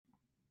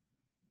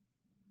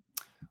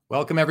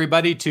Welcome,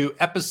 everybody, to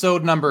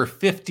episode number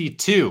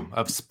 52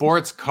 of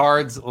Sports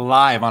Cards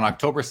Live on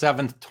October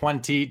 7th,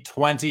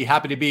 2020.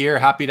 Happy to be here.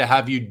 Happy to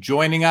have you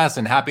joining us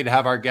and happy to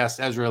have our guest,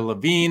 Ezra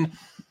Levine,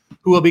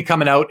 who will be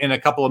coming out in a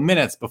couple of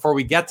minutes. Before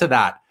we get to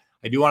that,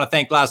 I do want to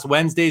thank last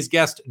Wednesday's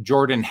guest,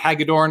 Jordan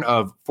Hagedorn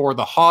of For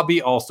the Hobby.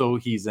 Also,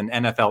 he's an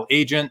NFL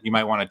agent. You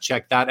might want to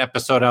check that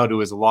episode out. It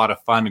was a lot of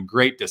fun,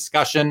 great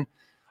discussion.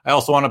 I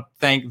also want to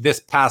thank this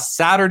past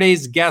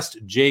Saturday's guest,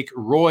 Jake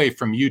Roy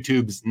from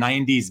YouTube's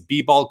 90s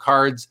B-Ball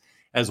Cards,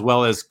 as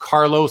well as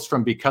Carlos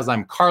from Because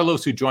I'm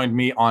Carlos, who joined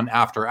me on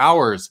After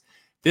Hours.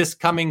 This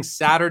coming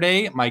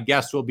Saturday, my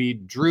guest will be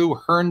Drew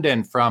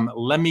Herndon from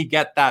Let Me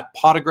Get That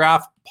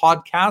Potograph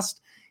podcast.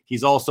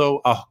 He's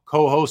also a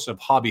co-host of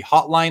Hobby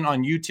Hotline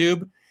on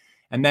YouTube.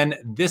 And then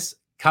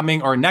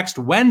next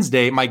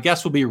Wednesday, my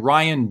guest will be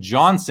Ryan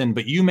Johnson,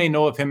 but you may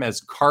know of him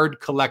as Card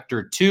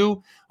Collector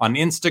 2 on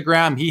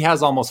Instagram. He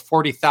has almost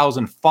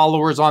 40,000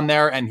 followers on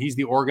there, and he's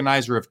the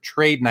organizer of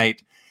Trade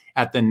Night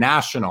at the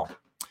National.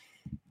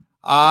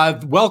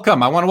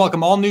 Welcome. I want to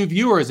welcome all new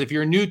viewers. If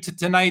you're new to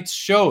tonight's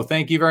show,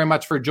 thank you very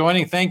much for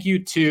joining. Thank you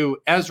to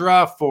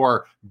Ezra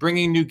for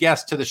bringing new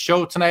guests to the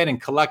show tonight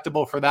and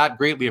Collectable for that.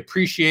 Greatly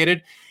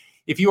appreciated.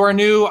 If you are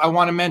new, I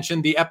want to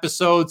mention the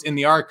episodes in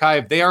the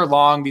archive. They are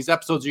long. These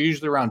episodes are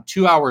usually around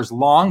 2 hours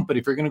long, but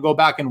if you're going to go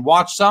back and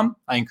watch some,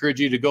 I encourage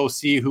you to go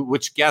see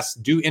which guests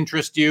do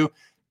interest you.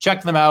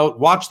 Check them out.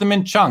 Watch them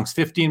in chunks,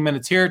 15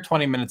 minutes here,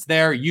 20 minutes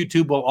there.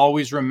 YouTube will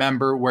always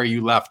remember where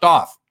you left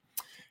off.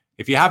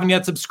 If you haven't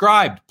yet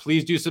subscribed,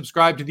 please do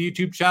subscribe to the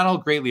YouTube channel.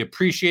 Greatly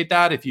appreciate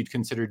that if you'd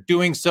consider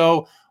doing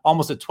so.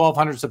 Almost at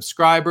 1,200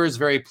 subscribers.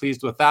 Very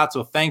pleased with that.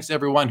 So thanks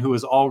everyone who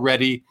has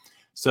already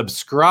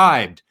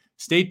subscribed.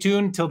 Stay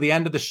tuned till the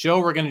end of the show.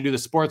 We're going to do the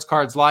Sports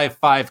Cards Live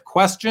 5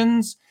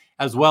 questions,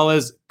 as well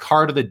as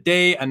Card of the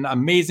Day, an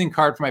amazing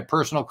card for my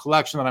personal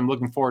collection that I'm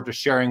looking forward to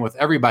sharing with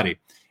everybody.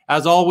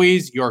 As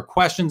always, your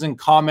questions and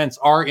comments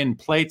are in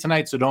play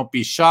tonight, so don't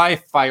be shy.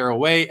 Fire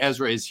away.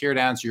 Ezra is here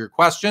to answer your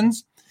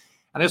questions.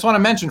 And I just want to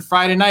mention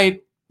Friday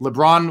night,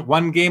 LeBron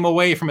one game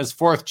away from his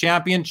 4th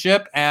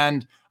championship,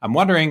 and I'm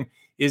wondering,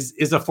 is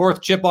a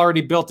 4th chip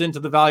already built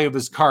into the value of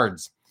his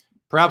cards?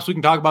 Perhaps we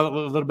can talk about it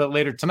a little bit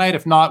later tonight.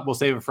 If not, we'll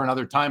save it for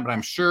another time, but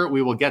I'm sure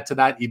we will get to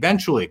that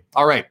eventually.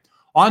 All right,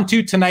 on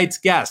to tonight's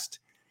guest.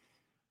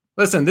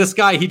 Listen, this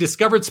guy, he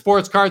discovered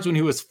sports cards when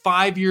he was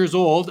 5 years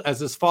old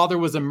as his father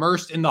was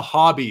immersed in the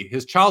hobby.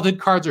 His childhood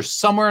cards are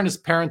somewhere in his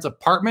parents'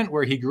 apartment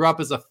where he grew up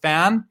as a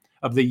fan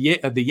of the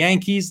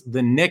Yankees,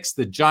 the Knicks,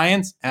 the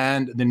Giants,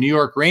 and the New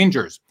York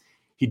Rangers.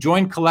 He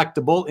joined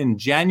Collectable in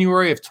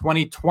January of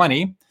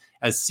 2020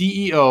 as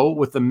CEO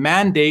with the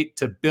mandate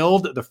to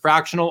build the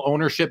fractional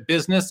ownership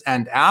business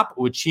and app,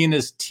 which he and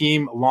his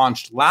team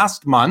launched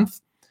last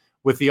month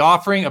with the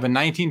offering of a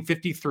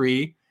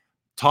 1953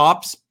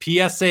 Topps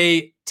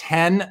PSA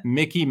 10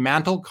 Mickey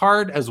Mantle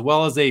card, as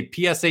well as a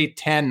PSA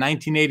 10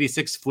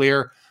 1986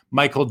 Fleer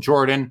Michael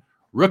Jordan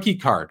rookie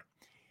card.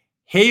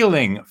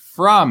 Hailing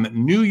from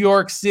New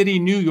York City,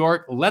 New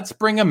York, let's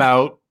bring him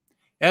out.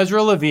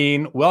 Ezra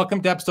Levine,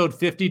 welcome to episode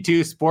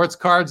 52, Sports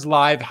Cards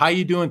Live. How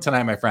you doing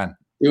tonight, my friend?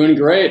 Doing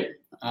great.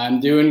 I'm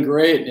doing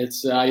great.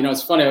 It's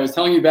it's funny. I was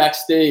telling you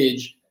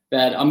backstage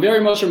that I'm very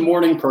much a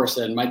morning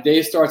person. My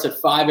day starts at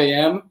 5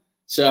 a.m.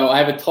 So I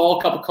have a tall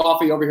cup of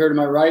coffee over here to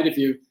my right. If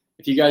you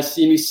guys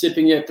see me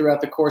sipping it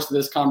throughout the course of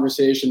this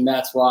conversation,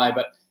 that's why.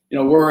 But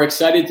we're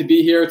excited to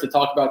be here to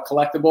talk about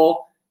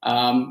Collectable.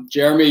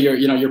 Jeremy,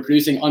 you're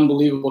producing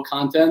unbelievable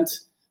content.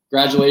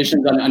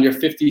 Congratulations on your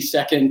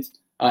 52nd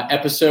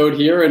episode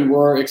here, and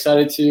we're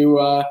excited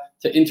to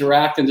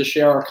interact and to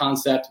share our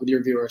concept with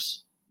your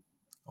viewers.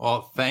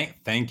 Well,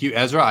 thank you,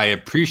 Ezra. I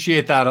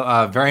appreciate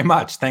that very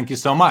much. Thank you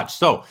so much.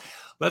 So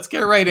let's get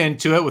right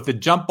into it with the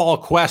jump ball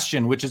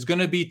question, which is going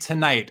to be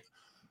tonight.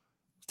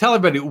 Tell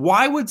everybody,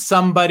 why would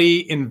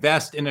somebody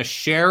invest in a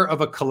share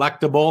of a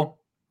collectible,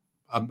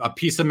 a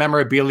piece of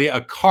memorabilia, a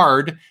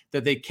card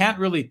that they can't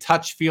really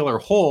touch, feel, or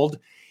hold,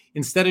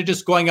 instead of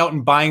just going out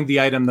and buying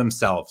the item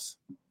themselves?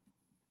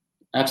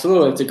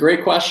 Absolutely. It's a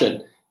great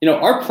question.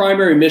 Our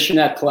primary mission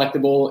at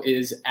Collectable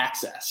is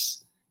access.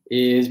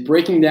 Is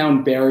breaking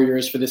down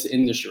barriers for this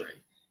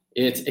industry.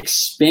 It's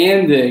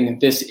expanding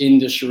this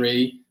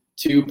industry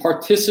to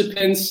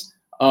participants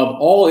of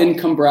all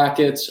income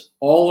brackets,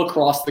 all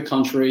across the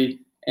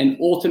country, and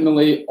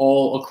ultimately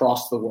all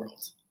across the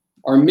world.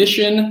 Our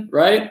mission,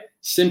 right,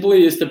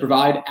 simply is to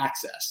provide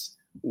access.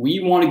 We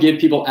want to give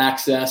people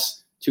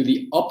access to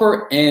the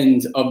upper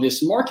end of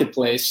this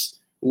marketplace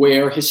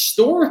where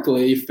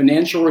historically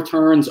financial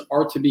returns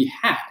are to be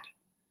had.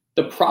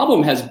 The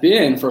problem has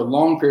been for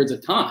long periods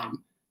of time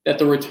that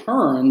the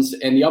returns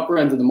and the upper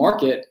end of the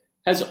market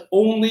has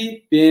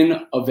only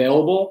been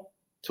available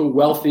to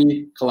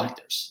wealthy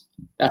collectors.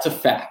 That's a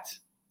fact.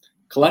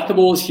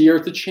 Collectable is here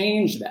to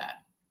change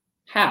that.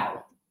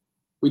 How?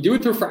 We do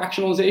it through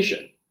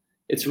fractionalization.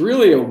 It's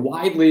really a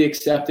widely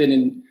accepted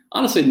and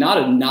honestly not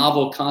a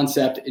novel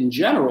concept in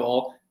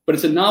general, but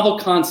it's a novel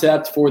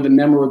concept for the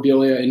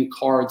memorabilia and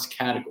cards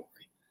category.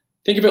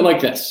 Think of it like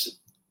this.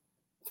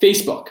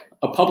 Facebook,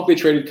 a publicly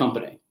traded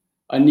company.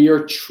 a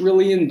near $1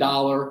 trillion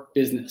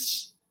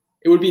business.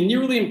 It would be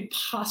nearly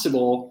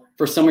impossible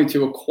for someone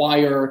to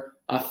acquire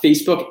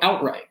Facebook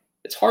outright.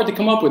 It's hard to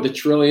come up with $1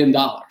 trillion,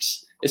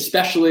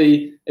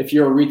 especially if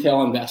you're a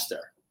retail investor.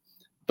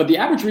 But the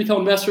average retail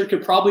investor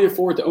could probably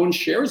afford to own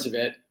shares of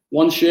it.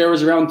 One share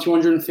is around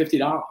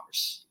 $250.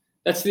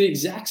 That's the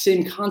exact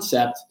same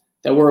concept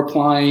that we're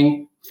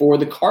applying for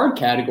the card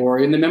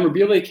category and the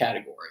memorabilia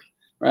category,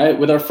 right?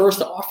 With our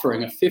first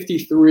offering, a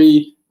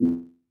 53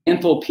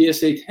 Mantle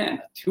PSA 10,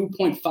 a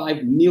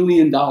 $2.5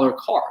 million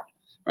card,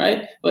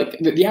 right? Like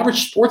the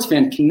average sports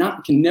fan can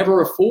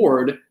never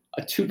afford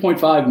a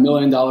 $2.5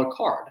 million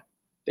card.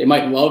 They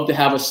might love to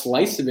have a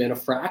slice of it, a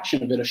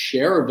fraction of it, a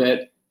share of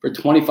it for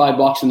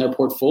 $25 in their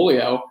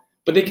portfolio,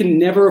 but they can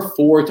never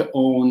afford to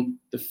own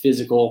the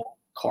physical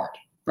card,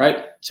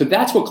 right? So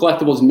that's what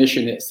Collectible's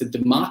mission is, to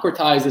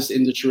democratize this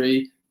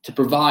industry, to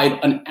provide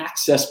an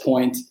access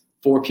point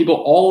for people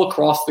all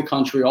across the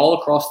country, all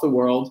across the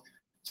world,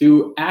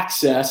 to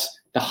access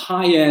the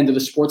high end of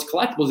the sports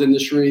collectibles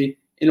industry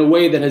in a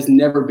way that has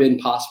never been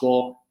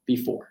possible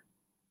before.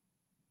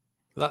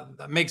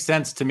 That makes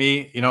sense to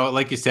me. You know,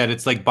 like you said,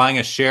 it's like buying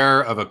a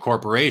share of a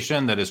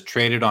corporation that is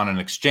traded on an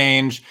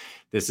exchange.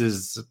 This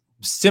is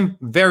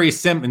very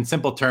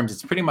simple terms.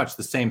 It's pretty much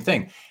the same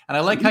thing. And I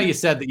like how you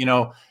said that, you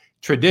know,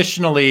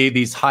 traditionally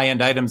these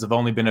high-end items have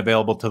only been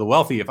available to the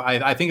wealthy. If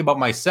I think about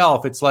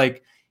myself, it's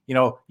like, you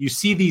know, you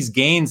see these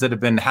gains that have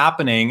been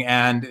happening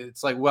and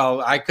it's like,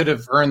 well, I could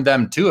have earned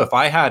them too if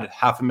I had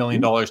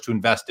 $500,000 to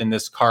invest in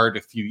this card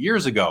a few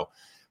years ago,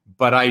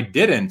 but I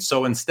didn't.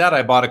 So instead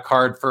I bought a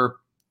card for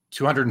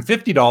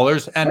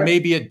 $250 and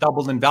maybe it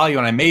doubled in value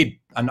and I made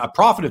a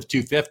profit of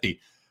 $250,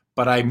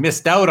 but I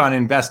missed out on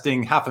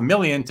investing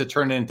 $500,000 to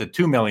turn it into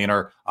 $2 million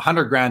or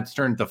 $100,000 to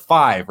turn into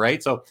 $5 million,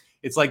 right? So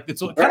it's kind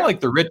of like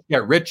the rich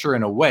get richer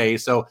in a way.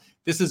 So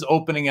this is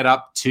opening it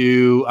up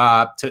to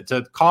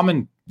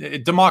common,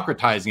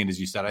 democratizing it, as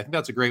you said. I think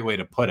that's a great way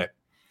to put it.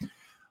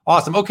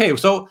 Awesome. Okay,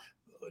 so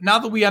now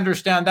that we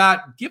understand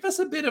that, give us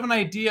a bit of an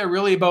idea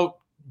really about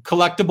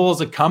Collectable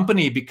as a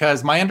company,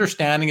 because my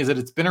understanding is that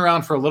it's been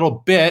around for a little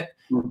bit,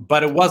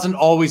 but it wasn't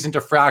always into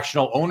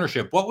fractional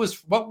ownership. What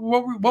was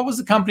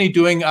the company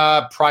doing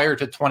prior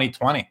to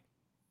 2020?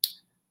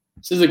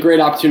 This is a great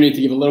opportunity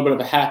to give a little bit of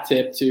a hat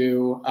tip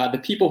to the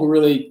people who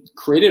really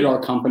created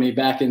our company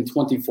back in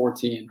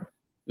 2014.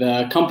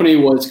 The company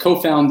was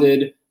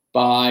co-founded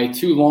by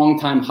two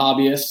longtime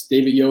hobbyists,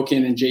 David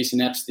Yokin and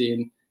Jason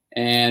Epstein.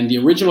 And the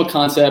original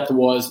concept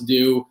was to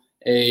do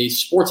a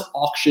sports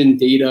auction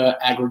data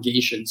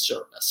aggregation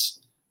service.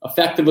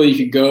 Effectively, you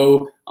could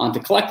go onto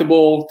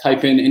Collectable,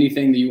 type in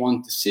anything that you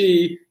want to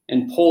see,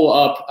 and pull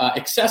up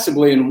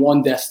accessibly in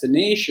one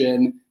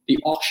destination the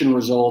auction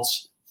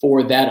results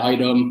for that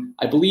item,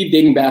 I believe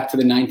dating back to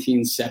the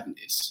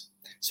 1970s.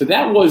 So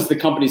that was the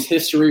company's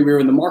history. We were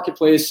in the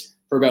marketplace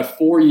for about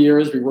 4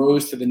 years. We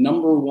rose to the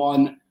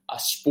 #1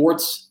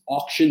 sports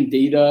auction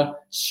data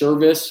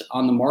service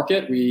on the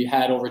market. We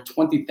had over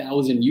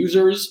 20,000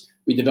 users.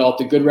 We developed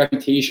a good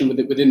reputation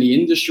within the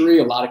industry,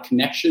 a lot of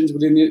connections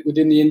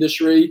within the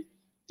industry.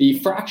 The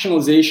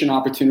fractionalization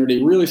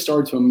opportunity really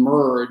started to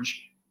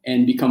emerge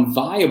and become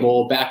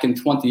viable back in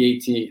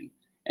 2018.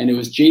 And it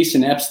was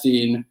Jason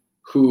Epstein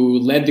who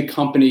led the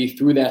company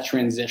through that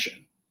transition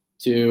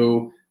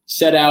to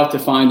set out to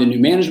find a new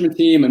management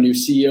team, a new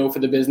CEO for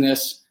the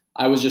business.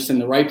 I was just in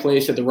the right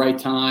place at the right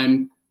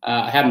time.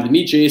 I happened to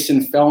meet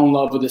Jason, fell in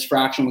love with this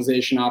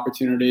fractionalization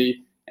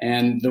opportunity,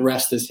 and the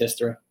rest is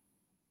history.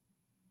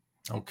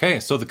 Okay,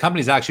 so the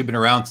company's actually been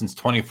around since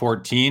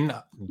 2014,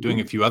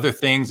 doing a few other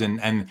things,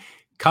 and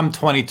come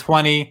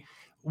 2020,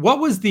 what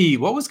was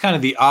kind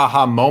of the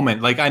aha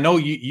moment? Like, I know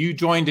you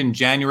joined in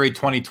January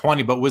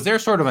 2020, but was there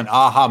sort of an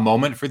aha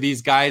moment for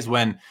these guys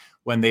when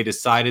they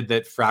decided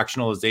that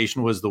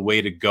fractionalization was the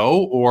way to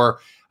go,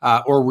 or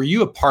were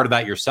you a part of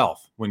that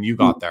yourself when you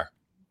got there?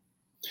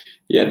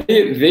 Yeah,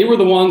 they were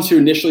the ones who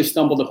initially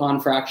stumbled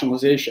upon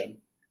fractionalization.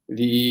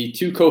 The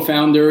two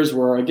co-founders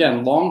were,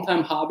 again,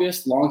 longtime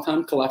hobbyists,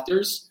 longtime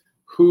collectors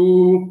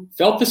who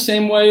felt the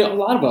same way a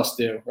lot of us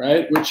do,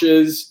 right? Which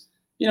is,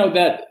 you know,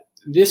 that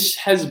this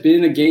has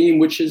been a game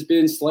which has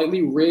been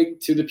slightly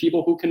rigged to the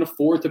people who can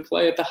afford to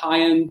play at the high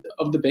end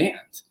of the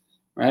band,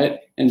 right?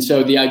 And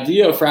so the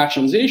idea of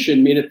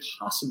fractionalization made it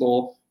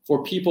possible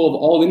for people of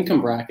all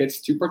income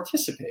brackets to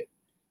participate.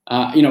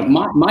 You know,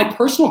 my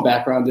personal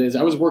background is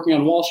I was working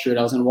on Wall Street.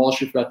 I was on Wall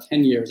Street for about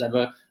 10 years. I have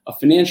a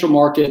financial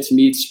markets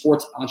meets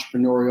sports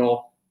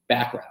entrepreneurial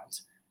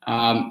background.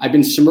 I've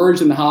been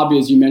submerged in the hobby,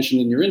 as you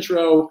mentioned in your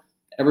intro,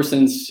 ever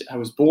since I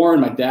was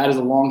born. My dad is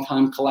a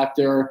longtime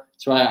collector.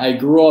 So I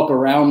grew up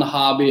around the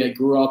hobby. I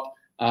grew up,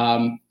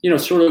 you know,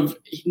 sort of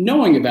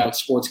knowing about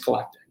sports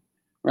collecting,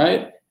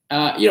 right?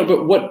 You know,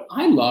 but what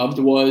I loved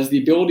was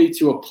the ability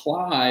to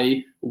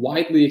apply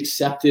widely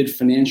accepted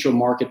financial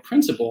market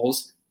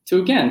principles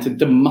to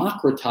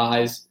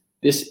democratize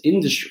this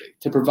industry,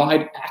 to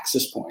provide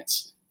access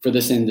points for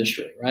this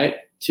industry, right?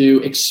 To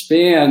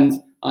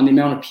expand on the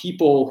amount of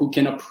people who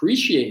can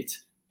appreciate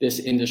this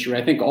industry.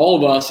 I think all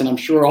of us, and I'm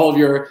sure all of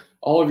your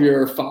all of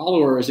your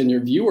followers and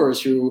your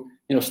viewers who,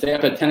 stay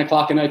up at 10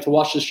 o'clock at night to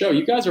watch the show.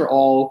 You guys are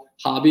all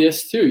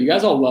hobbyists too. You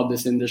guys all love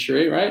this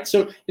industry, right?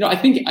 So, I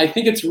think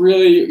it's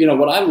really,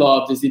 what I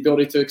loved is the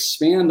ability to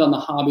expand on the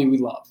hobby we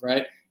love,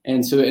 right?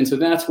 And so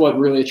that's what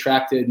really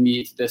attracted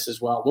me to this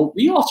as well. What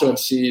we also have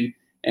seen,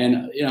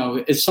 and,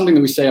 it's something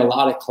that we say a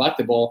lot at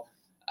Collectable,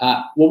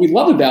 what we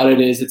love about it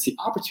is it's the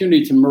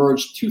opportunity to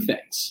merge two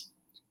things: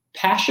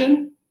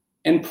 passion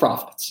and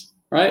profits,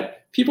 right?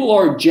 People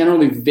are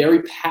generally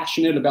very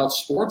passionate about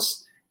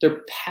sports.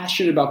 They're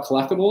passionate about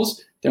collectibles.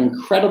 They're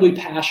incredibly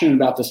passionate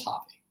about this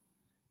hobby.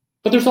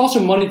 But there's also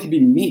money to be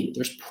made.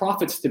 There's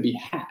profits to be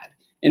had.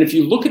 And if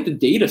you look at the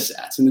data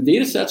sets, and the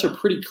data sets are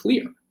pretty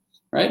clear,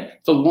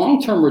 right? The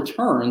long-term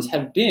returns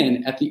have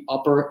been at the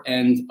upper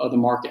end of the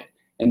market.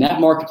 And that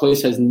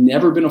marketplace has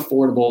never been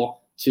affordable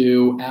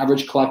to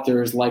average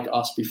collectors like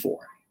us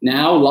before.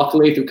 Now,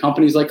 luckily, through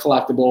companies like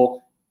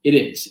Collectable, it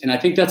is. And I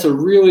think that's a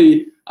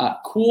really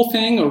cool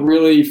thing, a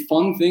really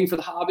fun thing for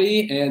the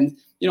hobby. And,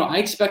 I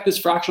expect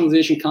this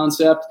fractionalization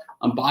concept,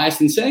 I'm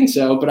biased in saying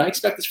so, but I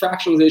expect this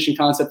fractionalization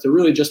concept to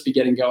really just be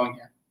getting going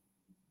here.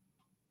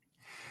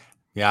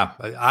 Yeah,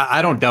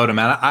 I don't doubt it,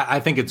 man.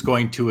 I think it's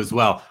going to as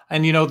well.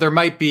 And, there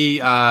might be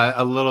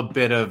a little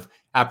bit of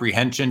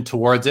apprehension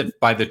towards it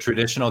by the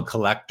traditional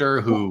collector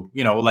who,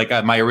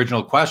 my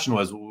original question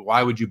was,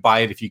 why would you buy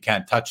it if you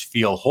can't touch,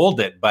 feel, hold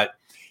it? But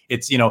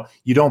it's,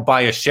 you don't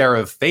buy a share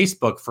of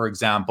Facebook, for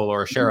example,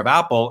 or a share of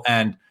Apple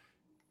and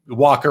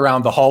walk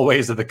around the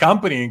hallways of the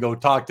company and go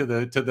talk to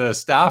the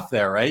staff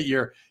there, right?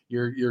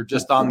 You're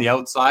just on the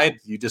outside.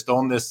 You just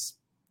own this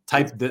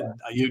type that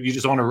you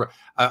just own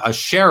a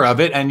share of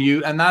it,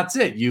 and that's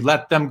it. You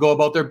let them go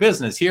about their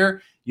business.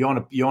 Here, you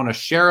own a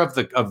share of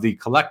the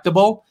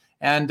collectible,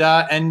 and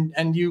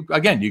you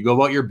go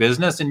about your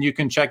business, and you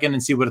can check in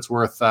and see what it's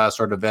worth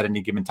sort of at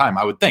any given time,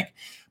 I would think.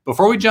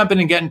 Before we jump in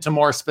and get into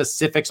more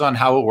specifics on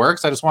how it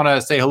works, I just want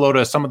to say hello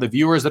to some of the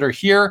viewers that are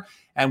here.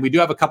 And we do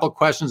have a couple of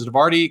questions that have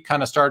already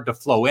kind of started to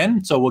flow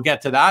in. So we'll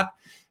get to that.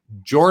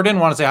 Jordan,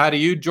 want to say hi to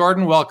you.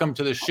 Jordan, welcome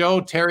to the show.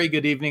 Terry,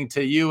 good evening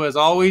to you as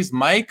always.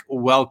 Mike,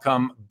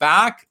 welcome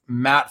back.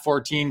 Matt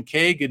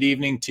 14K, good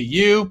evening to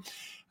you.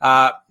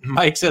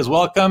 Mike says,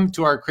 welcome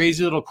to our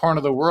crazy little corner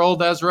of the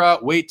world, Ezra.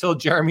 Wait till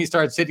Jeremy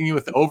starts hitting you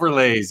with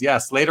overlays.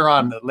 Yes, later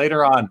on,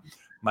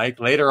 Mike,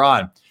 later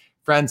on.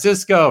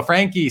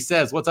 Frankie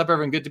says, what's up,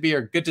 everyone? Good to be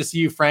here. Good to see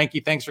you,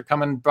 Frankie. Thanks for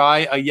coming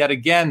by yet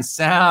again.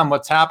 Sam,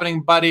 what's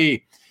happening,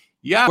 buddy?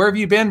 Yeah, where have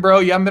you been, bro?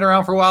 You haven't been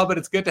around for a while, but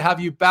it's good to have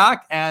you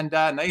back. And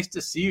nice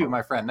to see you,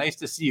 my friend. Nice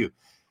to see you.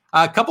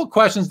 A couple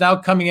questions now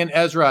coming in,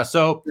 Ezra.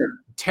 So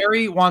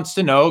Terry wants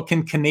to know,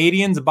 can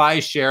Canadians buy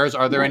shares?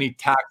 Are there any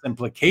tax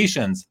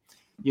implications?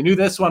 You knew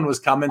this one was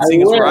coming,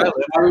 seeing as where I live.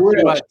 I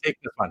would take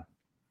this one.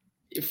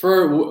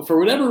 For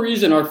whatever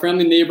reason, our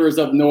friendly neighbors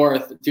up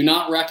north do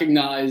not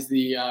recognize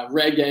the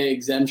Reg A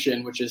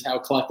exemption, which is how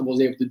Collectable is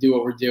able to do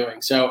what we're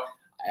doing. So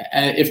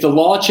if the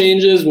law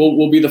changes,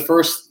 we'll be the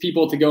first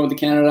people to go into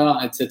Canada.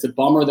 It's a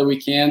bummer that we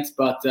can't,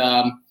 but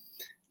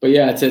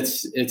yeah,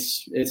 it's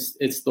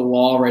the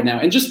law right now.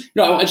 And just,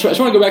 I just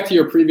want to go back to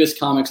your previous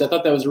comments. I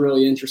thought that was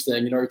really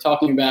interesting. You're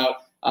talking about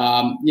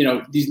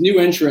these new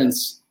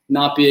entrants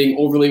not being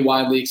overly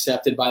widely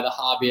accepted by the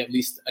hobby, at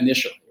least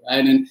initially.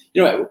 Right? And,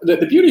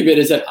 the beauty of it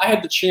is that I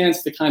had the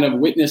chance to kind of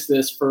witness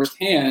this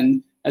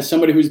firsthand as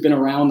somebody who's been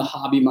around the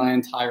hobby my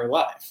entire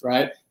life,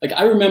 right? Like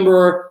I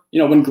remember,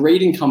 when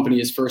grading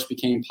companies first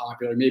became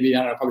popular, maybe,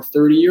 probably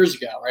 30 years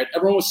ago, right?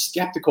 Everyone was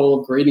skeptical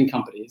of grading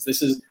companies.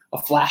 This is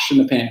a flash in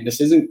the pan. This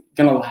isn't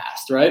going to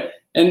last, right?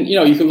 And,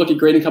 you can look at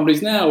grading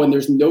companies now, and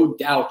there's no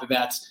doubt that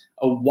that's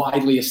a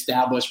widely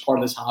established part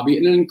of this hobby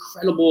and an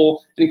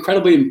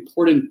incredibly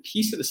important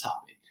piece of this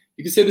hobby.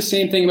 You can say the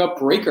same thing about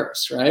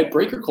breakers, right?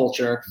 Breaker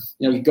culture,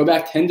 you go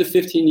back 10 to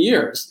 15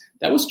 years,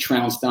 that was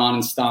trounced on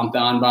and stomped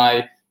on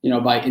by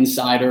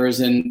insiders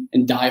and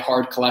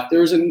diehard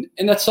collectors. And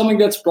that's something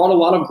that's brought a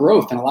lot of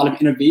growth and a lot of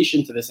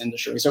innovation to this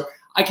industry. So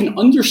I can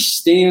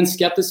understand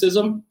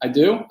skepticism. I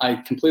do. I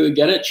completely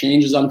get it.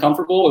 Change is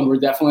uncomfortable, and we're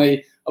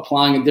definitely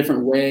applying a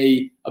different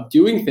way of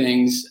doing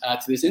things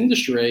to this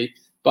industry.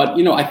 But,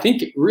 I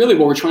think really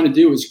what we're trying to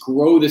do is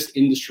grow this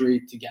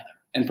industry together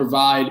and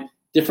provide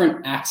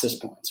different access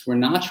points. We're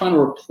not trying to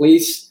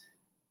replace,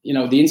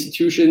 the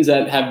institutions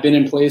that have been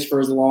in place for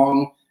as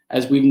long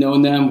as we've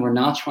known them. We're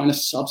not trying to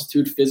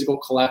substitute physical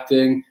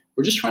collecting.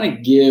 We're just trying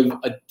to give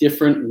a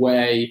different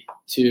way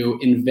to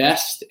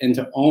invest and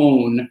to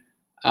own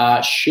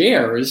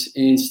shares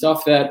in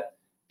stuff that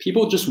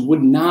people just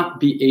would not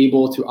be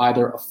able to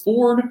either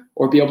afford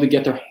or be able to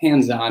get their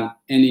hands on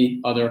any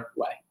other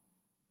way.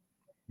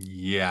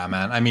 Yeah,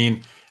 man. I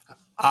mean,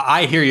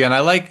 I hear you. And I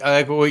like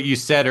what you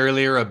said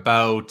earlier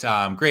about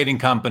grading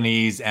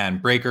companies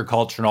and breaker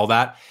culture and all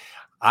that.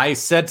 I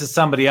said to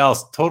somebody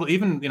else,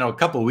 even a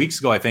couple of weeks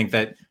ago, I think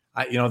that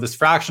this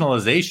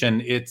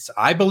fractionalization,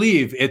 I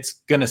believe it's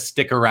going to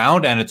stick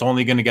around, and it's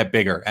only going to get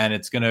bigger, and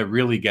it's going to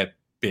really get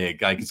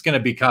big. Like it's going to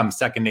become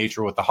second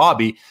nature with the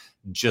hobby,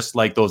 just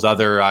like those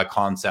other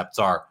concepts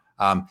are.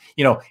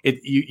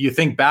 You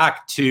think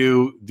back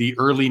to the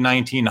early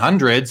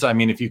 1900s. I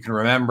mean, if you can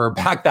remember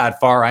back that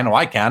far, I know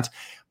I can't,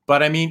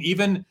 but I mean,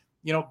 even,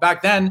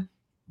 back then,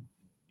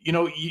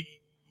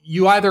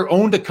 you either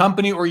owned a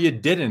company or you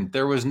didn't.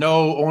 There was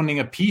no owning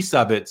a piece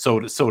of it, so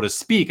to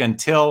speak,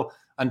 until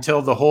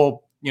the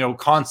whole,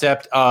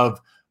 concept of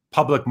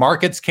public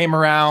markets came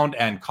around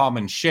and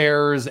common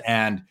shares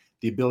and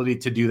the ability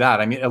to do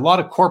that. I mean, a lot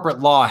of corporate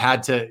law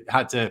had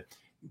to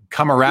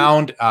come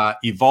around,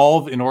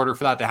 evolve in order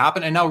for that to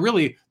happen. And now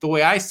really the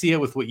way I see it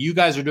with what you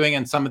guys are doing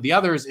and some of the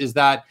others is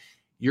that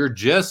you're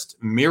just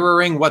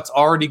mirroring what's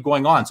already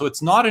going on. So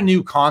it's not a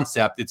new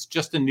concept. It's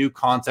just a new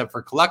concept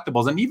for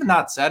collectibles. And even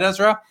that said,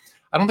 Ezra,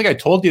 I don't think I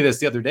told you this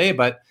the other day,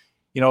 but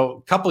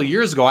a couple of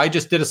years ago, I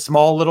just did a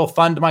small little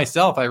fund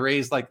myself. I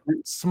raised like a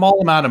small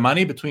amount of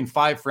money between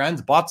 5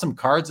 friends, bought some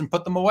cards and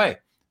put them away.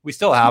 We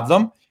still have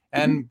them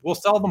and we'll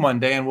sell them one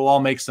day and we'll all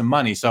make some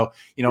money. So,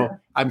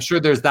 I'm sure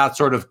there's that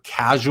sort of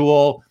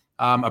casual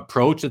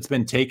approach that's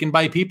been taken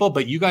by people,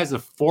 but you guys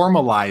have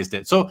formalized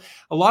it. So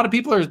a lot of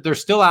people they're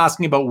still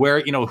asking about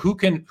where,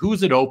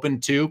 who's it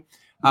open to?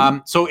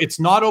 So it's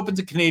not open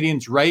to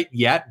Canadians right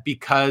yet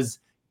because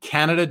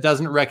Canada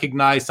doesn't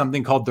recognize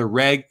something called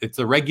it's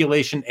the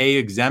Regulation A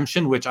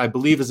exemption, which I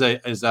believe is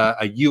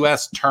a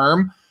US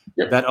term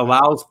that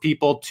allows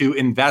people to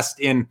invest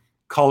in,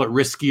 call it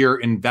riskier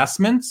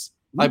investments.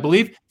 I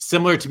believe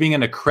similar to being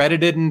an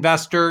accredited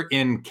investor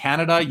in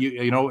Canada.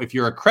 If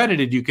you're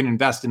accredited, you can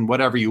invest in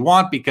whatever you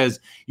want because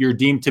you're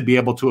deemed to be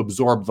able to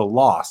absorb the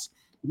loss.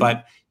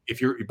 But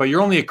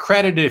you're only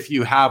accredited if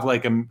you have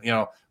like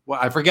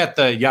I forget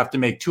you have to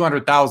make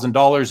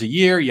 $200,000 a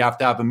year. You have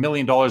to have $1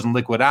 million in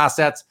liquid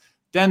assets.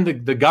 Then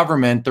the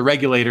government, the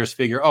regulators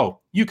figure,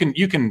 you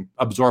can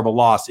absorb a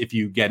loss if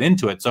you get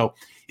into it. So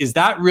is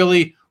that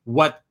really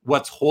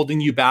what's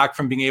holding you back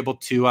from being able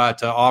to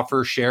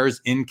offer shares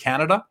in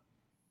Canada?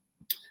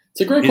 It's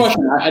a great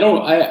question. I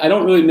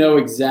don't really know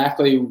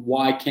exactly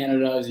why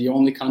Canada is the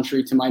only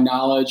country, to my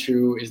knowledge,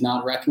 who is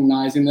not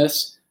recognizing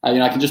this. I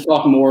can just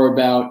talk more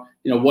about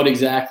what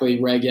exactly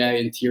Reg A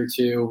and Tier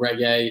 2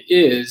 Reg A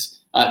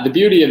is. The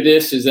beauty of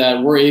this is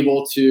that we're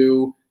able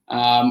to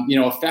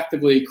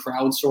effectively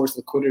crowdsource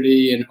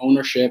liquidity and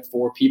ownership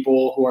for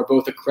people who are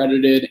both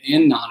accredited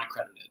and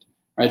non-accredited.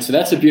 Right. So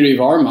that's the beauty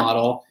of our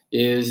model.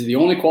 Is the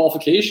only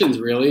qualifications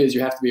really is you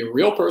have to be a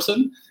real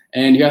person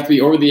and you have to be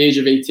over the age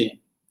of 18.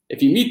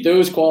 If you meet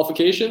those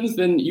qualifications,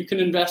 then you can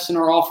invest in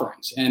our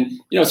offerings. And,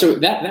 so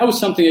that was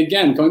something,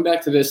 again, going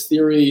back to this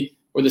theory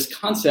or this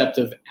concept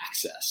of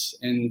access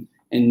and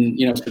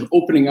sort of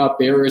opening up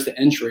barriers to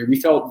entry.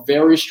 We felt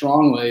very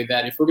strongly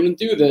that if we're going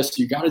to do this,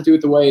 you got to do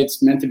it the way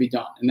it's meant to be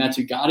done. And that's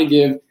you got to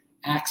give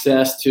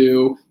access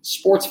to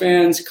sports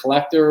fans,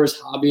 collectors,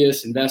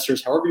 hobbyists,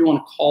 investors, however you want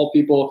to call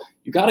people.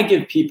 You got to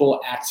give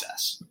people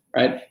access,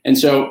 right? And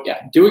so,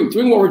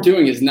 doing what we're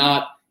doing is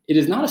not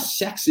a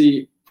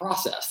sexy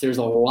process. There's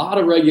a lot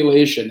of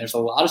regulation. There's a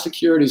lot of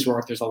securities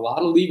work. There's a lot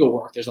of legal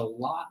work. There's a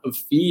lot of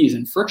fees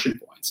and friction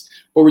points.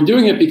 But we're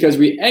doing it because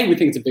we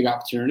think it's a big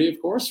opportunity,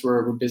 of course.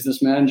 We're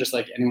businessmen just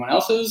like anyone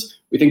else is.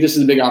 We think this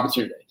is a big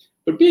opportunity.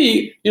 But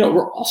B, we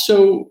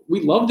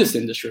love this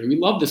industry. We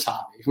love this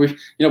hobby.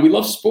 We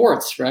love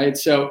sports, right?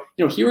 So,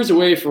 here's a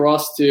way for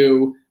us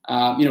to,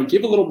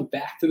 give a little bit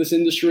back to this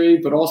industry,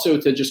 but also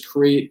to just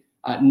create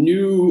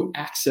new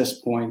access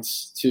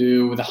points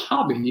to the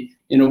hobby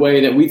in a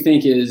way that we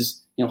think is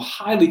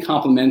highly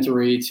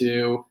complementary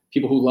to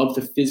people who love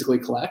to physically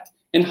collect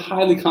and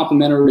highly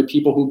complementary to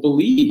people who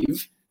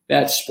believe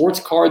that sports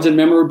cards and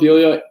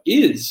memorabilia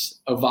is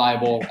a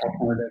viable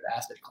alternative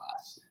asset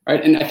class,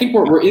 right? And I think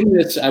we're in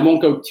this, I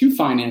won't go too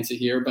fancy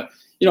here, but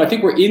I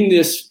think we're in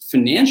this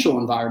financial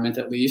environment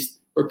at least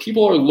where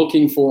people are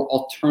looking for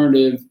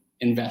alternative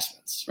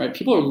investments, right?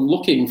 People are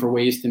looking for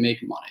ways to make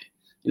money.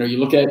 You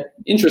look at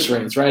interest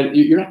rates, right?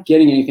 You're not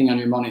getting anything on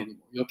your money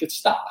anymore. You look at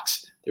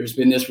stocks. There's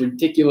been this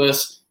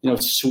ridiculous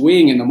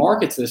swing in the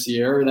markets this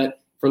year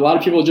that for a lot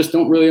of people just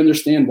don't really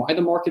understand why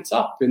the market's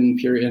up in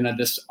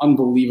this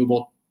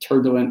unbelievable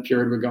turbulent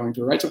period we're going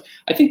through, right? So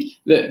I think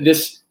that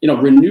this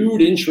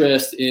renewed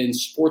interest in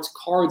sports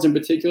cards in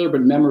particular,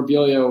 but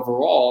memorabilia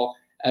overall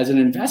as an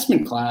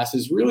investment class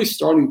is really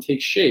starting to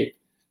take shape.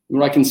 And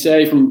what I can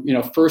say from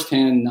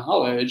firsthand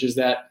knowledge is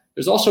that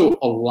there's also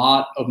a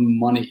lot of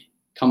money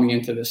coming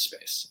into this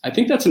space. I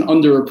think that's an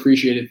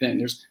underappreciated thing.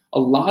 There's a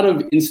lot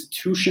of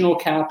institutional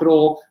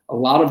capital, a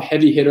lot of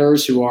heavy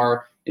hitters who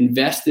are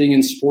investing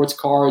in sports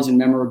cards and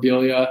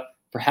memorabilia,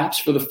 perhaps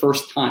for the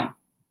first time,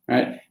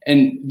 right?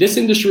 And this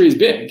industry is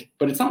big,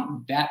 but it's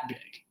not that big,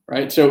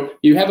 right? So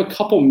you have a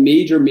couple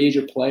major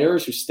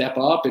players who step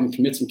up and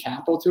commit some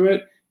capital to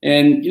it.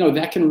 And,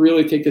 that can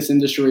really take this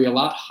industry a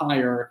lot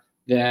higher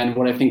than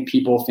what I think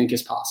people think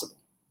is possible.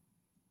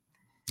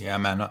 Yeah,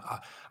 man,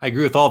 I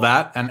agree with all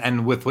that,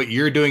 and with what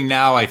you're doing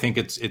now, I think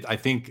I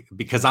think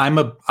because I'm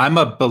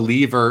a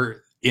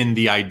believer in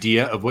the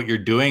idea of what you're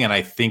doing, and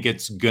I think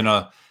it's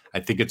gonna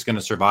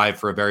survive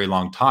for a very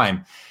long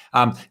time.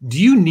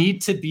 Do you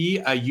need to be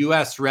a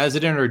U.S.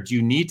 resident, or do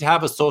you need to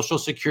have a social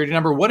security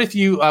number? What if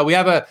we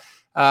have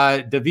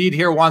David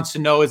here wants to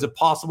know, is it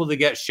possible to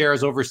get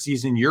shares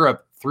overseas in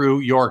Europe through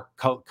your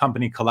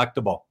company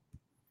Collectable?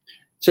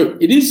 So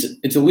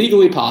it's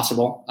legally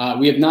possible.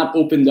 We have not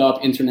opened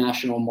up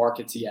international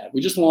markets yet.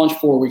 We just launched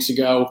 4 weeks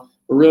ago.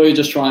 We're really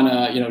just trying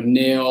to,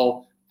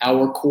 nail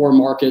our core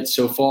markets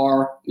so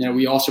far.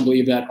 We also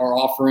believe that our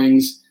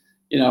offerings,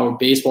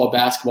 baseball,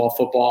 basketball,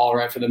 football,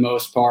 right, for the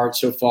most part,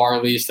 so far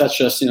at least, that's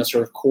just,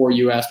 sort of core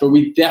US. But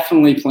we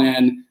definitely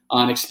plan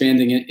on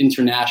expanding it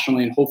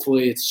internationally, and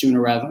hopefully it's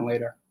sooner rather than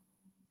later.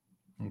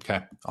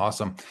 Okay,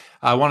 awesome.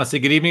 I want to say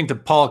good evening to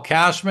Paul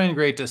Cashman.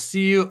 Great to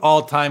see you.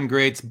 All-Time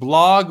Greats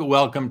blog.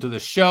 Welcome to the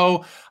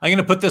show. I'm going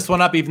to put this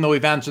one up even though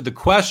we've answered the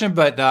question,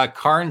 but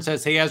Karn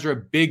says, hey, Ezra,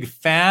 big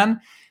fan.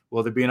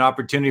 Will there be an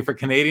opportunity for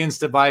Canadians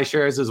to buy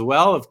shares as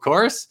well? Of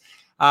course.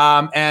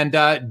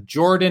 And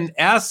Jordan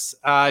S.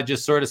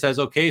 Just sort of says,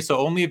 okay, so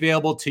only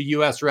available to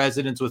U.S.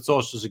 residents with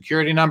Social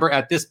Security number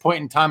at this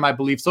point in time, I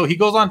believe. So he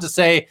goes on to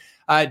say,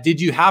 did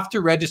you have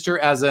to register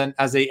as a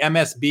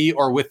MSB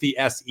or with the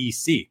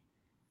SEC?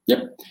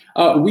 Yep.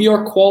 We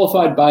are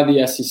qualified by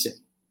the SEC.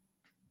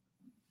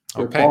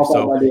 Okay,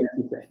 so by the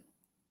SEC.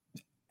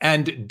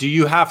 And do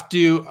you have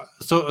to?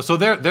 So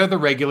they're the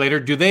regulator.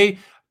 Do they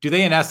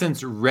in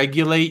essence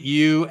regulate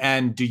you,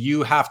 and do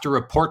you have to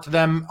report to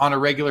them on a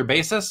regular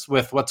basis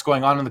with what's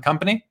going on in the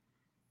company?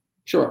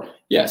 Sure.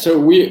 Yeah. So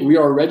we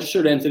are a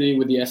registered entity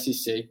with the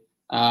SEC.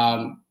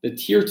 The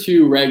Tier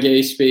 2 Reg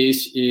A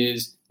space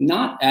is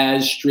not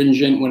as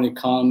stringent when it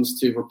comes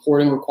to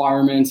reporting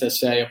requirements as,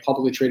 say, a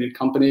publicly traded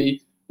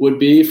company would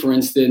be. For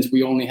instance,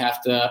 we only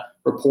have to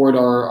report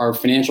our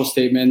financial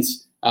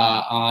statements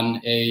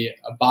on a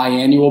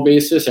biannual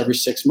basis every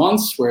 6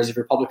 months, whereas if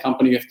you're a public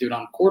company, you have to do it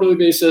on a quarterly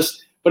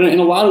basis. But in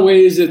a lot of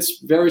ways, it's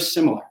very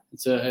similar.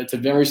 It's a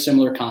very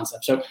similar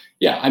concept. So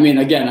yeah, I mean,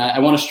 again, I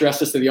want to stress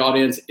this to the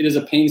audience. It is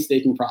a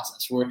painstaking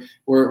process.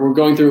 We're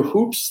going through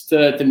hoops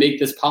to make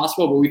this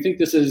possible, but we think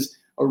this is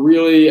a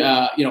really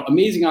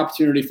amazing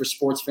opportunity for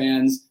sports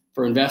fans,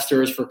 for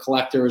investors, for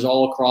collectors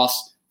all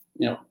across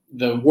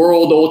the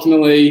world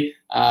ultimately,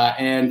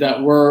 and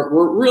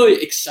we're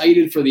really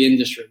excited for the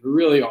industry. We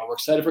really are. We're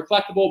excited for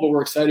Collectable, but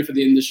we're excited for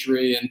the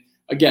industry. And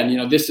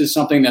again, this is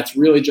something that's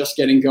really just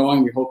getting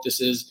going. We hope this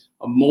is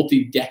a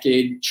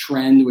multi-decade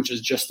trend, which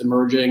is just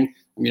emerging.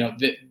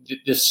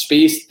 This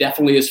space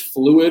definitely is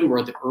fluid. We're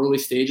at the early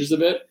stages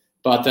of it,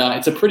 but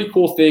it's a pretty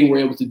cool thing we're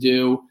able to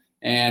do.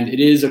 And it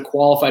is a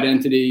qualified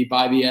entity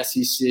by the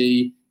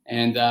SEC.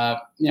 And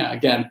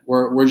again,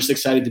 we're just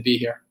excited to be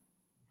here.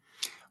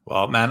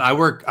 Well, man, I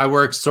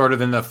work sort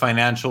of in the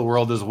financial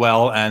world as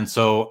well. And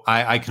so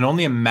I can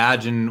only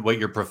imagine what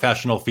your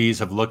professional fees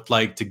have looked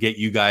like to get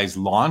you guys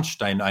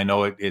launched. I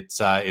know it's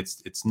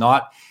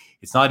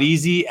not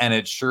easy, and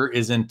it sure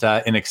isn't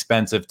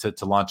inexpensive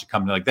to launch a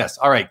company like this.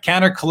 All right.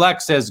 Canner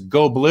Collect says,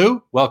 go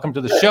blue. Welcome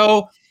to the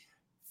show.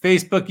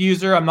 Facebook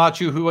user, I'm not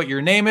sure what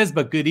your name is,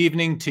 but good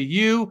evening to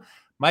you.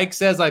 Mike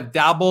says, I've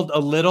dabbled a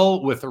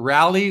little with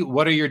Rally.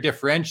 What are your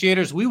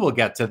differentiators? We will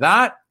get to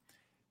that.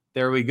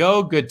 There we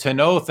go. Good to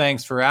know.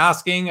 Thanks for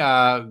asking.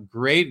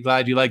 Great.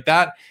 Glad you like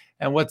that.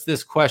 And what's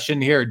this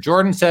question here?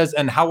 Jordan says,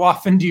 and how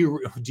often do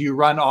you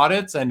run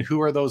audits, and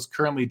who are those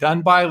currently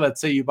done by? Let's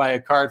say you buy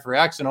a card for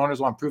X and owners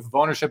want proof of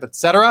ownership,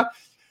 etc.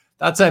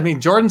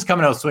 Jordan's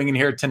coming out swinging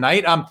here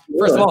tonight.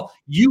 First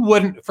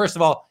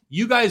of all,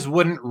 you guys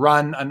wouldn't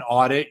run an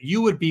audit.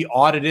 You would be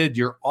audited.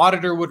 Your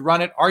auditor would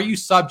run it. Are you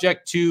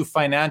subject to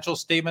financial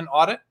statement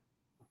audit?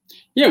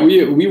 Yeah,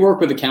 we work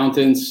with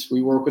accountants.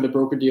 We work with a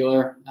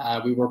broker-dealer.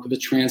 We work with a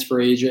transfer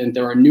agent.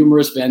 There are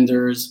numerous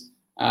vendors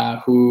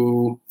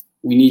who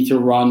we need to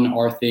run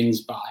our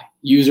things by.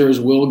 Users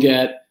will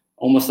get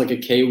almost like a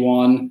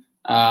K1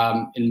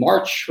 in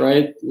March,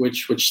 right?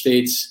 Which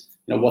states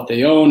what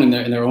they own and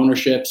their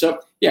ownership. So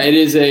yeah, it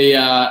is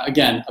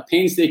again a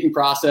painstaking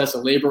process, a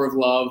labor of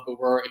love, but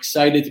we're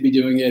excited to be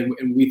doing it,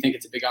 and we think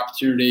it's a big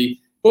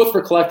opportunity both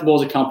for Collectable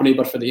as a company,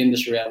 but for the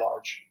industry at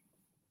large.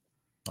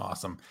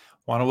 Awesome.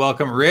 Want to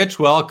welcome Rich.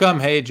 Welcome.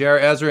 Hey,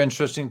 Jared, Ezra.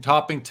 Interesting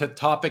topic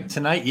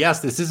tonight.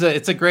 Yes,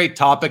 it's a great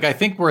topic. I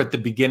think we're at the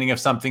beginning of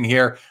something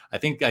here. I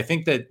think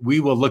that we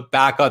will look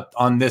back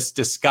on this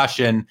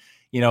discussion,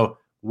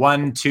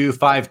 1, 2,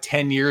 5,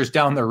 10 years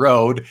down the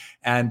road,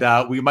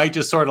 and we might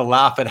just sort of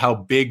laugh at how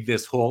big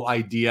this whole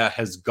idea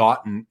has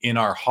gotten in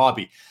our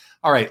hobby.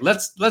 All right,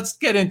 let's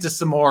get into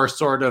some more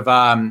sort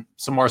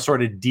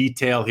of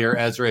detail here,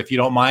 Ezra, if you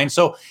don't mind.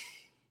 So,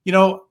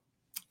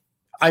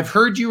 I've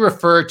heard you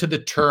refer to the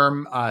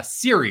term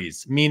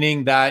series,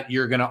 meaning that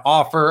you're going to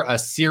offer a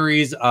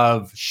series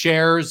of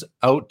shares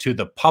out to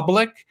the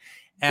public.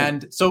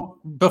 And so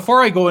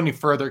before I go any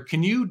further,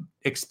 can you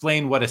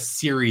explain what a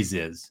series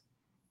is?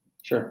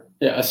 Sure.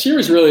 Yeah, a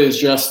series really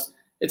is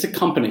it's a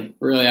company,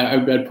 really.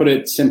 I'd put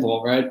it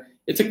simple, right?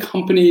 It's a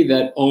company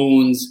that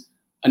owns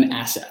an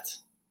asset.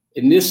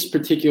 In this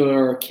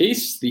particular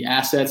case, the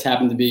assets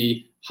happen to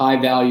be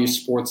high-value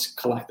sports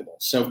collectibles.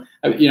 So,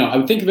 I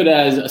would think of it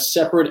as a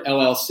separate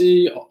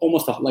LLC,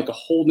 almost like a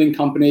holding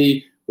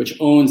company, which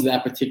owns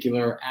that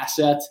particular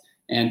asset.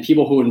 And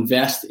people who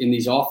invest in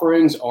these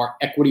offerings are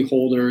equity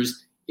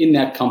holders in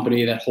that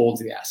company that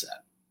holds the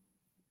asset.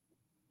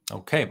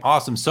 Okay,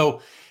 awesome.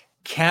 So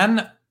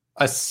can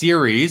a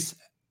series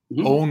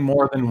own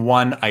more than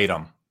one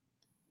item?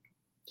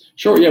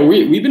 Sure. Yeah,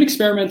 we've been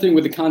experimenting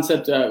with the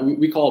concept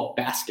we call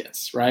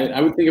baskets, right?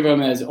 I would think of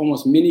them as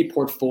almost mini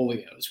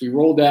portfolios. We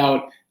rolled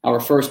out our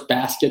first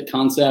basket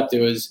concept.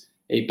 It was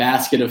a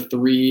basket of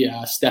 3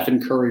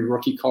 Stephen Curry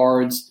rookie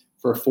cards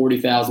for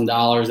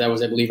 $40,000. That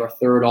was, I believe, our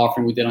third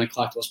offering we did on the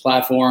Collectibles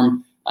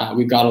platform.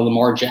 We've got a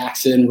Lamar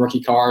Jackson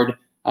rookie card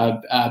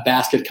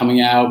basket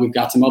coming out. We've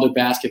got some other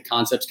basket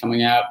concepts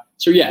coming out.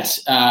 So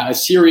yes, a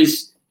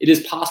series, it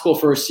is possible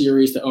for a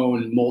series to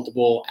own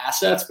multiple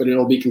assets, but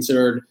it'll be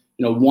considered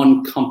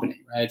one company,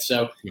 right?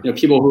 So,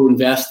 people who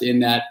invest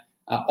in that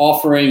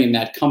offering in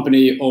that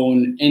company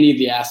own any of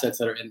the assets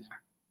that are in there.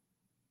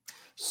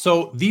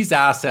 So these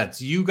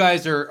assets, you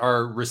guys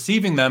are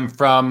receiving them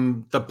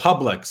from the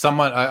public.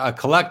 Someone, a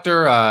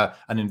collector,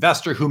 an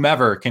investor,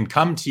 whomever can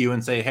come to you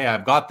and say, "Hey,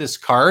 I've got this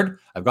card,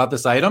 I've got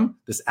this item,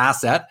 this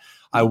asset.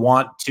 I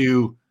want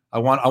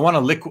a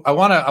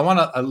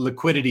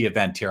liquidity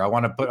event here. I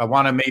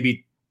want to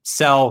maybe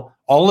sell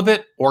all of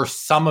it or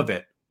some of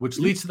it," which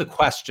leads to the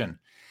question: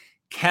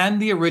 can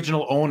the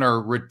original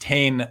owner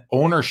retain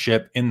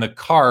ownership in the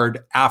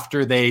card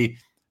after they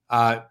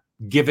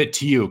give it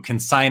to you,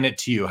 consign it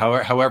to you,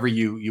 however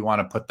you want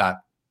to put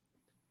that?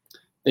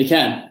 They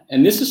can.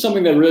 And this is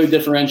something that really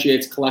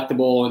differentiates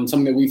Collectible and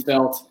something that we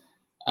felt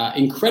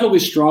incredibly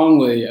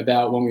strongly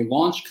about when we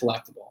launched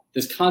Collectible,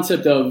 this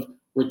concept of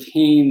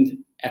retained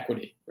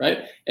equity, right?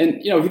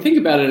 And, if you think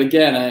about it,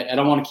 again, I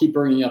don't want to keep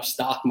bringing up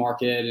stock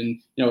market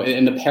and,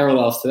 and the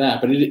parallels to that,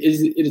 but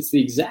it's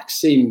the exact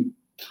same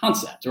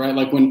concept, right?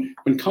 Like when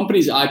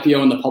companies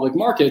IPO in the public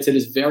markets, it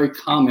is very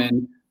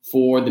common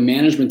for the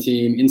management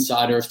team,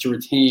 insiders, to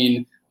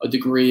retain a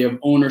degree of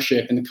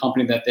ownership in the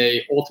company that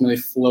they ultimately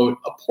float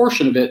a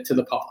portion of it to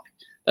the public.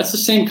 That's the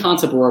same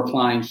concept we're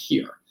applying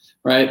here,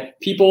 right?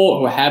 People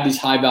who have these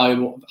high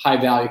value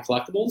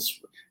collectibles,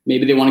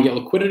 maybe they want to get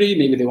liquidity,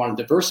 maybe they want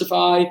to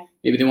diversify,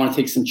 maybe they want to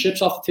take some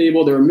chips off the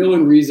table. There are a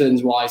million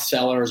reasons why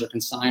sellers or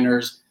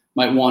consigners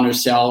might want to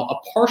sell a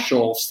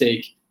partial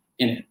stake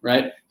in it,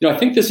 right? I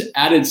think this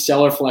added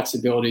seller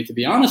flexibility, to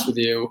be honest with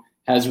you,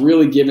 has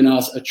really given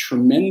us a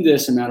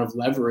tremendous amount of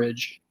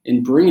leverage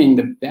in bringing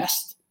the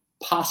best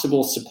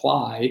possible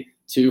supply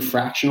to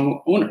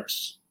fractional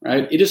owners,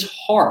 right? It is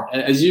hard,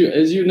 as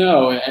you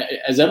know,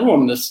 as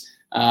everyone in this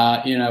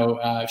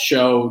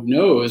show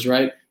knows,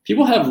 right?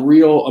 People have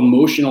real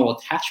emotional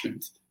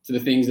attachment to the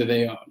things that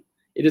they own.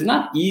 It is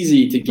not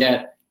easy to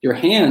get your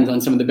hands on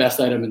some of the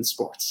best items in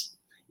sports.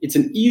 It's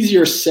an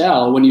easier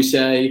sell when you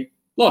say,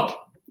 look,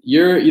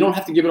 you don't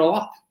have to give it all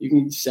up. You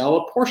can sell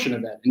a portion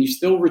of it and you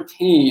still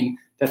retain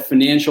that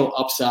financial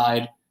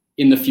upside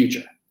in the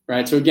future,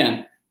 right? So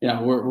again,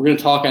 we're going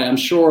to talk, I'm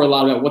sure, a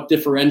lot about what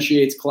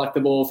differentiates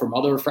Collectible from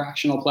other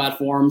fractional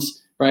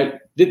platforms, right?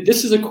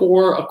 This is a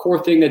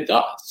core thing that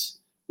does.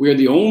 We are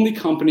the only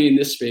company in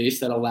this space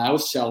that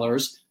allows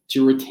sellers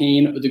to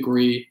retain a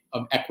degree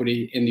of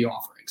equity in the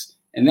offerings.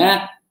 And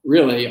that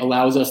really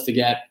allows us to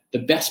get the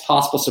best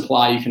possible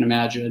supply you can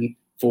imagine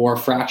for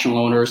fractional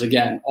owners.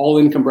 Again, all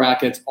income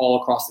brackets,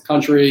 all across the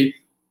country,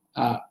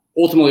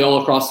 ultimately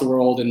all across the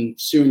world, and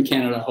soon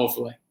Canada,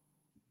 hopefully.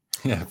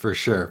 Yeah, for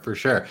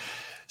sure.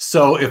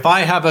 So if I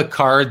have a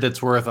card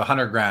that's worth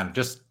 $100,000,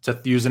 just to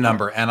use a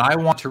number, and I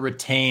want to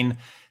retain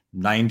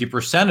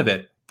 90% of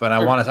it, but I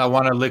want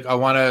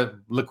to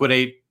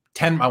liquidate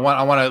 10. I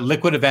want a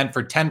liquid event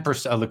for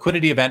 10%, a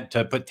liquidity event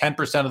to put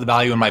 10% of the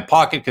value in my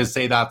pocket, because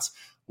say that's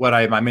what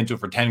I'm into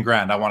for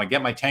 $10,000. I want to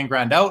get my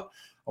 $10,000 out.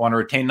 I want to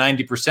retain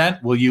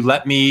 90%. Will you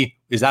let me?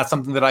 Is that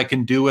something that I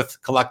can do with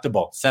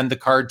Collectible? Send the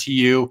card to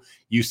you.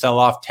 You sell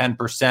off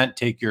 10%,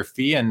 take your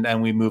fee,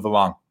 and we move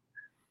along.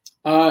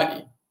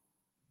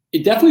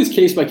 It definitely is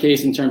case by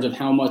case in terms of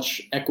how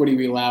much equity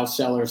we allow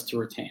sellers to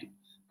retain,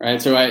 right?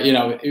 So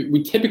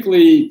we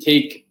typically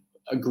take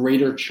a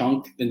greater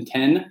chunk than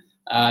 10.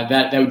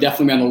 That would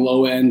definitely be on the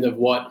low end of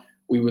what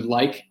we would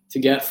like to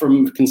get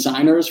from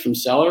consigners, from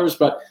sellers.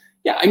 But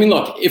yeah, I mean,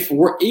 look, if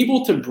we're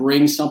able to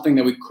bring something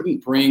that we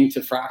couldn't bring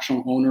to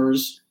fractional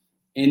owners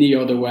any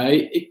other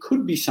way, it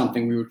could be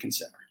something we would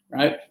consider,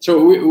 right?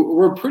 So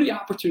we're pretty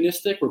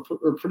opportunistic.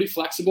 We're pretty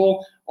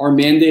flexible. Our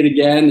mandate,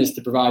 again, is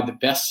to provide the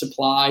best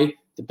supply,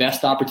 the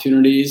best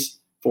opportunities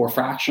for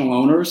fractional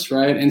owners,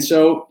 right? And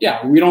so,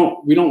 yeah, we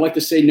don't like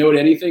to say no to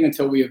anything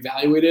until we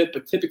evaluate it,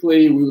 but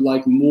typically we would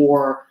like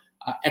more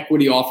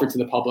equity offered to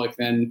the public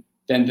than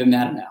that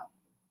amount.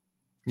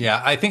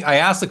 Yeah, I think I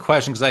asked the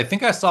question because I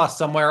think I saw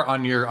somewhere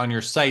on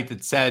your site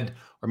that said,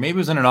 or maybe it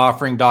was in an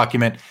offering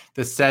document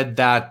that said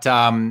that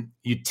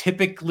you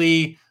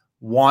typically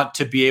want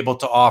to be able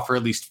to offer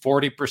at least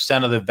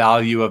 40% of the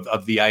value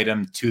of the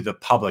item to the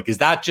public. Is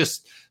that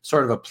just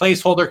sort of a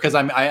placeholder? Because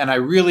I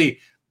really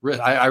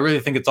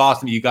think it's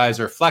awesome that you guys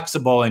are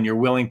flexible and you're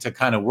willing to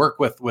kind of work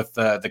with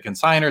the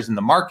consigners in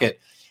the market.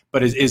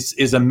 But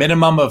is a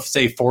minimum of,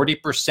 say,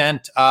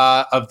 40%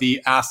 of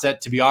the asset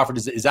to be offered?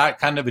 Is that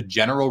kind of a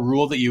general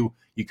rule that you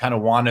kind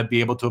of want to be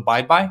able to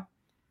abide by?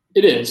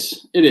 It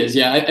is. It is.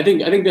 Yeah, I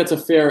think that's a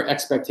fair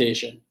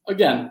expectation.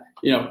 Again,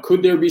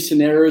 could there be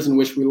scenarios in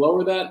which we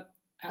lower that?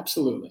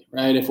 Absolutely,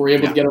 right? If we're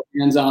able to get our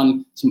hands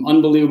on some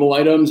unbelievable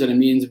items and it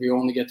means we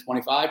only get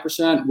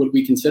 25%, would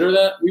we consider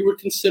that? We would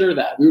consider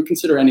that. We would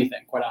consider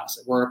anything, quite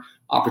honestly. We're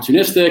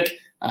opportunistic.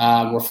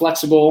 We're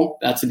flexible.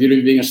 That's the beauty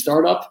of being a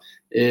startup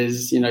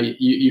is,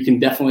 you can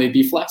definitely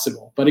be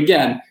flexible. But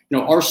again,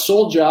 our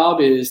sole job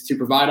is to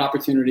provide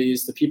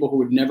opportunities to people who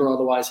would never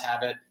otherwise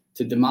have it,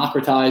 to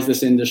democratize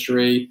this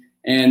industry,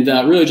 and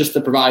really just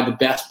to provide the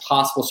best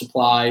possible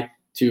supply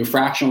to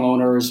fractional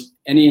owners,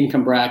 any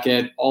income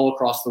bracket, all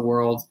across the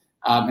world.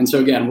 And so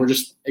again, we're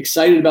just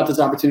excited about this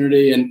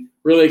opportunity and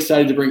really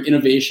excited to bring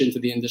innovation to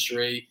the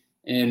industry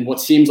in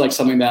what seems like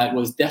something that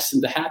was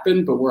destined to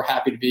happen, but we're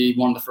happy to be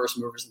one of the first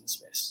movers in the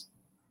space.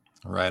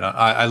 All right.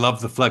 I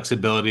love the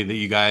flexibility that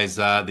you guys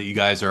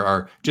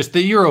are just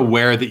that you're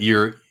aware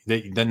that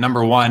that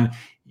number one,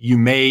 you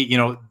may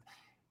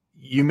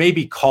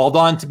be called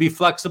on to be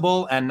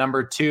flexible, and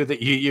number two, that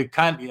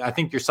I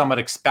think you're somewhat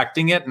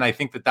expecting it, and I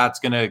think that that's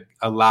going to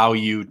allow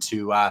you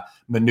to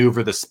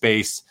maneuver the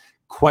space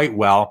quite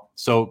well.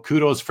 So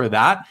kudos for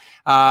that.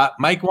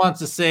 Mike wants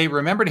to say,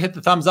 remember to hit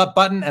the thumbs up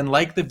button and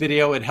like the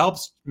video. It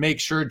helps make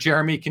sure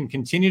Jeremy can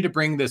continue to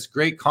bring this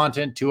great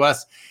content to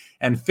us,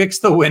 and fix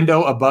the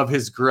window above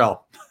his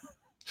grill.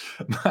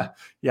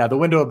 Yeah, the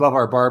window above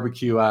our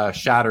barbecue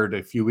shattered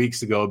a few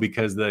weeks ago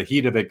because the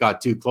heat of it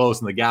got too close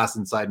and the gas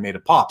inside made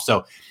it pop.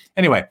 So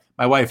anyway,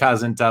 my wife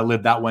hasn't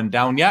lived that one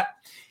down yet.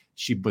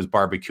 She was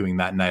barbecuing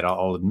that night,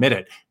 I'll admit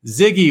it.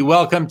 Ziggy,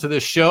 welcome to the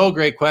show.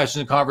 Great questions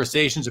and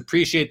conversations.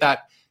 Appreciate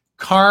that.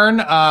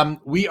 Karn,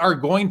 we are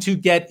going to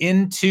get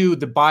into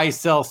the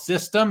buy-sell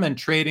system and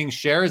trading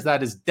shares.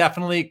 That is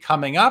definitely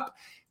coming up.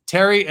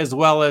 Terry, as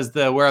well as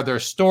where they're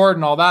stored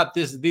and all that.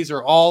 These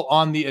are all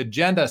on the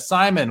agenda.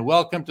 Simon,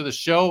 welcome to the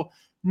show.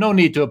 No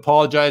need to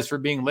apologize for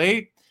being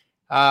late,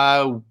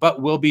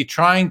 but we'll be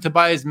trying to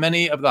buy as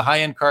many of the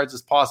high-end cards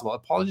as possible.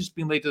 Apologies for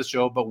being late to the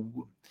show, but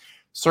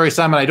sorry,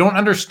 Simon, I don't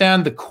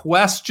understand the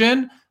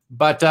question,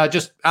 but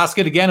just ask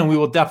it again and we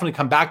will definitely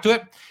come back to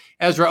it.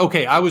 Ezra,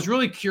 okay, I was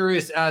really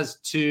curious as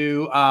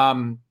to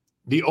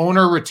the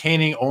owner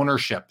retaining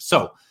ownership.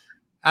 So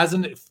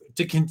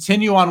to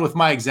continue on with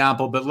my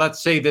example, but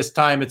let's say this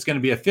time it's going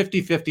to be a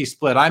 50-50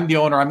 split. I'm the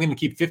owner. I'm going to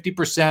keep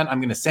 50%. I'm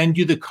going to send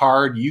you the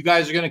card. You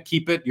guys are going to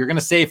keep it. You're going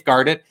to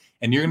safeguard it,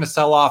 and you're going to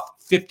sell off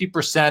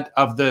 50%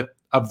 of the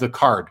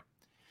card.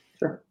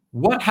 Sure.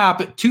 What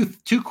happened?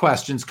 Two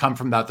questions come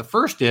from that. The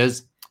first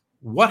is,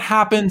 what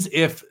happens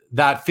if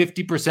that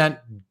 50%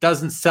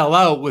 doesn't sell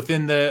out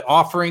within the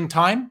offering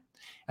time?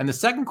 And the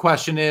second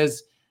question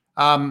is,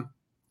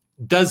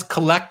 does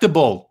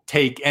Collectable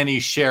take any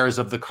shares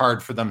of the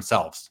card for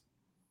themselves?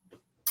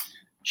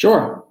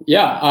 Sure.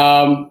 Yeah.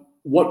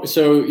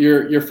 So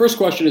your first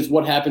question is,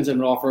 what happens if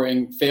an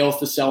offering fails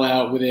to sell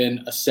out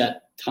within a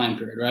set time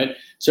period, right?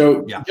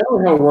 So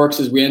generally how it works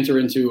is we enter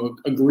into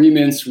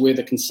agreements with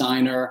a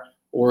consignor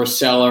or a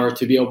seller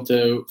to be able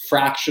to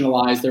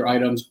fractionalize their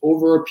items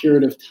over a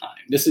period of time.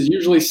 This is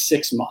usually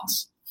 6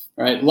 months,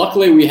 right?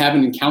 Luckily, we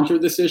haven't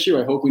encountered this issue.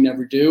 I hope we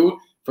never do.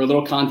 For a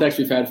little context,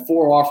 we've had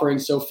 4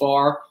 offerings so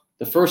far.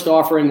 The first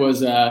offering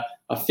was a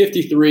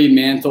 53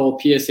 Mantle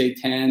PSA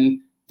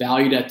 10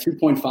 valued at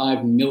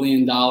 $2.5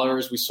 million.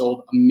 We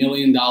sold $1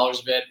 million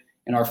of it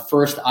in our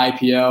first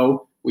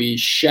IPO. We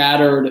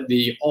shattered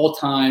the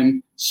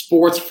all-time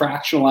sports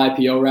fractional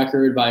IPO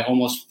record by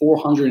almost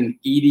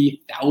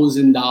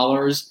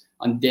 $480,000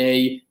 on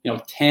day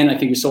 10. I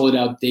think we sold it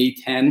out day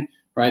 10,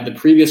 right? The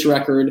previous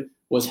record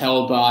was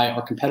held by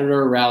our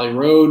competitor, Rally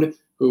Road,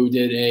 who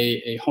did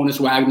a Honus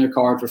Wagner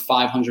card for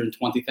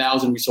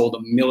 $520,000. We sold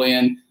 $1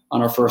 million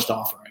on our first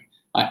offering.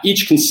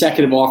 Each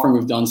consecutive offering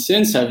we've done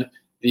since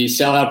the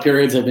sellout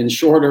periods have been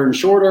shorter and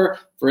shorter.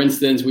 For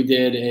instance, we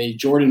did a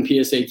Jordan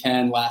PSA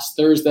 10 last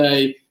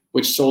Thursday,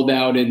 which sold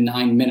out in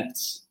 9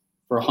 minutes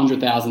for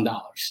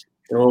 $100,000.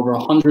 There were over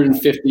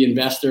 150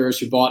 investors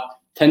who bought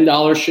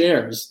 $10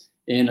 shares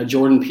in a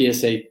Jordan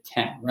PSA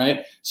 10,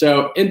 right?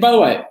 So, and by the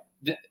way,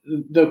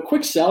 the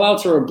quick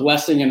sellouts are a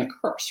blessing and a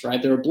curse,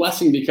 right? They're a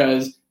blessing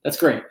because that's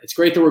great. It's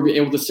great that we're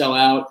able to sell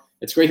out.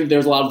 It's great that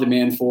there's a lot of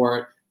demand for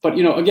it. But,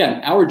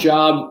 again, our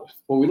job,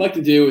 what we like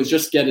to do is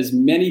just get as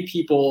many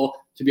people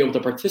to be able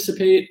to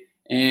participate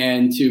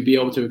and to be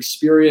able to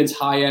experience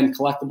high-end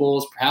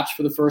collectibles, perhaps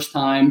for the first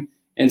time.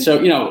 And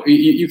so,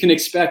 you can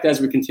expect as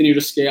we continue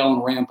to scale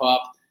and ramp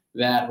up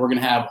that we're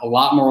going to have a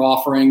lot more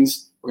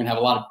offerings. We're going to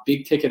have a lot of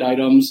big ticket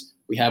items.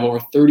 We have over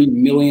 $30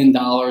 million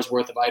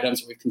worth of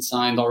items that we've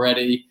consigned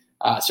already.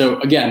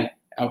 So again,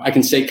 I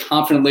can say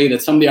confidently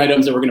that some of the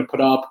items that we're going to put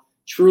up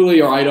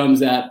truly are items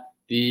that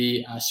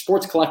the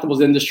sports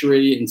collectibles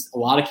industry, in a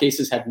lot of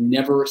cases, have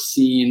never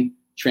seen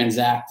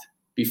transact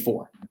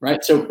before,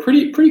 right? So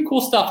pretty cool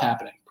stuff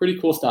happening.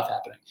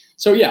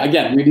 So yeah,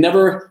 again, we've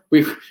never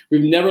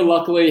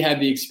luckily had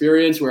the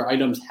experience where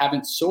items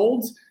haven't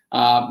sold.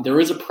 There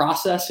is a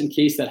process in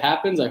case that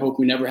happens. I hope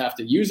we never have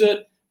to use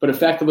it, but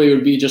effectively it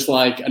would be just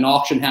like an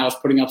auction house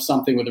putting up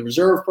something with a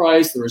reserve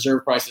price. The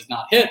reserve price is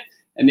not hit,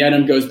 and the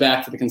item goes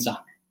back to the consignor.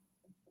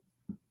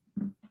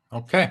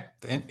 Okay,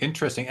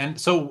 interesting.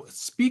 And so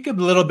speak a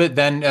little bit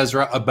then,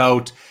 Ezra,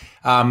 about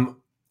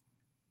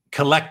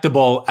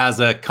Collectable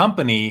as a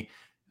company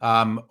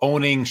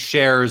owning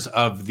shares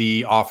of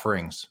the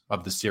offerings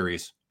of the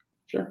series.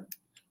 Sure.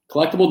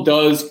 Collectable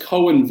does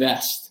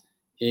co-invest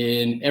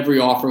in every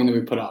offering that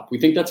we put up. We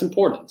think that's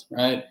important,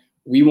 right?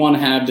 We want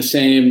to have the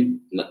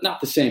same,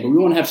 not the same, but we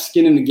want to have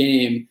skin in the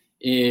game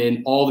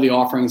in all of the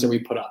offerings that we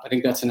put up. I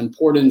think that's an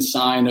important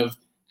sign of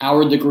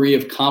our degree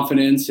of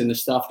confidence in the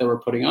stuff that we're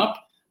putting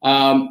up.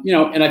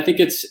 And I think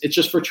it's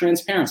just for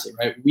transparency,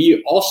 right?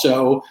 We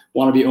also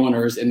want to be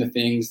owners in the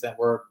things that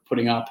we're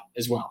putting up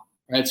as well,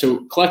 right?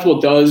 So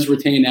Collectable does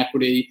retain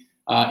equity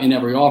in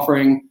every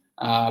offering.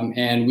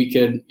 And we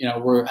could, we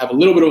have a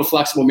little bit of a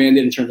flexible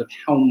mandate in terms of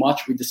how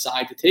much we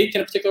decide to take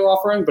in a particular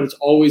offering, but it's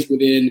always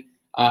within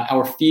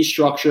our fee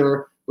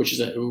structure, which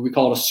is we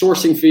call it a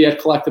sourcing fee at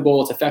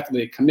Collectable. It's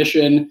effectively a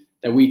commission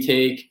that we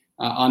take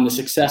on the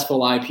successful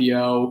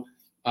IPO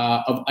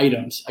of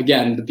items.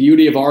 Again, the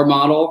beauty of our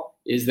model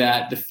is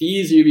that the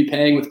fees you'd be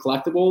paying with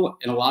Collectable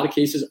in a lot of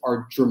cases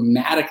are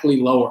dramatically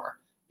lower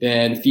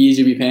than fees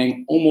you'd be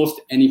paying almost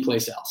any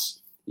place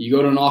else. You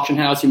go to an auction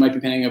house, you might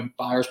be paying a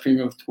buyer's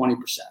premium of 20%,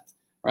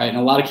 right? In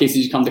a lot of cases,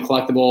 you come to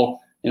Collectable,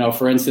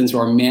 for instance,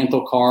 our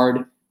mantle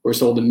card, we're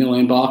sold $1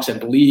 million, I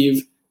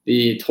believe.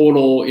 The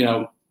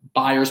total,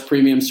 buyer's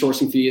premium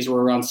sourcing fees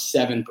were around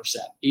 7%,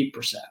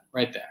 8%,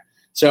 right there.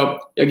 So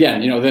again,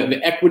 the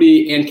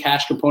equity and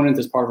cash component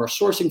is part of our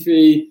sourcing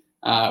fee.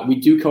 We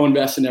do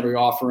co-invest in every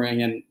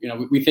offering, and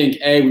we think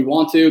A, we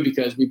want to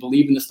because we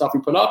believe in the stuff we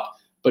put up,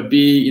 but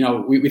B,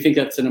 we think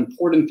that's an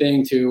important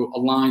thing to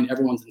align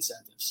everyone's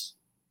incentives.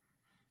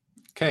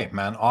 Okay,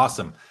 man,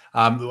 awesome.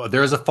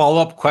 There's a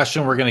follow-up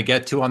question we're going to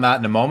get to on that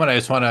in a moment. I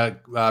just want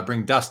to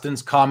bring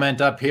Dustin's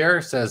comment up here.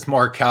 It says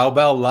more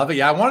cowbell, love it.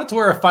 Yeah, I wanted to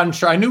wear a fun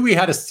shirt. I knew we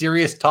had a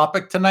serious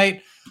topic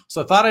tonight,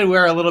 so I thought I'd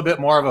wear a little bit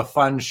more of a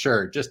fun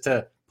shirt just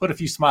to put a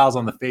few smiles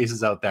on the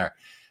faces out there.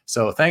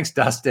 So thanks,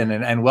 Dustin,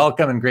 and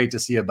welcome, and great to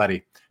see you,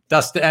 buddy.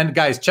 Dustin, and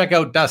guys, check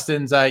out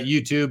Dustin's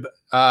YouTube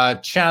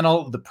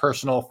channel, The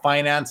Personal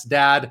Finance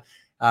Dad.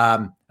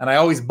 And I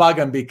always bug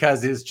him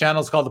because his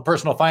channel is called The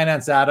Personal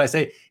Finance Dad. I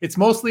say it's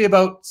mostly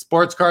about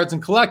sports cards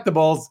and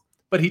collectibles,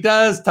 but he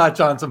does touch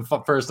on some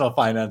personal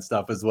finance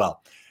stuff as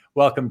well.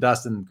 Welcome,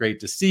 Dustin. Great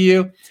to see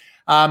you.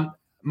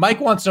 Mike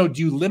wants to know,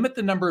 do you limit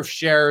the number of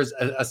shares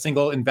a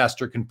single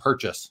investor can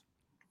purchase?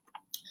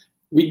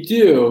 We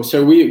do.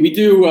 So we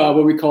do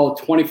what we call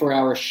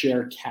 24-hour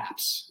share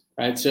caps,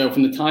 right? So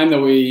from the time that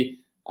we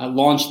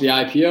launched the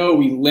IPO,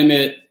 we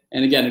limit,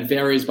 and again, it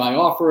varies by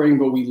offering,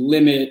 but we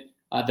limit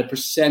the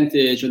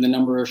percentage or the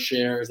number of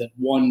shares that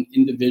one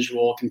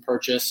individual can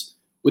purchase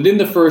within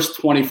the first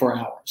 24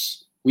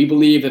 hours. We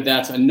believe that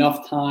that's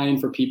enough time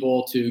for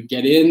people to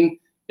get in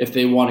if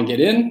they want to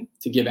get in,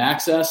 to give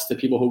access to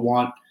people who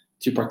want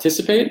to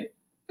participate.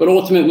 But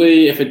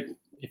ultimately,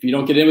 if you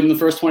don't get in within the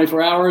first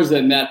 24 hours,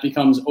 then that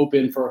becomes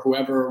open for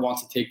whoever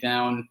wants to take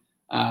down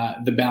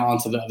the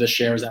balance of the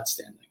shares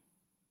outstanding.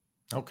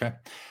 Okay.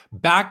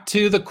 Back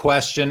to the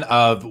question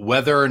of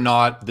whether or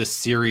not the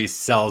series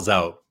sells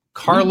out.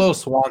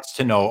 Carlos wants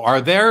to know,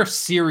 are there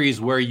series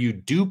where you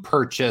do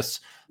purchase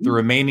the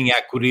remaining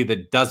equity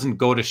that doesn't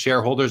go to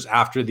shareholders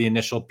after the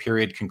initial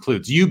period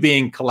concludes, you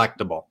being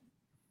Collectable?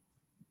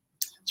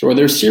 So are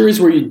there series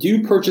where you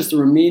do purchase the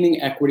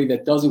remaining equity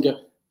that doesn't get...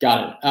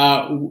 Got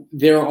it.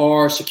 There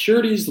are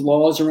securities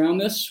laws around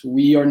this.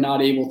 We are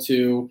not able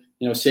to,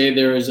 say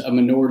there is a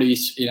minority,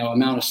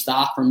 amount of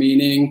stock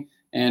remaining,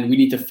 and we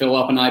need to fill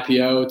up an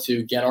IPO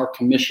to get our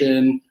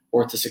commission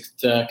or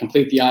to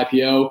complete the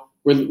IPO.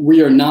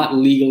 We are not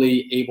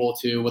legally able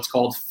to what's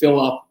called fill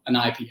up an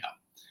IPO.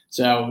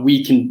 So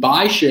we can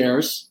buy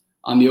shares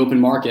on the open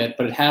market,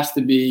 but it has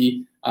to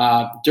be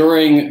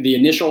during the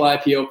initial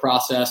IPO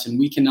process, and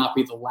we cannot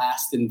be the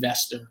last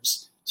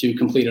investors to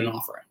complete an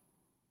offering.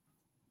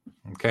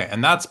 Okay,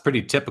 and that's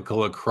pretty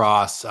typical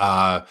across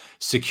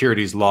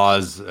securities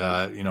laws,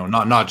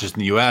 not just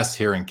in the US,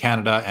 here in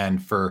Canada, and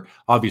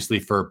obviously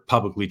for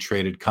publicly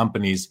traded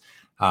companies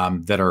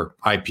that are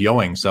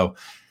IPOing. So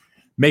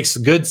makes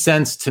good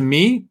sense to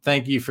me.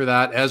 Thank you for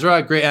that,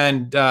 Ezra. Great,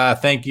 and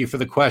thank you for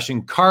the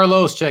question.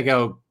 Carlos, check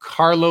out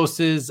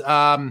Carlos's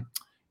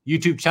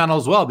YouTube channel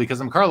as well,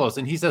 because I'm Carlos,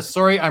 and he says,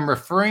 sorry, I'm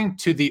referring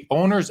to the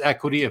owner's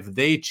equity if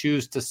they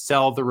choose to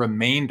sell the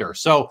remainder.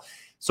 So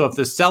if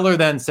the seller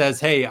then says,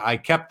 hey, I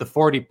kept the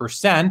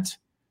 40%,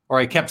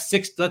 or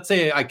let's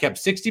say I kept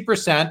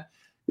 60%,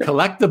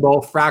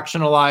 Collectable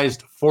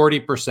fractionalized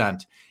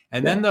 40%.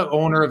 And then the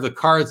owner of the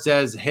card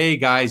says, hey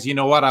guys, you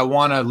know what? I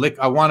want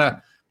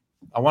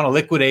to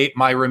liquidate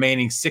my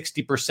remaining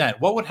 60%.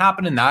 What would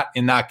happen in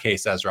that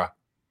case, Ezra?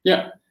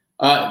 Yeah,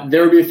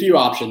 there would be a few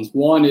options.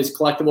 One is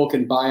Collectable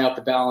can buy out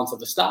the balance of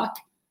the stock.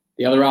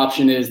 The other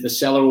option is the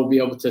seller will be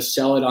able to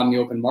sell it on the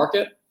open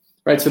market.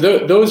 Right, so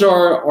those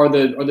are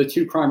the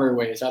two primary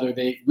ways. Either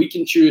we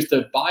can choose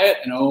to buy it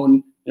and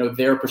own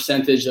their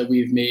percentage that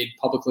we've made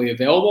publicly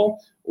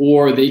available,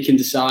 or they can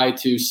decide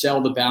to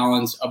sell the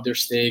balance of their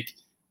stake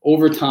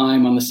over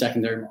time on the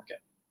secondary market.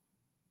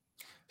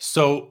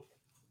 So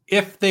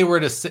if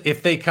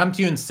they come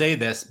to you and say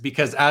this,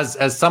 because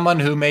as someone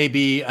who may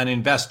be an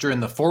investor in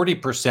the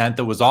 40%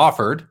 that was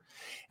offered,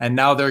 and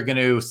now they're going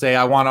to say,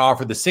 I want to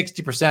offer the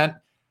 60%,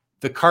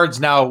 the cards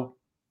now,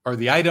 or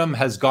the item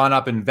has gone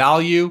up in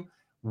value.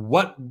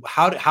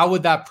 How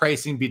would that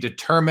pricing be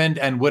determined,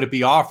 and would it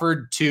be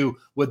offered to,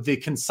 would the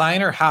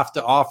consignor have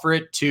to offer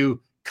it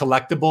to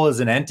Collectable as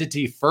an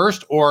entity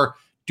first, or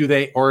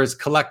is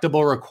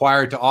Collectable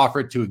required to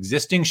offer it to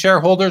existing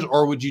shareholders,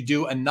 or would you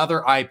do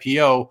another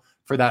IPO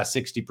for that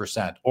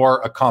 60%,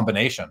 or a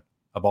combination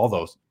of all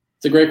those?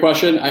 It's a great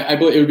question. I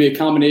believe it would be a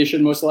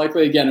combination, most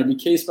likely. Again, it would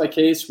be case by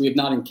case. We have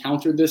not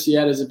encountered this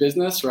yet as a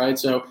business, right?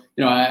 So,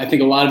 I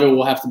think a lot of it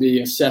will have to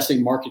be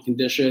assessing market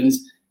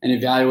conditions and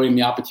evaluating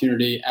the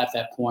opportunity at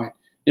that point.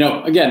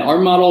 Again, our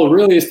model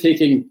really is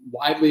taking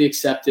widely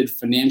accepted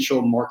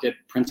financial market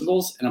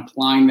principles and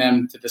applying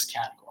them to this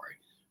category.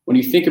 When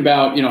you think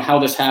about, how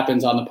this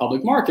happens on the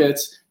public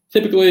markets,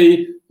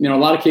 typically, a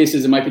lot of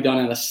cases, it might be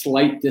done at a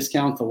slight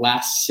discount to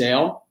last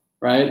sale,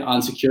 right,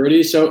 on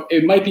security. So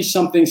it might be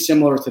something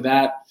similar to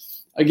that.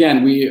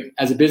 Again, we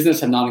as a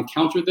business have not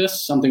encountered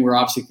this, something we're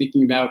obviously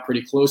thinking about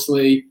pretty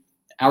closely.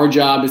 Our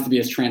job is to be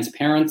as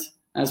transparent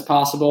as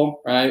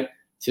possible, right,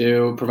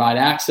 to provide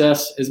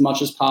access as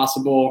much as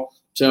possible.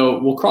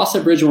 So we'll cross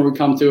that bridge when we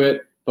come to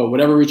it, but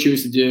whatever we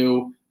choose to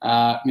do,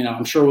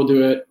 I'm sure we'll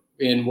do it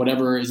in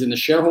whatever is in the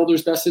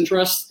shareholders' best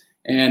interest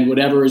and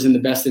whatever is in the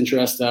best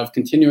interest of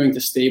continuing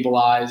to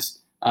stabilize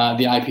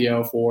the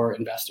IPO for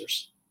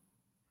investors.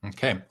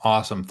 Okay,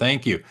 awesome.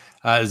 Thank you.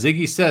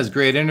 Ziggy says,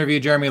 great interview,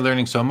 Jeremy.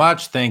 Learning so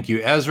much. Thank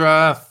you,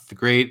 Ezra.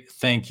 Great.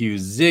 Thank you,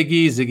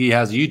 Ziggy. Ziggy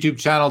has a YouTube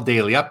channel,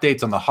 daily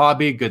updates on the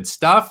hobby. Good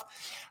stuff.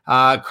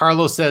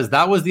 Carlos says,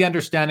 that was the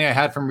understanding I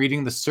had from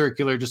reading the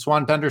circular. Just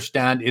wanted to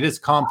understand. It is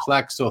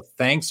complex, so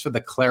thanks for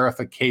the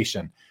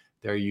clarification.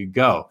 There you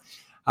go.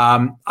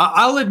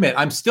 I'll admit,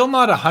 I'm still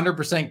not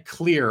 100%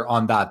 clear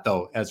on that,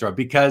 though, Ezra,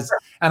 because,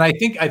 and I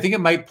think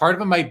part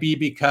of it might be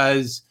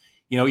because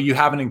you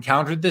haven't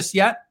encountered this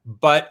yet,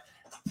 but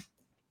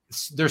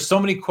there's so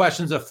many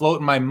questions that float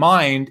in my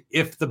mind.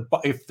 If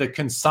the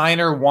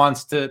consignor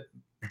wants to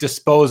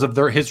dispose of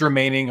his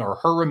remaining or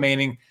her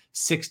remaining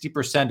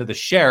 60% of the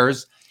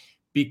shares,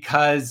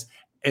 because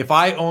if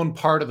I own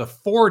part of the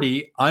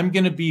 40, I'm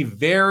going to be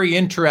very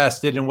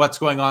interested in what's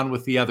going on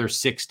with the other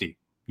 60.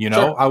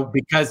 Sure.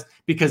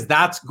 Because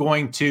that's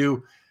going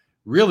to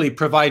really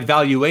provide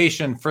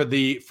valuation for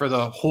the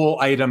whole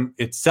item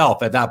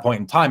itself at that point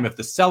in time. If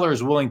the seller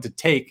is willing to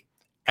take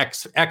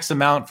X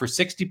amount for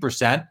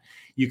 60%,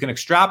 you can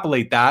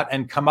extrapolate that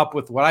and come up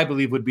with what I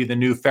believe would be the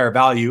new fair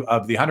value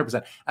of the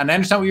 100%. And I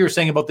understand what you were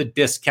saying about the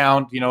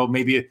discount,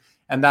 maybe,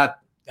 and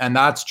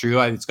that's true.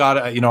 It's got,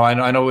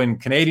 I know in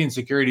Canadian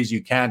securities,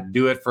 you can't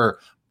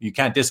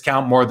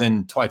discount more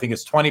than, I think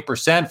it's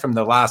 20% from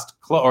the last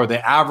or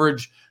the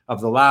average of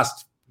the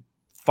last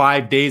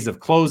 5 days of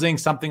closing,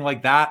 something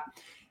like that.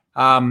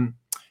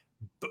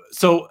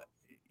 So,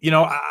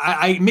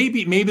 I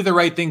maybe the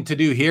right thing to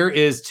do here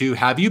is to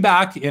have you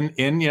back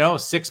in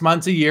 6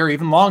 months, a year,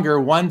 even longer,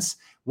 once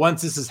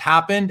this has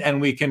happened, and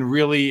we can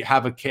really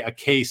have a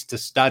case to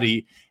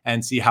study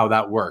and see how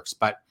that works.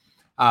 But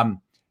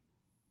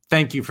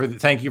thank you for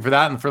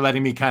that, and for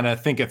letting me kind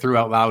of think it through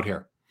out loud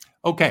here.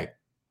 Okay,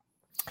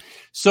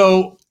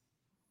 so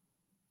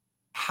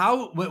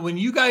when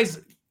you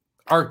guys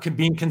are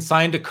being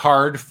consigned a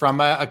card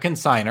from a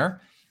consignor,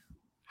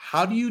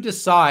 how do you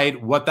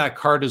decide what that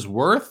card is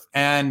worth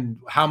and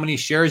how many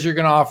shares you're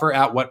going to offer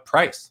at what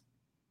price?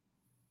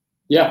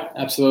 Yeah,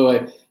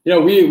 absolutely.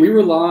 We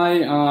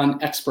rely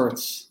on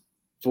experts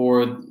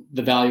for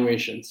the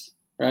valuations,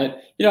 right?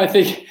 I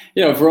think,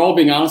 if we're all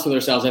being honest with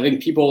ourselves, I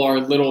think people are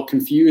a little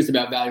confused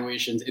about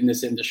valuations in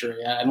this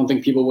industry. I don't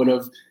think people would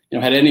have,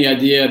 had any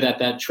idea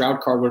that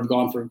Trout card would have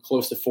gone for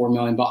close to $4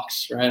 million,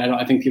 right?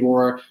 I think people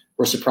were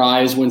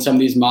surprised when some of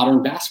these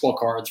modern basketball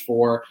cards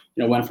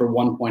went for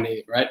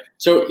 1.8, right?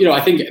 So, I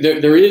think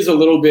there is a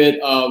little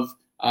bit of,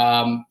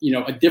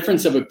 a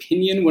difference of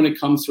opinion when it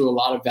comes to a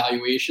lot of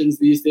valuations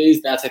these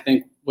days. That's, I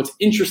think, what's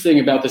interesting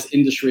about this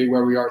industry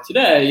where we are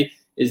today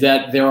is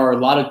that there are a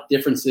lot of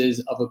differences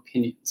of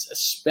opinions,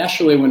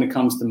 especially when it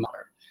comes to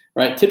modern,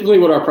 right? Typically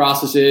what our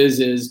process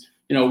is,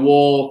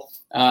 we'll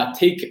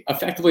take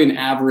effectively an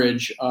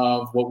average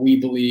of what we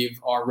believe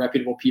are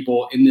reputable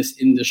people in this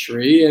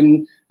industry,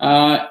 and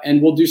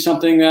we'll do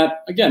something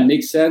that, again,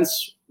 makes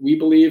sense, we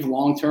believe,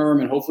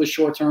 long-term and hopefully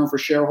short-term for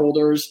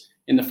shareholders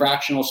in the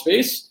fractional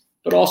space.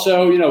 But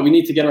also, we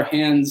need to get our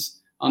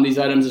hands on these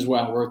items as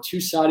well. We're a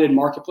two-sided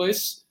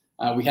marketplace.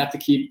 We have to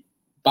keep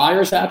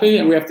buyers happy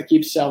and we have to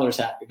keep sellers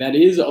happy. That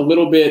is a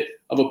little bit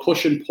of a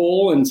push and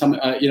pull and some,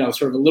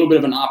 sort of a little bit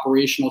of an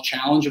operational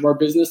challenge of our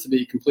business, to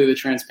be completely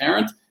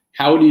transparent.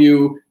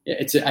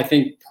 I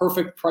think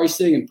perfect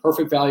pricing and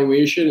perfect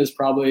valuation is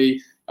probably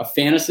a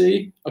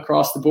fantasy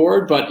across the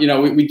board, but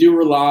we do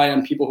rely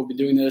on people who've been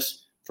doing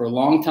this for a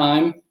long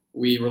time.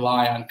 We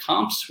rely on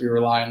comps, we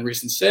rely on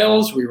recent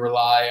sales, we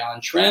rely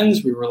on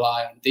trends, we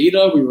rely on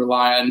data, we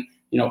rely on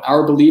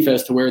our belief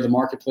as to where the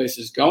marketplace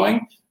is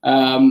going.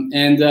 I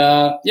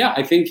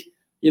think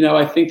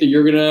that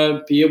you're going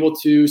to be able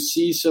to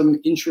see some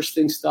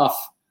interesting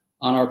stuff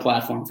on our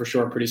platform for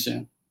sure pretty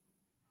soon.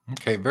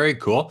 Okay, very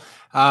cool.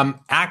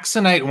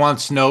 Axonite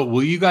wants to know,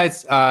 will you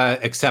guys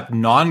accept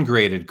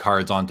non-graded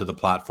cards onto the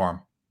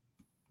platform?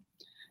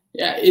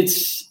 Yeah,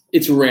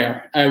 it's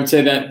rare. I would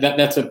say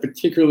that's a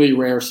particularly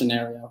rare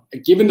scenario.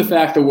 Given the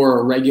fact that we're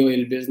a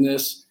regulated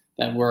business,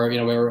 that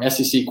we're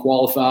SEC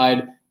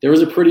qualified, there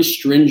is a pretty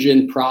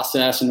stringent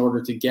process in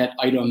order to get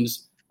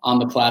items on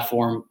the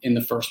platform in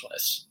the first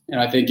place.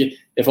 I think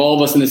if all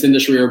of us in this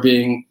industry are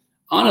being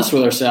honest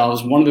with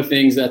ourselves, one of the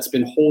things that's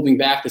been holding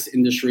back this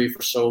industry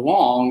for so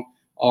long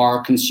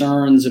are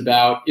concerns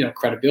about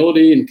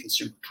credibility and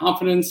consumer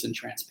confidence and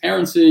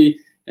transparency.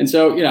 And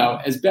so,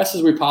 as best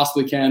as we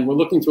possibly can, we're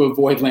looking to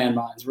avoid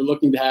landmines. We're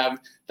looking to have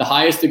the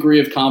highest degree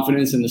of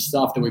confidence in the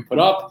stuff that we put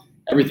up.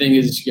 Everything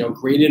is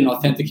graded and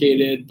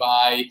authenticated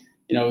by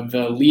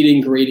the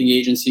leading grading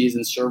agencies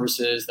and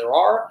services there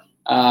are,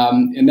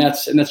 and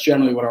that's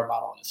generally what our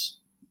model is.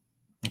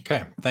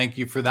 Okay, thank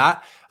you for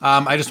that.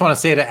 I just want to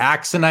say to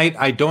Axonite,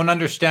 I don't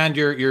understand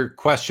your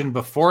question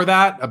before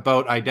that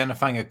about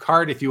identifying a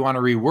card. If you want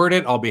to reword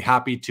it, I'll be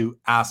happy to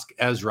ask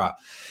Ezra.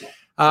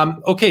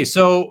 Okay,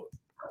 so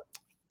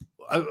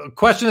a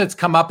question that's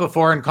come up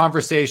before in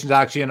conversations,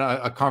 actually in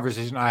a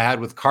conversation I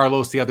had with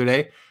Carlos the other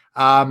day,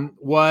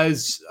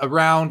 was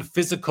around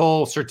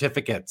physical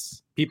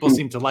certificates. People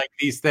seem to like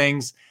these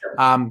things.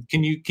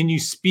 Can you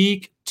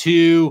speak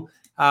to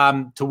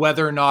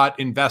whether or not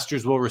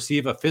investors will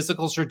receive a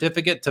physical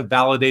certificate to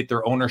validate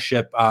their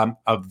ownership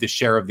of the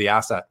share of the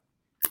asset?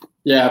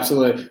 Yeah,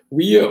 absolutely.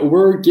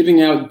 We're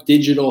giving out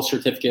digital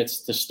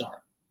certificates to start.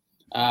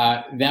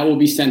 That will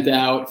be sent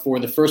out for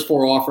the first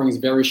 4 offerings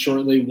very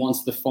shortly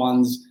once the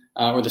funds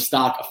or the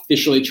stock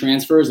officially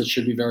transfers. It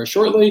should be very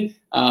shortly.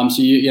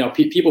 So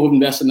people who've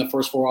invested in the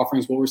first 4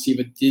 offerings will receive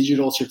a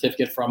digital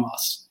certificate from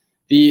us.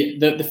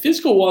 The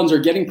physical ones are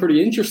getting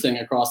pretty interesting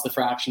across the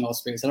fractional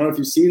space. I don't know if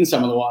you've seen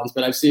some of the ones,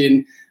 but I've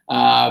seen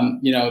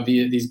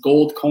these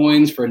gold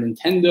coins for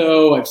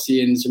Nintendo. I've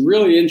seen some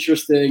really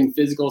interesting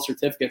physical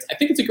certificates. I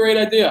think it's a great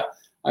idea.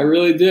 I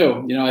really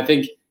do. I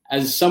think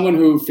as someone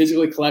who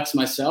physically collects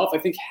myself, I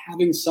think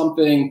having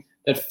something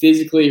that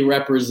physically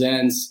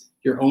represents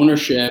your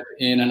ownership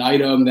in an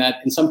item that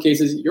in some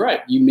cases, you're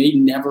right, you may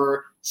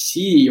never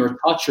see or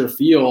touch or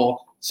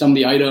feel some of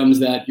the items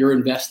that you're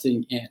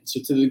investing in. So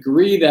to the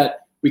degree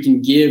that we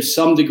can give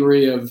some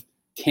degree of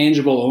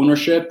tangible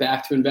ownership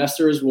back to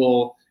investors,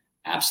 we'll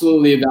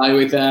absolutely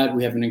evaluate that.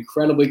 We have an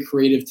incredibly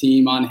creative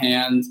team on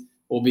hand.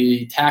 We'll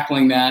be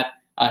tackling that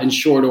in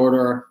short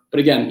order. But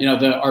again,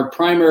 our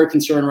primary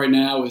concern right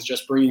now is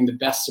just bringing the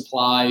best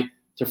supply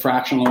to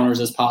fractional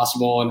owners as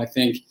possible. And I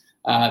think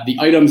the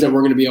items that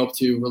we're going to be able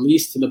to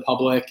release to the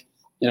public,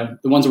 the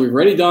ones that we've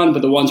already done,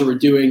 but the ones that we're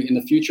doing in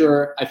the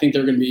future, I think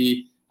they're going to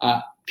be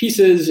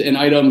pieces and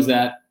items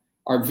that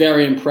are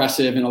very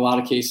impressive in a lot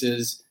of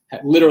cases,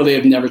 literally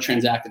have never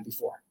transacted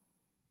before.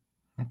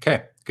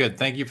 Okay, good.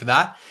 Thank you for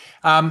that.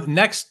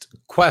 Next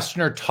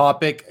question or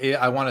topic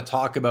I want to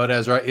talk about,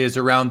 Ezra, is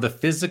around the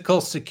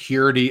physical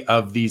security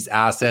of these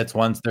assets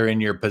once they're in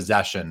your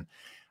possession.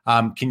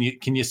 Can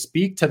you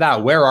speak to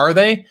that? Where are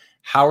they?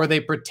 How are they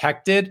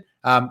protected?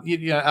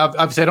 Obviously,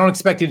 I don't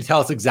expect you to tell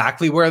us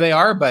exactly where they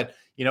are, but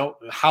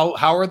how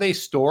are they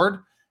stored?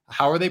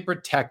 How are they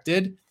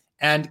protected?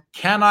 And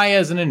can I,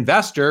 as an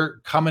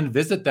investor, come and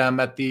visit them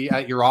at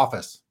your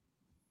office?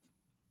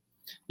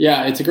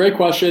 Yeah, it's a great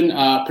question.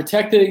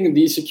 Protecting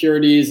these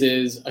securities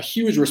is a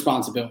huge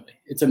responsibility.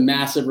 It's a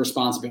massive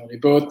responsibility,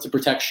 both to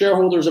protect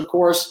shareholders, of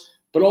course,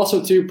 but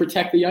also to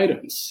protect the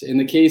items. In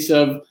the case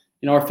of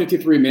our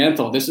 53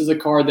 Mantle, this is a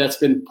card that's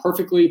been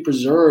perfectly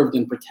preserved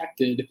and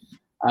protected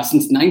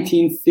since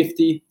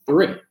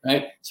 1953,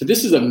 right? So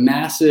this is a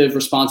massive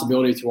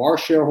responsibility to our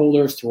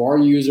shareholders, to our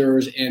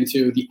users, and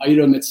to the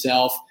item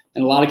itself,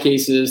 in a lot of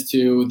cases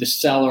to the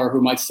seller who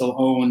might still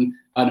own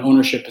an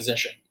ownership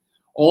position.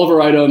 All of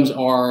our items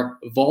are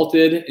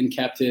vaulted and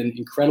kept in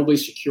incredibly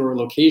secure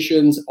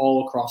locations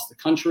all across the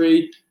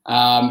country.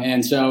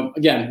 And so,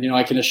 again,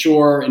 I can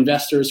assure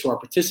investors who are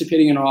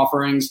participating in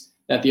offerings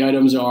that the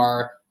items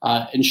are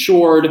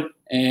insured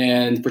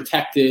and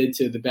protected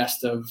to the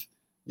best of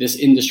this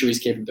industry's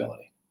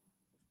capability.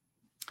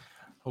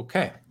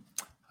 Okay.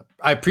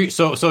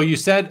 So you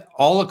said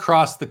all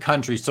across the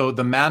country. So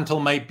the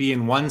Mantle might be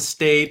in one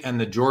state and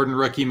the Jordan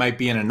rookie might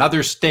be in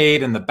another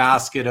state and the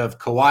basket of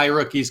Kawhi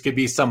rookies could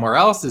be somewhere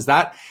else. Is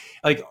that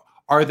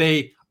are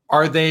they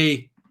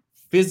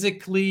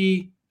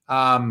physically,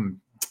 do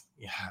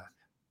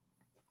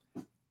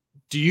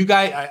you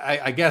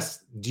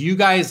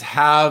guys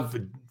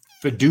have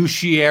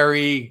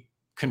fiduciary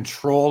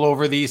control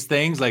over these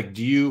things?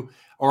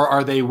 Or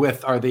are they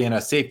in a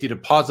safety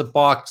deposit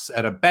box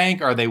at a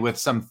bank? Are they with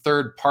some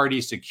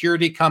third-party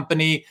security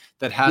company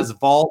that has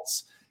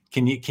vaults?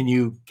 Can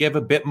you give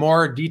a bit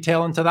more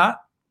detail into that?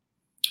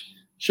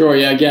 Sure.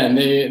 Yeah. Again,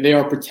 they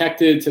are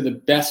protected to the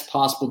best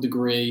possible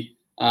degree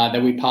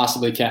that we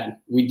possibly can.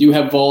 We do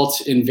have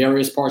vaults in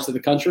various parts of the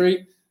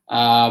country.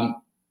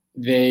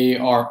 They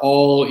are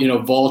all,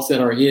 vaults that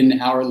are in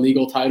our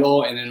legal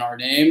title and in our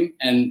name.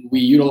 And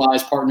we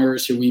utilize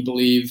partners who we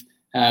believe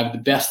have the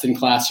best in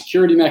class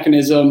security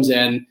mechanisms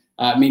and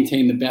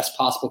maintain the best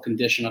possible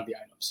condition of the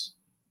items.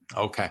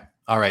 Okay.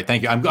 All right.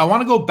 Thank you. I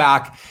want to go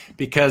back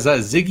because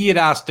Ziggy had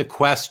asked a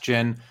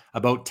question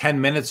about 10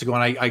 minutes ago.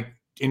 And I,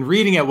 in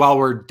reading it while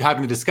we're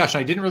having the discussion,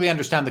 I didn't really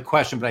understand the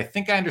question, but I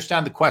think I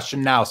understand the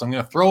question now. So I'm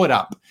going to throw it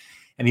up.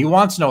 And he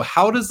wants to know,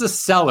 how does the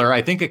seller,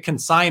 I think the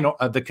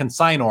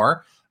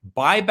consignor,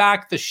 buy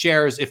back the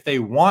shares if they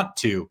want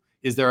to?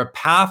 Is there a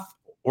path,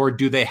 or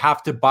do they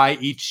have to buy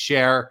each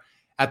share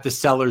at the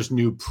seller's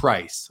new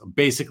price,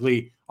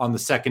 basically on the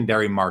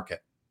secondary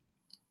market?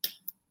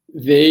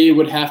 They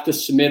would have to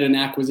submit an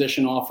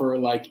acquisition offer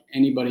like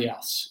anybody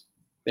else.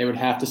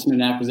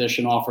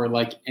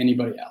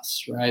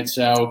 Right?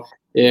 So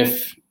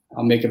if,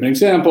 I'll make up an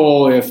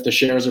example, if the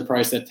shares are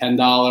priced at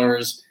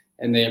 $10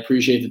 and they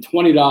appreciate to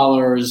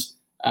 $20,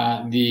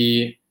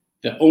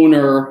 the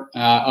owner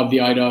of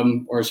the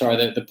item,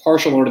 the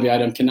partial owner of the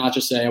item cannot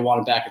just say, I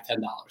want it back at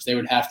 $10. They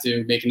would have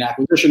to make an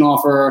acquisition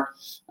offer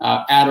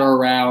at or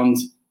around,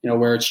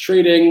 where it's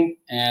trading.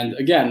 And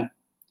again,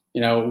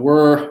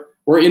 we're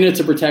in it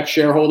to protect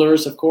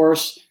shareholders, of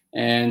course,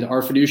 and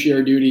our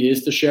fiduciary duty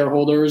is to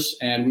shareholders.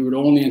 And we would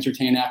only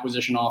entertain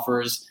acquisition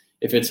offers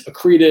if it's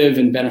accretive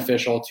and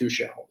beneficial to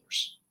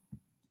shareholders.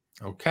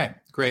 Okay,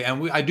 great.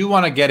 And I do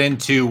want to get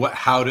into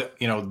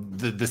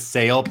the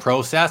sale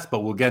process,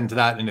 but we'll get into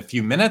that in a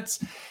few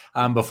minutes.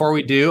 Before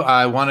we do,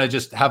 I want to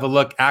just have a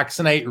look.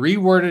 Axonite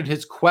reworded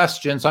his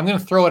question. So I'm going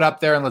to throw it up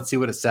there and let's see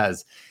what it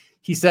says.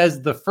 He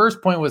says the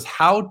first point was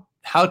how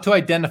to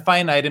identify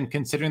an item,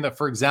 considering that,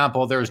 for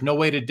example, there is no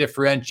way to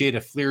differentiate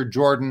a Fleer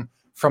Jordan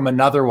from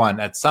another one.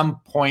 At some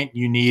point,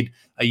 you need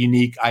a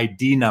unique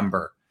ID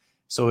number.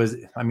 So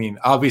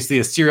obviously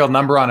a serial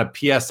number on a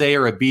PSA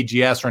or a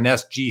BGS or an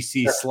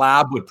SGC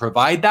slab would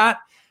provide that.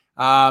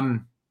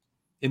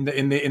 In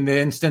the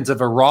instance of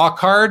a raw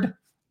card,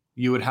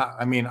 you would have,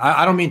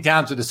 I don't mean to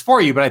answer this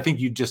for you, but I think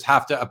you just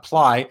have to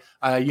apply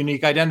a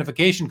unique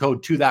identification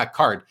code to that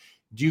card.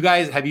 Do you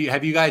guys, have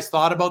you guys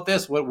thought about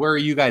this? Where are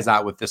you guys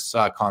at with this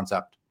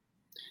concept?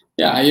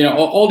 Yeah,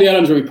 all the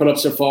items that we put up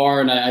so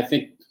far, and I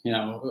think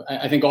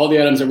all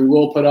the items that we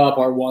will put up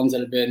are ones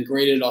that have been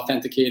graded,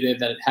 authenticated,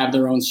 that have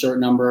their own cert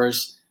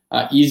numbers,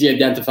 easy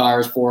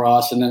identifiers for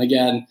us. And then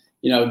again,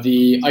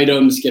 the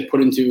items get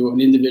put into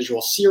an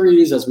individual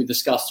series, as we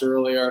discussed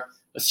earlier.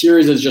 A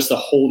series is just a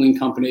holding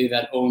company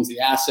that owns the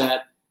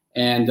asset.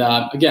 And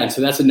again,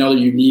 so that's another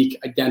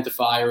unique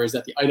identifier, is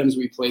that the items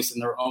we place in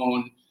their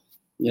own,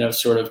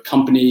 sort of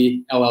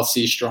company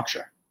LLC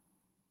structure.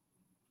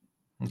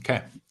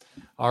 Okay.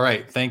 All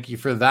right. Thank you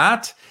for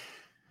that.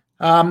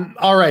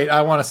 All right.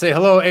 I want to say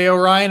hello, A.O.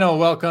 Rhino.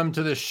 Welcome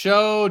to the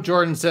show.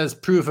 Jordan says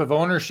proof of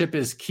ownership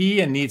is key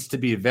and needs to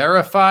be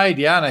verified.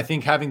 Yeah. And I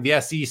think having the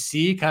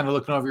SEC kind of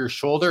looking over your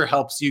shoulder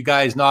helps you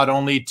guys not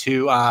only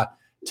to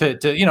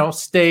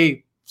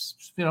stay,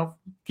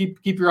 keep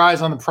your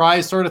eyes on the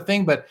prize sort of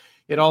thing, but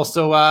it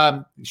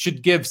also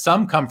should give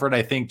some comfort,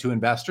 I think, to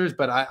investors.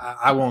 But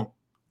I won't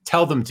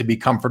tell them to be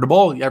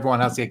comfortable. Everyone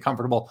has to get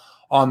comfortable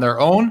on their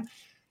own.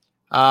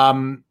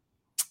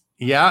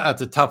 Yeah,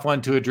 that's a tough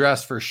one to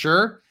address for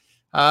sure.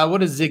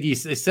 What does Ziggy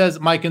say? It says,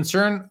 my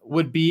concern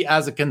would be,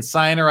 as a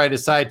consignor, I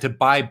decide to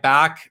buy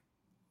back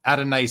at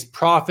a nice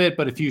profit,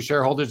 but a few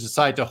shareholders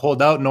decide to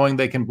hold out knowing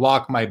they can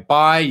block my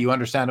buy. You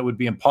understand it would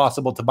be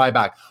impossible to buy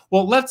back.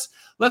 Well, let's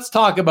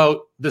talk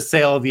about the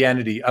sale of the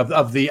entity,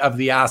 of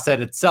the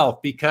asset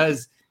itself,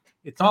 because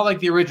it's not like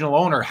the original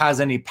owner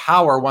has any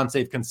power once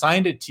they've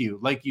consigned it to you.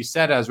 Like you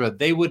said, Ezra,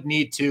 they would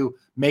need to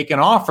make an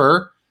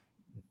offer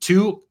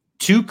to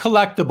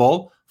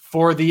Collectable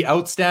for the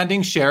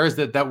outstanding shares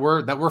that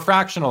were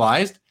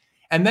fractionalized.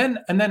 And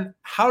then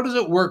how does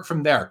it work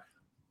from there?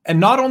 And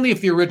not only if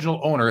the original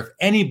owner, if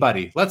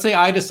anybody, let's say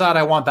I decide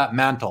I want that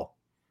mantle,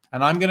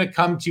 and I'm going to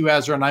come to you,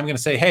 Ezra, and I'm going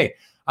to say, hey,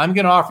 I'm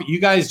going to offer, you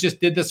guys just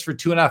did this for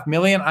 $2.5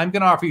 million. I'm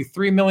going to offer you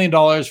 $3 million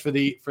for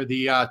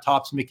the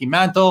Topps Mickey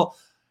mantle.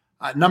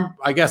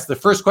 I guess the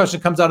first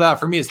question comes out of that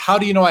for me is, how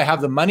do you know I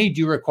have the money?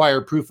 Do you require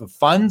proof of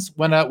funds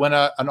when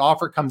an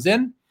offer comes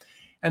in?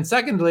 And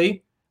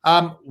secondly,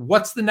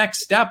 what's the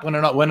next step when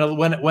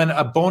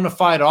a bona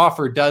fide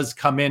offer does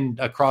come in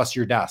across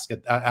your desk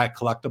at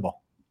Collectable?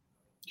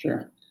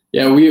 Sure.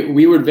 Yeah,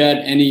 we would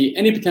vet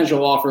any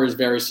potential offers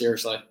very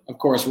seriously. Of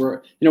course,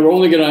 we're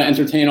only going to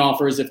entertain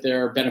offers if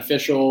they're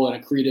beneficial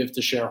and accretive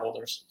to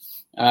shareholders.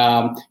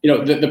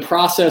 The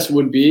process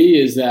would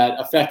be is that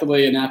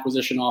effectively an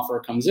acquisition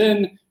offer comes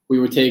in. We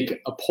would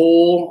take a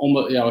poll,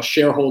 almost a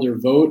shareholder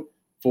vote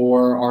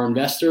for our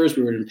investors.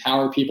 We would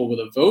empower people with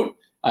a vote.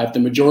 If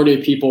the majority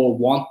of people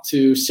want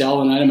to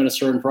sell an item at a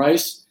certain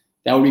price,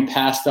 that would be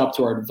passed up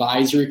to our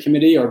advisory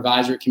committee. Our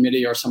advisory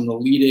committee are some of the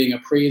leading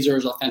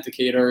appraisers,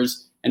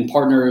 authenticators, and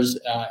partners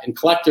and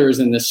collectors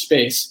in this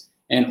space.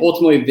 And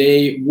ultimately,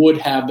 they would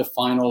have the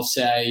final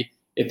say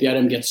if the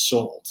item gets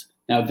sold.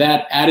 Now,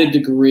 that added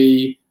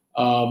degree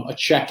of a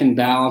check and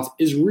balance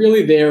is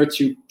really there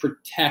to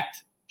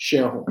protect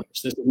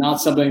shareholders. This is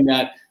not something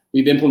that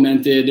we've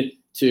implemented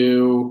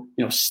to,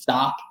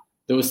 stop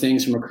those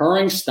things from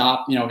occurring,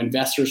 stop,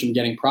 investors from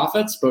getting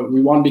profits. But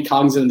we want to be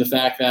cognizant of the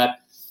fact that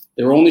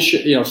there are only,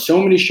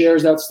 so many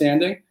shares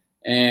outstanding.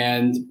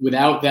 And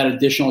without that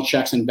additional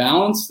checks and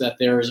balance, that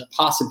there is a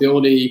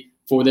possibility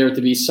for there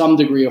to be some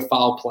degree of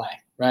foul play,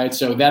 right?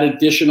 So that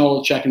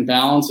additional check and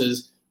balance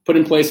is put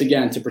in place,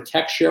 again, to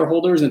protect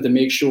shareholders and to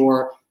make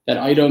sure that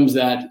items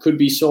that could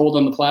be sold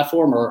on the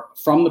platform or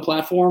from the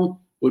platform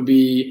would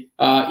be,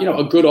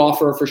 a good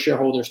offer for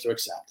shareholders to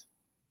accept.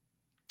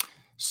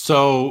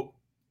 So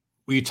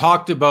we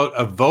talked about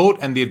a vote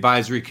and the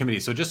advisory committee.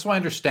 So just so I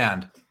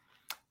understand,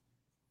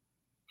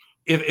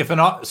 if an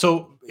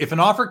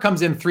offer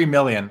comes in $3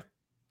 million,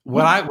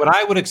 what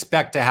I would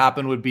expect to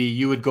happen would be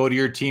you would go to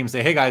your team,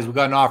 say, hey guys, we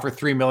got an offer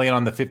 $3 million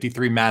on the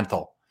 53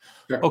 mantle.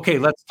 Sure. Okay,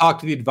 let's talk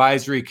to the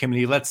advisory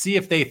committee. Let's see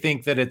if they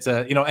think that it's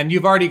and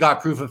you've already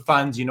got proof of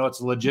funds, it's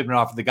a legitimate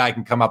offer. The guy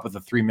can come up with the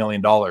 $3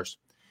 million.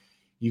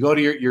 You go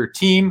to your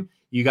team,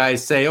 you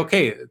guys say,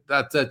 okay,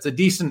 that's a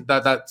decent,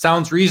 that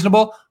sounds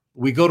reasonable.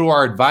 We go to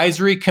our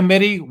advisory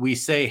committee. We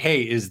say,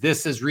 hey, is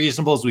this as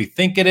reasonable as we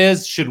think it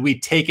is? Should we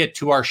take it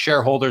to our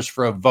shareholders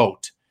for a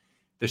vote?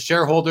 The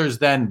shareholders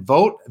then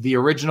vote. The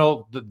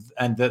original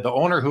and the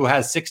owner who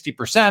has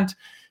 60%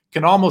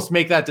 can almost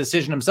make that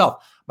decision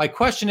himself. My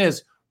question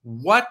is,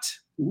 what's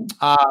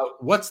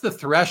the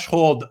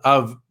threshold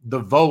of the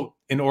vote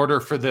in order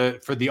for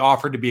the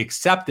offer to be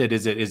accepted?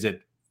 Is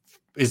it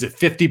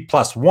 50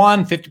 plus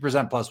 1,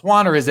 50% plus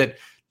 1, or is it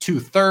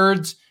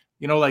 2/3?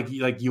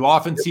 Like you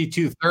often see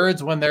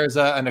 2/3 when there's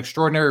an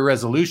extraordinary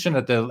resolution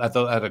at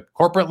a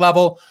corporate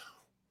level.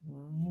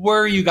 Where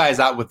are you guys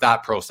at with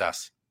that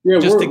process? Yeah,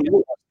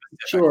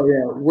 sure.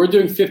 Yeah, we're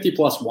doing 50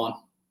 plus 1,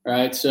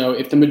 right? So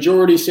if the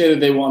majority say that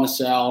they want to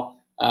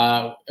sell,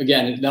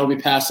 again, that'll be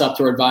passed up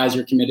to our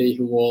advisory committee,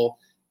 who will,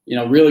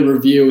 really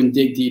review and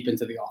dig deep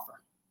into the offer.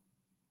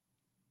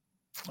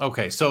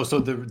 Okay, so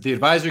the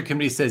advisory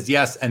committee says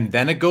yes, and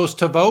then it goes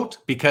to vote,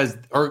 because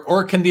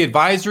or can the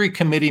advisory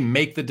committee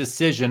make the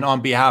decision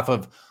on behalf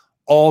of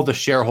all the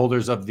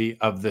shareholders of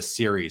the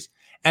series?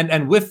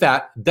 And with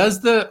that,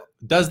 does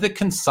the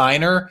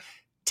consignor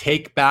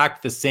take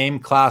back the same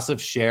class of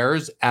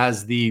shares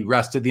as the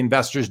rest of the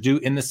investors do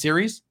in the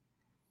series?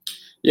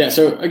 Yeah.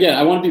 So again,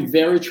 I want to be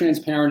very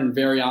transparent and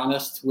very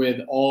honest with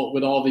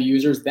all the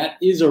users. That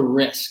is a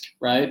risk,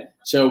 right?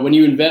 So when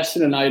you invest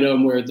in an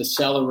item where the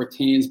seller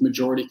retains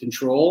majority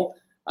control,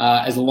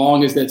 as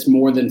long as that's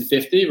more than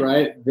 50,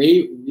 right,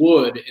 they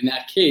would, in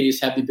that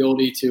case, have the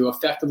ability to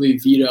effectively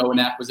veto an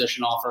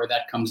acquisition offer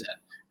that comes in,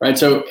 right?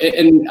 So,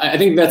 and I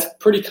think that's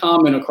pretty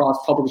common across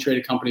publicly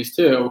traded companies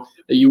too,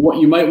 that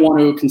you might want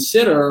to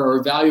consider or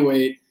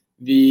evaluate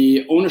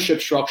the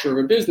ownership structure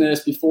of a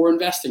business before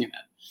investing in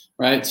it.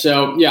 Right.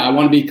 So, yeah, I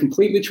want to be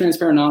completely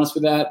transparent and honest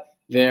with that.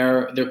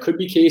 There could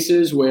be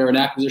cases where an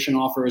acquisition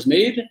offer is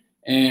made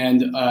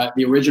and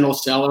the original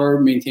seller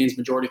maintains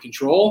majority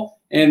control,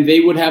 and they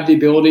would have the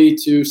ability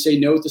to say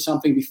no to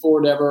something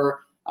before it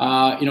ever,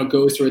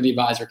 goes through the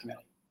advisor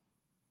committee.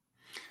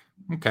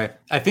 Okay.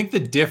 I think the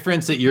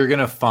difference that you're going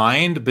to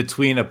find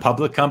between a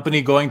public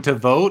company going to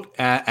vote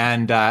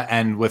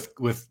and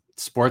with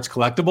sports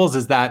collectibles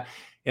is that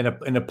in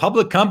a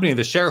public company,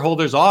 the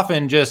shareholders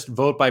often just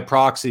vote by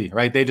proxy,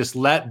 right? They just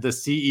let the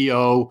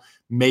CEO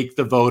make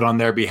the vote on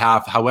their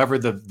behalf, however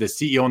the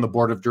CEO and the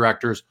board of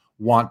directors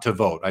want to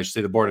vote. I should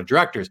say the board of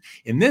directors.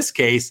 In this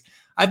case,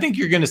 I think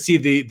you're going to see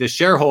the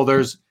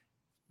shareholders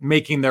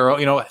making their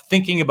own,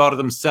 thinking about it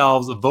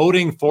themselves,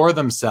 voting for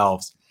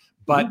themselves.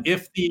 But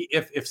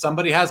if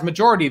somebody has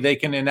majority, they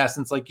can, in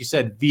essence, like you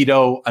said,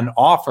 veto an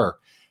offer.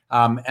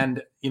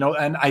 And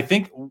I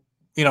think,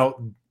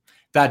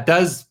 that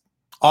does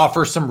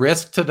offer some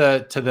risk to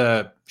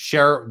the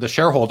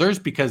shareholders,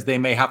 because they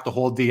may have to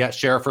hold the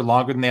share for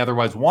longer than they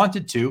otherwise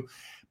wanted to.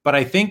 But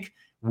I think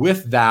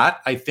with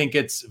that, I think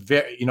it's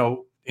very,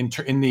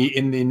 in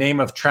the name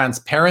of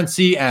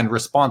transparency and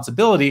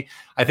responsibility,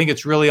 I think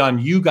it's really on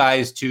you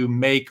guys to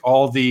make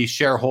all the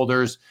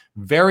shareholders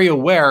very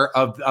aware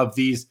of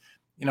these.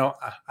 I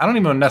don't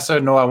even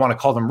necessarily know I want to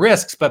call them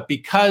risks, but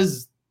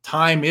because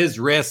time is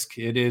risk,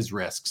 it is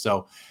risk.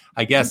 So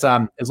I guess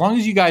as long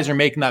as you guys are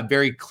making that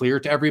very clear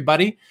to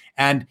everybody,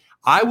 and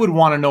I would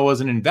want to know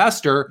as an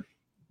investor,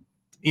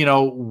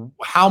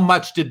 how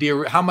much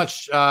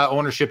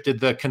ownership did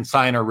the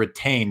consignor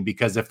retain?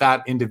 Because if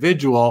that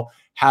individual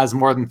has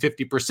more than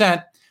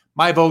 50%,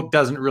 my vote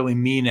doesn't really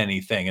mean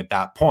anything at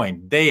that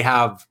point. They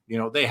have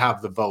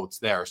the votes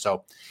there.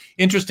 So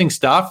interesting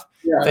stuff.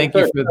 Yeah, Thank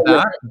you for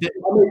that.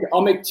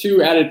 I'll make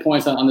two added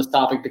points on this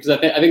topic, because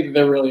I think that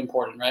they're really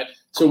important, right?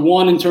 So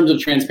one, in terms of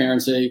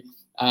transparency,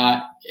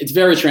 it's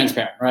very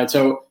transparent, right?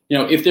 So,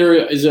 if there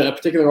is a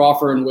particular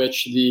offer in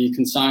which the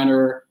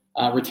consignor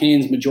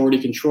retains majority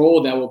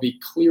control, that will be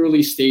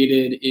clearly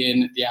stated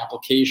in the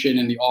application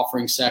in the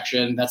offering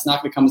section. That's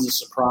not going to come as a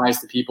surprise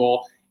to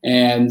people.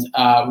 And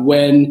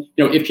when,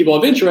 if people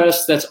have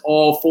interest, that's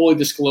all fully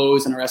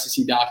disclosed in our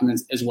SEC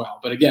documents as well.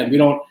 But again, we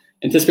don't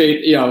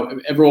anticipate,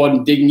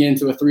 everyone digging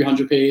into a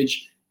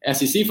 300-page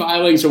SEC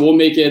filing. So we'll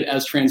make it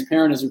as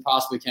transparent as we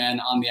possibly can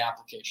on the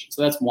application.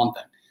 So that's one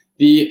thing.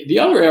 The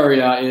other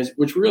area is,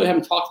 which we really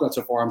haven't talked about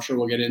so far, I'm sure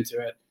we'll get into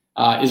it,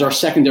 is our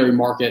secondary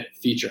market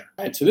feature,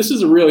 right? So this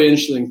is a really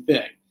interesting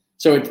thing.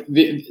 So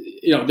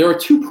there are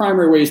two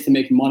primary ways to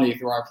make money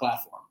through our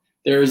platform.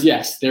 There's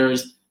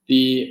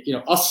the,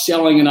 us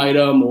selling an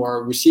item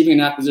or receiving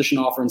an acquisition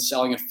offer and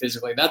selling it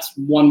physically. That's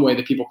one way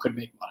that people could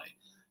make money.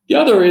 The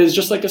other is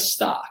just like a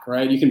stock,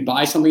 right? You can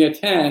buy something at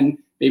 10,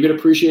 maybe it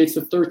appreciates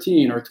to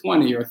 13 or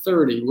 20 or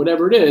 30,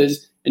 whatever it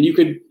is. And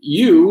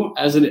you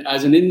as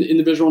an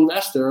individual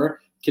investor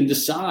can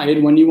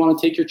decide when you want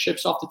to take your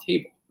chips off the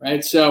table,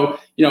 right? So,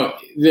 I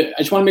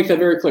just want to make that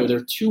very clear. There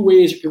are two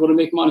ways for people to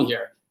make money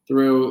here: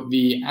 through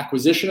the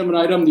acquisition of an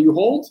item that you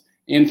hold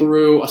and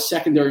through a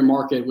secondary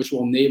market, which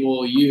will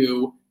enable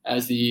you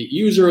as the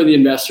user or the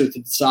investor to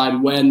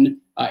decide when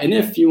and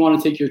if you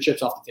want to take your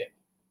chips off the table.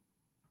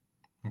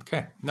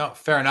 Okay, no,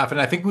 fair enough. And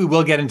I think we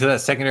will get into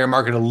that secondary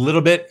market a little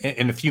bit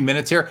in a few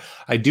minutes here.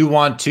 I do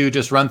want to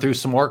just run through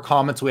some more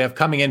comments we have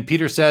coming in.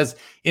 Peter says,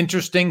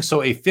 interesting.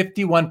 So a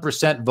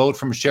 51% vote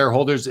from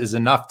shareholders is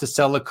enough to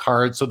sell a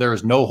card, so there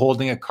is no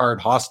holding a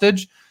card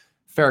hostage.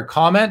 Fair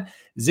comment.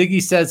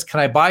 Ziggy says, can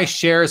I buy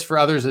shares for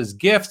others as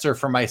gifts or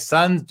for my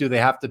sons? Do they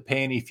have to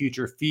pay any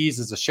future fees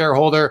as a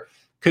shareholder?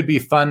 Could be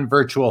fun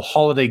virtual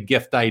holiday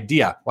gift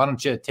idea. Why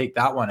don't you take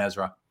that one,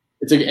 Ezra?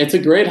 It's a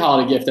great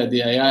holiday gift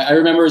idea. I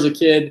remember as a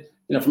kid,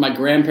 from my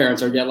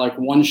grandparents, I'd get like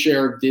one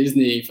share of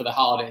Disney for the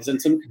holidays, and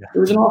it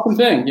was an awesome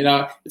thing.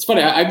 It's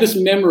funny. I have this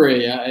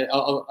memory,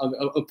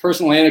 a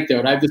personal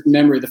anecdote. I have this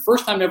memory. The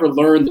first time I ever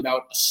learned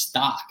about a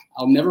stock,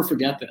 I'll never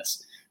forget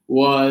this,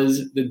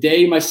 was the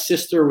day my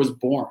sister was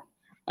born.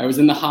 I was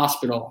in the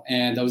hospital,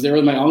 and I was there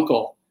with my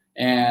uncle,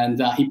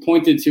 and he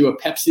pointed to a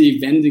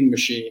Pepsi vending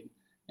machine,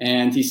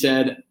 and he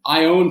said,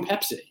 "I own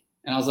Pepsi."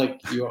 And I was like,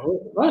 "You own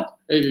what?"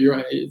 No,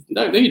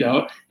 you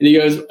don't. And he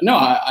goes, "No,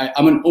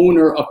 I'm an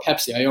owner of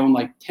Pepsi. I own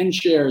like 10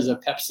 shares of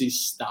Pepsi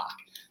stock."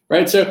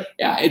 Right. So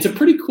yeah, it's a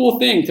pretty cool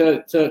thing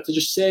to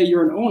just say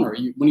you're an owner.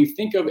 When you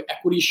think of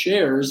equity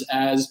shares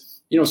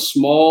as,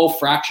 small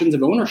fractions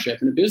of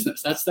ownership in a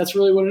business, that's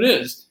really what it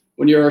is.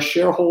 When you're a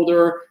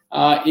shareholder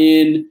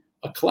in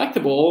a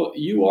collectible,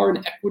 you are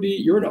an equity,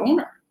 you're an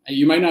owner. And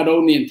you might not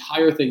own the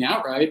entire thing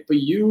outright, but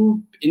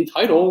you in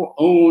title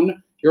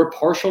you're a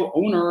partial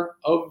owner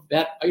of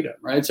that item,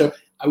 right? So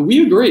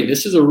we agree.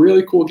 This is a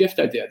really cool gift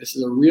idea. This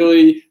is a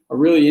really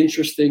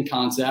interesting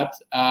concept.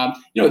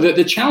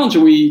 The challenge that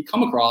we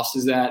come across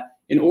is that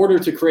in order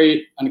to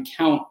create an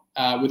account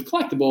with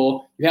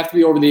Collectable, you have to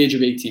be over the age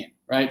of 18,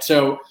 right?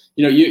 So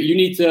you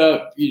need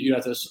to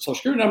have a social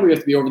security number. You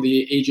have to be over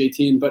the age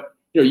 18. But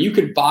you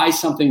could buy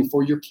something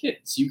for your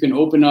kids. You can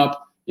open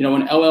up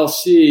an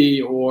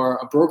LLC or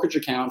a brokerage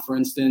account, for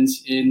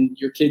instance, in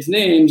your kids'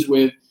 names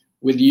with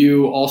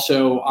you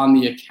also on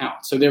the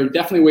account. So there are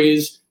definitely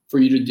ways for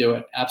you to do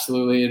it.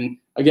 Absolutely. And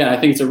again, I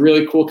think it's a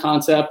really cool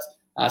concept,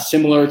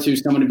 similar to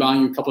somebody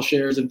buying you a couple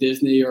shares of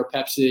Disney or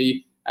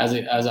Pepsi as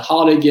a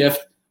holiday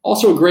gift.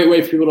 Also a great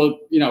way for people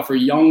to, for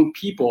young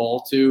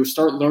people to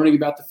start learning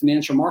about the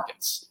financial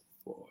markets.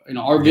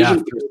 Our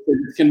vision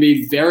can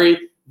be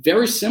very,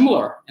 very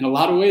similar in a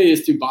lot of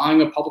ways to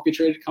buying a publicly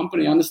traded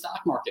company on the stock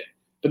market.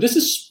 But this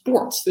is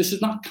sports. This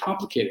is not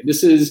complicated.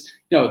 This is,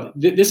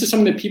 this is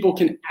something that people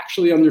can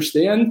actually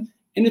understand,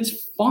 and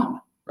it's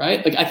fun,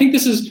 right? Like I think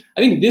this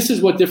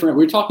is what different.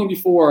 We were talking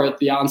before at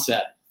the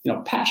onset.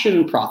 Passion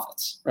and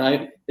profits,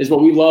 right, is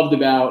what we loved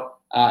about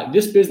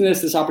this business,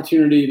 this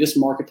opportunity, this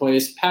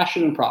marketplace.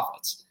 Passion and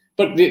profits.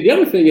 But the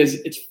other thing is,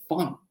 it's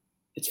fun.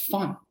 It's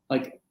fun.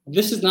 Like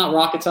this is not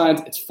rocket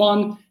science. It's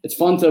fun. It's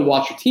fun to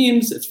watch your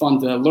teams. It's fun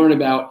to learn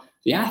about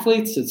the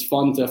athletes. It's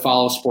fun to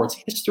follow sports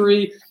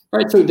history.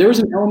 Right, so there's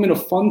an element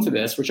of fun to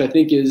this, which I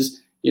think is,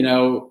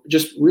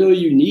 just really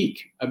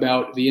unique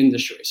about the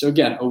industry. So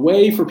again, a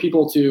way for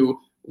people to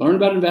learn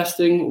about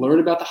investing,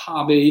 learn about the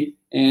hobby,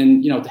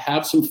 and to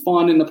have some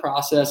fun in the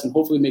process, and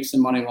hopefully make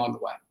some money along the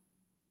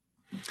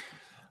way.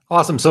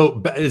 Awesome. So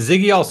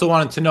Ziggy also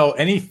wanted to know: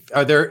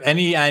 are there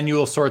any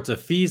annual sorts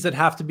of fees that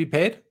have to be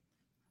paid?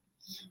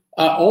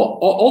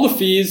 All the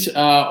fees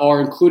are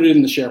included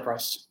in the share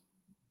price.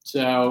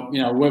 So,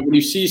 when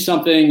you see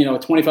something, a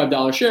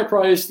 $25 share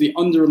price, the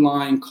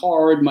underlying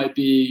card might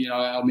be,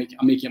 I'm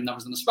making up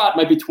numbers on the spot,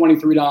 might be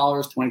 $23,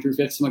 $23.50,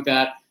 something like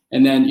that.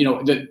 And then,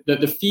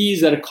 the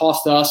fees that it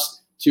cost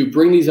us to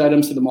bring these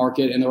items to the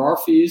market, and there are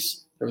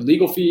fees, there are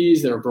legal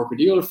fees, there are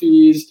broker-dealer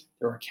fees,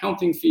 there are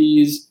accounting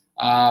fees.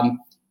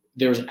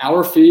 There's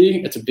our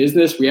fee. It's a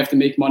business. We have to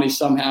make money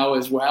somehow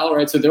as well,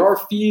 right? So there are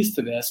fees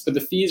to this, but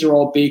the fees are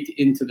all baked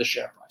into the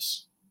share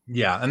price.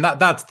 Yeah, and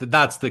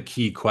that's the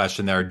key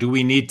question there. Do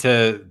we need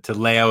to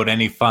lay out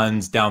any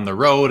funds down the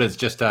road as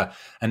just an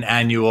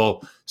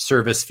annual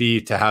service fee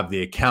to have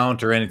the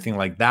account or anything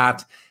like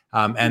that?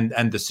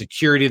 And the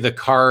security of the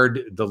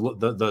card,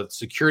 the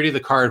security of the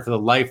card for the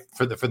life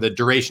for the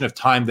duration of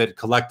time that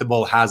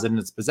Collectable has it in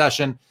its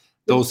possession,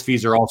 those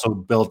fees are also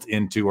built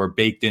into or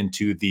baked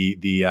into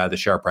the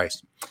share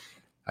price.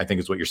 I think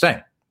is what you're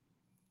saying.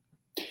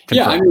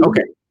 Yeah. I mean,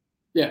 okay.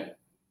 Yeah.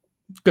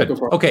 Good.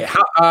 Okay.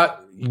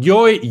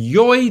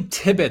 Yoy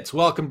Tibbetts,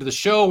 welcome to the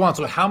show. Wants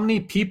to know how many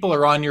people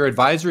are on your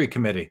advisory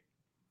committee?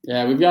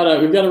 Yeah, we've got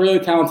a really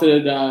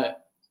talented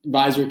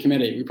advisory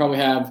committee. We probably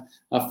have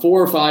 4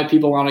 or 5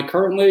 people on it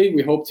currently.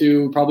 We hope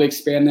to probably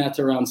expand that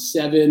to around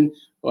 7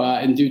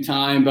 in due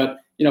time. But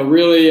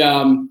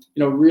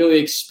really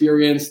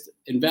experienced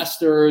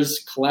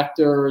investors,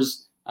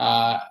 collectors,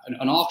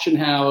 an auction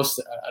house,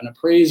 an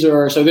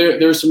appraiser. So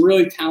there's some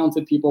really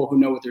talented people who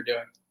know what they're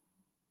doing.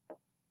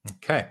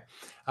 Okay.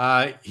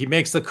 He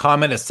makes the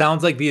comment, it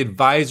sounds like the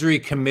advisory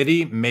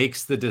committee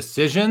makes the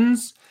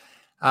decisions.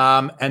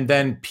 And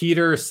then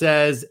Peter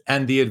says,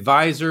 and the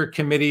advisor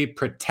committee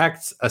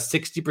protects a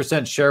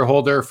 60%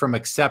 shareholder from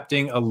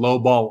accepting a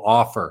lowball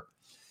offer.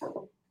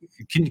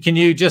 Can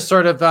you just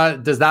sort of,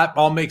 does that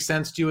all make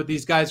sense to you what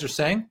these guys are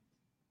saying?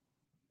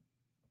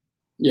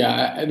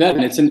 Yeah,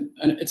 it's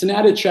an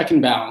added check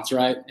and balance,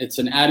 right? It's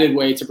an added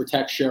way to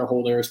protect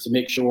shareholders, to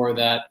make sure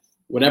that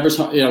whatever's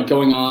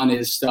going on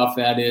is stuff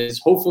that is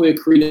hopefully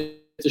accretive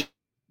to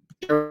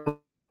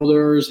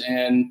shareholders,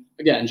 and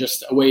again,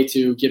 just a way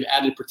to give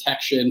added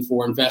protection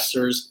for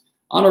investors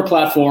on our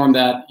platform,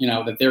 that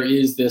that there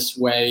is this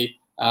way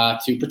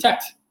to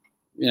protect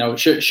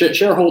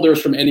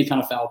shareholders from any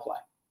kind of foul play.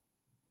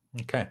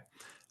 Okay.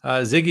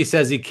 Ziggy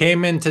says he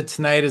came into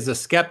tonight as a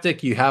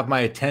skeptic. You have my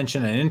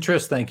attention and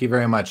interest. Thank you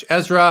very much.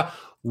 Ezra,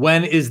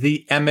 when is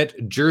the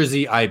Emmett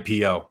Jersey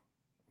IPO?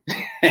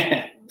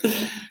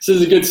 This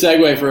is a good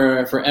segue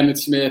for Emmitt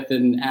Smith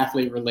and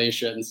athlete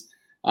relations.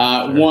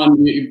 Sure.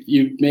 One,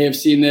 you may have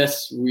seen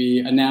this. We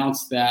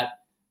announced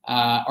that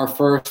our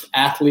first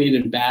athlete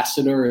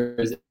ambassador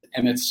is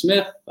Emmitt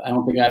Smith. I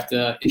don't think I have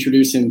to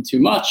introduce him too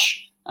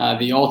much.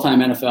 The all-time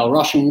NFL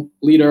rushing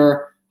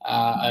leader.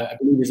 I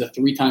believe he's a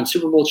 3-time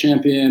Super Bowl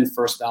champion,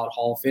 first ballot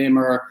Hall of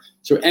Famer.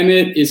 So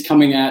Emmett is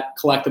coming at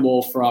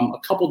Collectable from a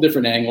couple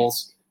different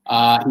angles.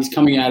 He's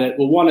coming at it,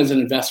 well, one, as an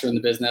investor in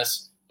the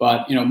business,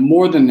 but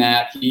more than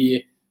that,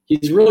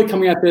 he's really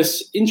coming at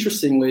this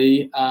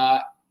interestingly,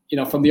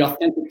 from the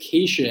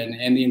authentication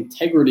and the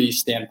integrity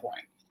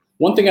standpoint.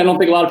 One thing I don't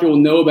think a lot of people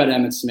know about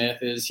Emmitt Smith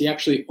is he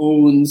actually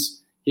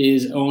owns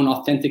his own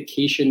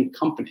authentication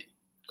company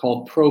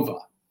called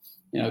Prova.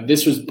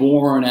 This was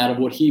born out of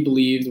what he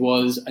believed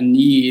was a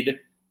need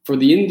for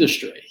the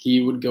industry. He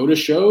would go to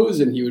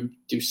shows and he would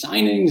do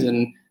signings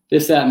and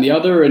this, that, and the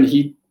other. And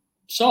he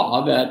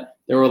saw that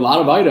there were a lot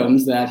of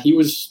items that he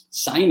was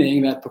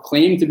signing that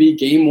proclaimed to be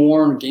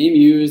game-worn,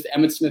 game-used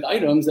Emmitt Smith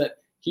items that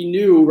he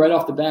knew right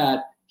off the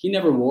bat he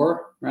never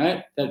wore,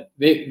 right? That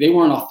they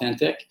weren't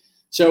authentic.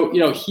 So,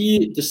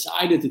 he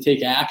decided to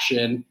take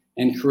action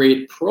and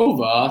create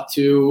Prova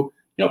to,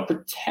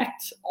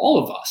 protect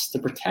all of us, to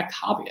protect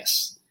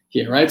hobbyists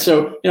here, right?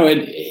 So,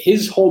 and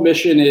his whole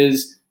mission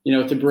is,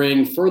 to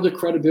bring further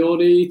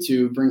credibility,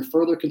 to bring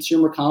further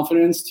consumer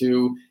confidence,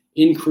 to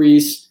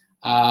increase,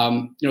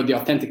 the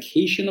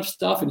authentication of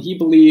stuff. And he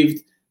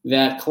believed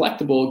that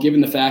Collectable,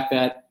 given the fact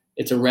that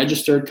it's a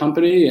registered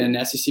company and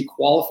SEC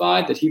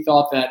qualified, that he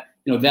thought that,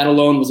 that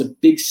alone was a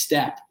big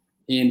step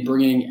in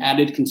bringing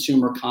added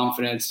consumer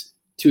confidence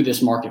to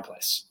this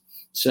marketplace.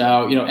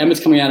 So, Emmitt's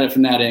coming at it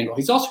from that angle.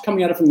 He's also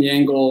coming at it from the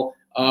angle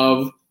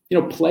of,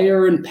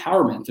 player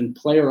empowerment and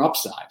player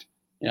upside.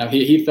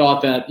 He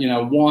thought that,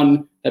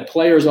 one, that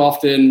players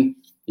often,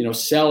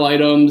 sell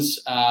items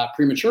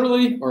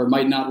prematurely, or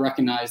might not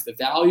recognize the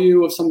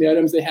value of some of the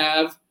items they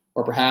have,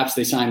 or perhaps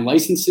they sign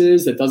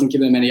licenses that doesn't give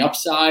them any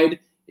upside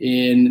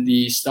in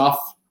the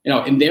stuff,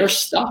 in their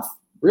stuff,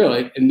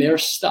 really, in their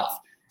stuff.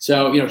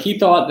 So, he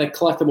thought that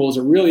Collectable is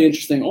a really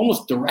interesting,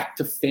 almost direct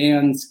to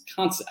fans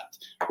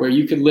concept, where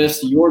you could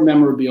list your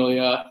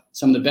memorabilia,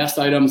 some of the best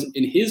items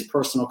in his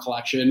personal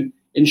collection,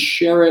 and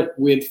share it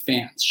with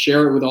fans,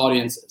 share it with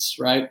audiences,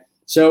 right?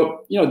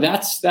 So,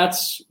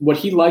 that's what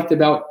he liked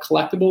about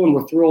Collectable, and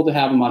we're thrilled to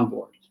have him on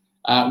board.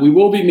 We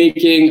will be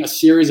making a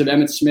series of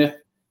Emmitt Smith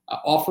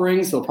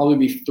offerings. There'll probably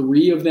be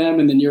 3 of them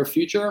in the near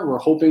future. We're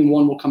hoping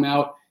one will come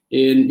out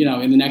in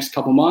the next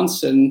couple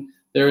months, and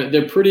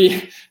they're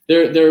pretty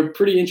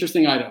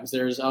interesting items.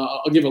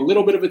 I'll give a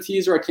little bit of a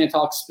teaser. I can't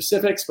talk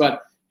specifics,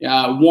 but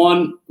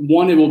one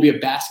it will be a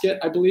basket,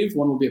 I believe.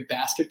 One will be a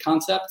basket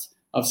concept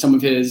of some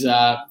of his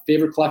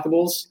favorite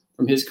collectibles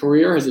from his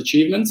career, his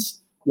achievements.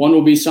 One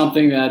will be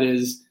something that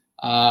is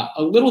a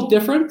little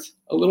different.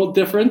 It'll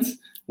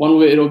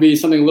be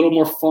something a little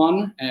more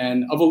fun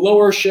and of a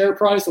lower share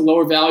price, a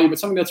lower value, but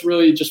something that's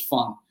really just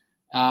fun.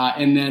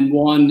 And then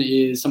one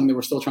is something that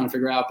we're still trying to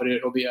figure out, but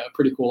it'll be a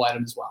pretty cool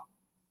item as well.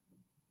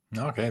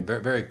 Okay,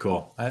 very, very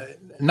cool.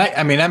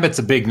 Emmitt's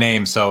a big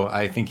name, so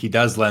I think he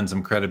does lend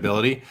some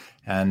credibility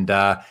and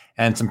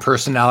some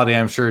personality,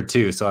 I'm sure,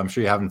 too. So I'm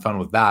sure you're having fun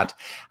with that.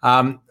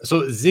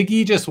 So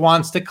Ziggy just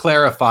wants to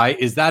clarify,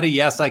 is that a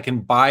yes, I can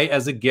buy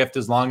as a gift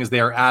as long as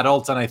they are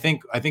adults? And I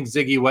think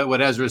Ziggy,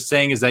 what Ezra is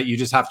saying is that you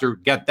just have to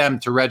get them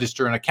to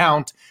register an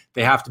account.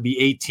 They have to be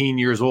 18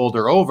 years old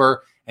or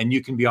over, and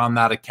you can be on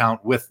that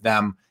account with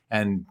them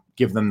and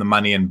give them the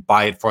money and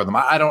buy it for them.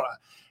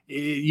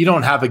 you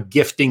don't have a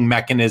gifting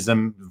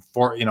mechanism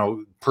for,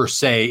 per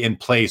se in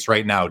place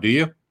right now, do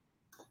you?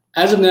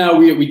 As of now,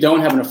 we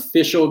don't have an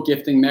official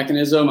gifting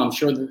mechanism. I'm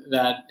sure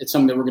that it's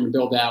something that we're going to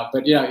build out.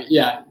 But yeah,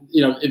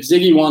 if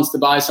Ziggy wants to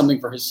buy something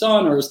for his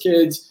son or his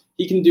kids,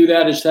 he can do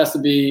that. It just has to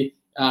be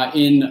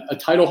in a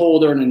title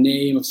holder and a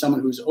name of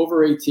someone who's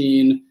over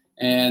 18,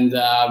 and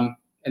that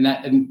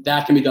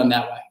can be done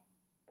that way.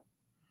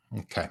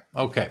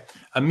 Okay.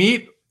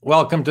 Amit,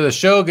 welcome to the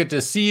show. Good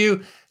to see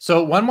you.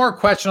 So one more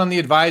question on the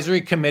advisory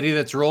committee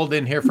that's rolled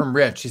in here from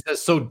Rich. He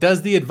says, so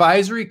does the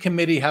advisory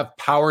committee have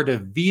power to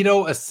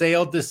veto a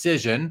sale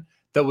decision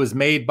that was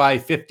made by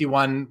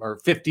 51 or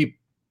 50%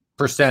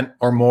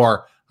 or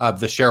more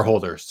of the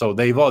shareholders? So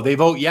they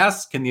vote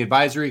yes. Can the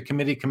advisory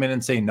committee come in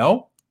and say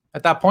no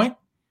at that point?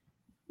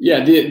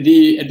 Yeah,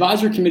 the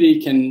advisory committee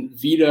can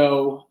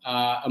veto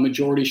a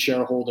majority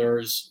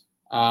shareholder's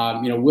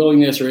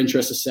willingness or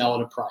interest to sell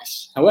at a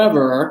price.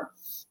 However,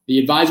 the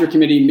advisory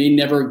committee may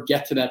never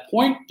get to that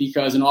point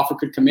because an offer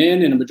could come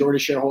in and a majority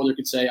shareholder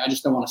could say, I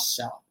just don't want to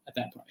sell it at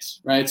that price,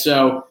 right?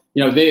 So,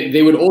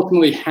 they would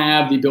ultimately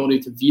have the ability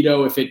to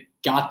veto if it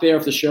got there.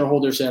 If the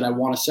shareholder said, I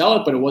want to sell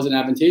it, but it wasn't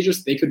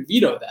advantageous, they could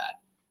veto that.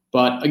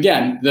 But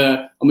again,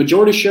 a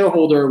majority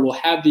shareholder will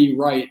have the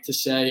right to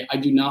say, I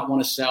do not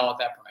want to sell at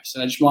that price.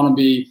 And I just want to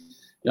be,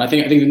 I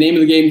think the name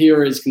of the game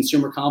here is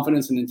consumer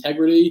confidence and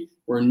integrity.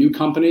 We're a new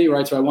company,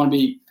 right? So I want to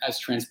be as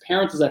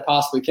transparent as I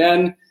possibly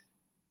can.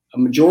 A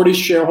majority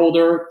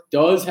shareholder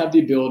does have the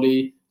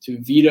ability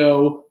to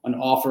veto an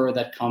offer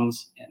that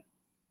comes in.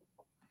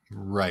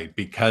 Right,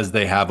 because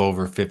they have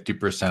over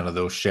 50% of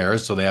those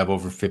shares, so they have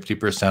over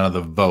 50% of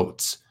the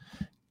votes.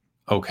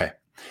 Okay.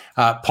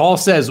 Paul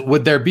says,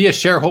 would there be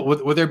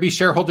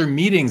shareholder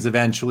meetings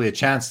eventually, a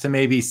chance to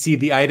maybe see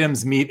the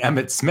items meet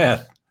Emmett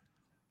Smith?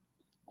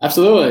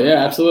 Absolutely, yeah,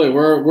 absolutely.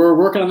 We're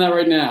working on that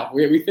right now.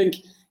 We think,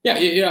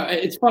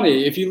 it's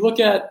funny if you look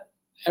at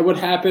what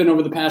happened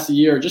over the past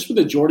year, just with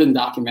the Jordan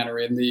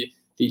documentary and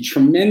the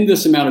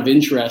tremendous amount of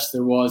interest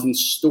there was in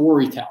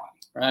storytelling,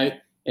 right?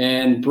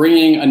 And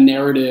bringing a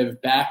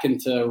narrative back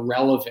into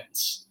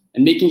relevance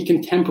and making it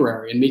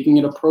contemporary and making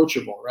it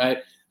approachable, right?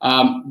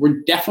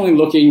 We're definitely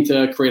looking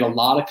to create a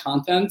lot of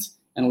content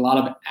and a lot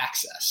of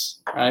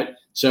access, right?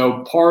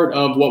 So part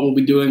of what we'll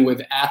be doing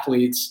with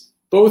athletes,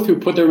 both who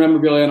put their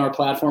memorabilia on our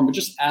platform, but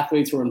just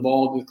athletes who are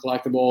involved with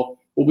Collectable,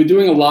 we'll be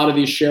doing a lot of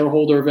these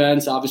shareholder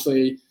events.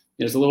 Obviously,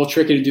 it's a little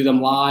tricky to do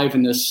them live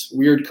in this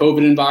weird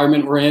COVID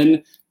environment we're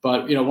in.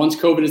 But once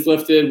COVID is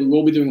lifted, we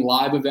will be doing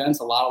live events,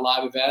 a lot of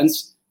live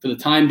events. For the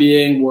time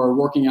being, we're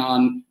working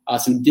on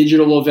some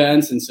digital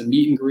events and some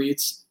meet and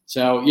greets.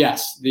 So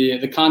yes,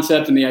 the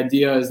concept and the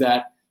idea is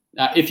that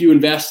if you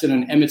invest in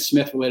an Emmett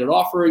Smith related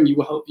offering,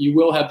 you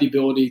will have the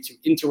ability to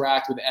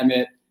interact with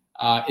Emmett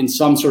in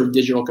some sort of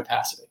digital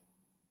capacity.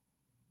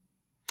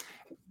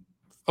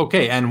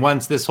 Okay, and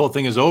once this whole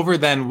thing is over,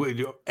 then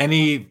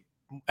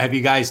have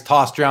you guys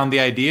tossed around the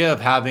idea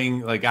of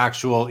having like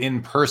actual an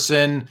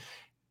in-person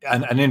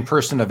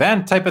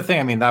event type of thing?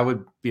 I mean, that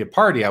would be a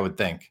party, I would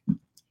think.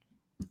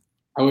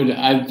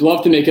 I'd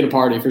love to make it a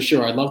party for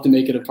sure. I'd love to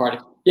make it a party.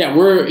 Yeah,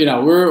 we're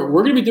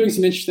going to be doing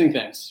some interesting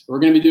things. We're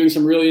going to be doing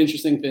some really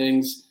interesting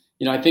things.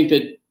 I think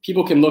that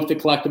people can look to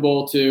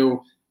Collectable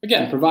to,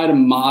 again, provide a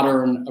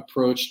modern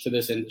approach to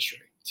this industry,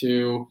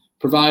 to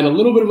provide a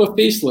little bit of a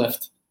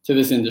facelift to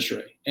this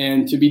industry,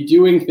 and to be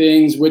doing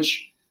things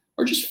which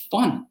are just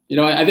fun.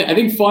 I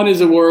think fun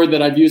is a word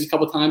that I've used a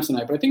couple of times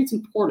tonight, but I think it's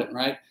important,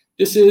 right?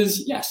 This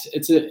is, yes,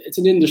 it's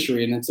an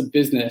industry and it's a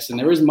business and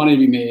there is money to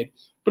be made,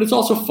 but it's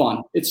also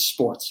fun. It's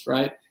sports,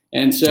 right?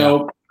 And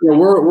so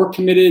we're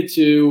committed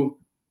to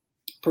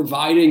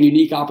providing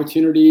unique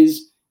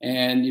opportunities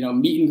and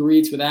meet and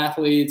greets with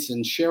athletes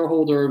and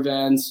shareholder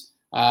events.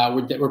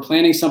 We're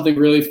planning something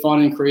really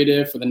fun and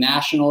creative for the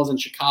Nationals in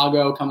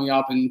Chicago coming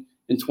up in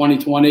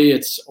 2020.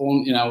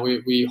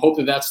 We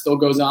hope that still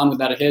goes on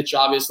without a hitch,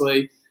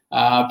 obviously.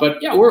 But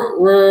yeah,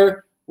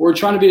 we're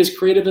trying to be as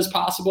creative as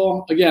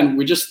possible. Again,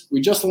 we just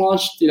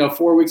launched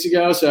 4 weeks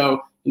ago,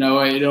 so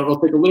it'll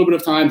take a little bit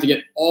of time to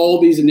get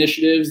all these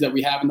initiatives that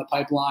we have in the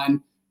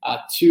pipeline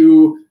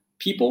to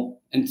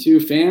people and to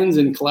fans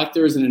and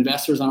collectors and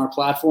investors on our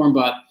platform.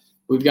 But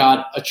we've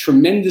got a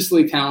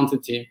tremendously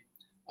talented team,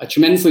 a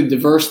tremendously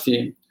diverse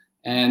team,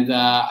 and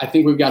I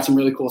think we've got some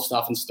really cool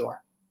stuff in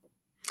store.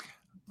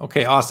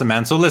 Okay, awesome,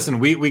 man. So listen,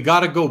 we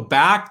got to go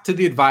back to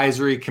the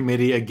advisory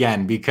committee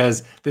again,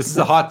 because this is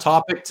a hot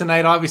topic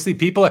tonight. Obviously,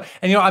 people are,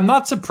 and I'm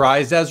not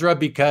surprised, Ezra,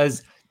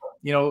 because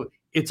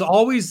it's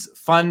always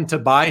fun to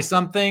buy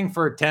something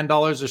for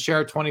 $10 a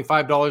share,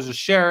 $25 a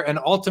share, and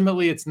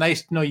ultimately it's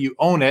nice to know you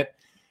own it.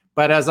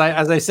 But as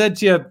I said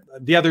to you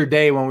the other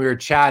day when we were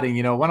chatting,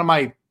 one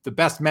of the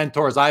best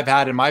mentors I've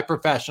had in my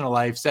professional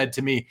life said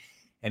to me,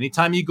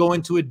 anytime you go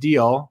into a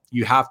deal,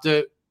 you have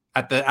to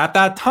at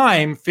that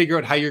time figure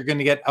out how you're going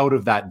to get out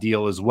of that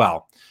deal as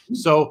well.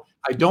 So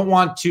I don't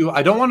want to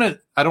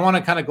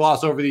kind of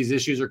gloss over these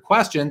issues or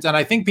questions. And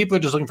I think people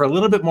are just looking for a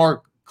little bit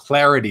more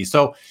clarity.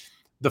 So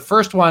the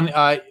first one,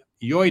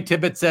 Yoy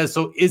Tibbet says,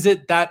 so is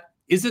it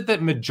is it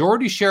that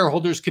majority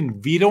shareholders can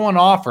veto an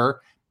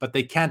offer, but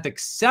they can't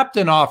accept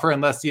an offer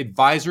unless the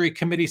advisory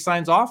committee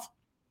signs off?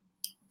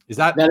 Is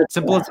that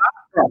simple as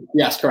that?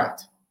 Yes,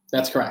 correct.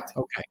 That's correct.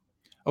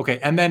 Okay.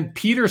 And then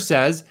Peter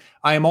says,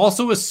 I am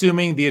also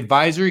assuming the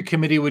advisory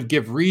committee would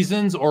give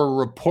reasons or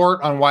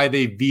report on why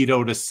they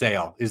vetoed a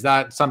sale. Is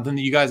that something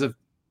that you guys have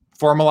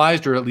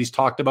formalized or at least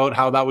talked about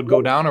how that would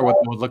go down or what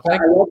it would look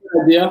like? I love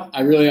that idea.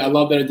 I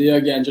love that idea.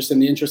 Again, just in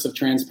the interest of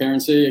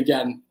transparency.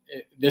 Again,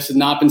 this has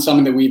not been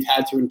something that we've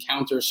had to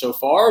encounter so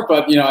far,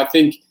 but I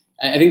think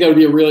that would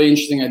be a really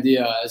interesting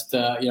idea is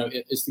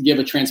to give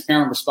a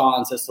transparent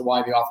response as to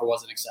why the offer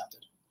wasn't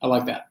accepted. I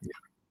like that.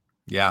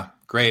 Yeah,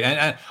 great.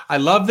 And I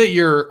love that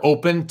you're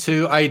open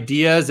to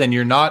ideas and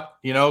you're not,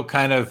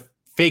 kind of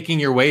faking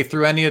your way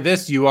through any of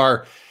this. You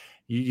are,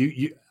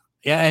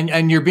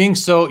 and you're being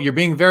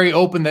very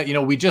open that,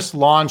 we just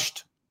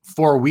launched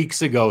 4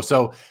 weeks ago.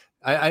 So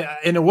I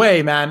in a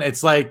way, man,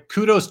 it's like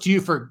kudos to you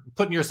for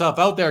putting yourself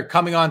out there,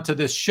 coming onto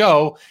this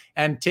show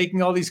and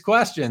taking all these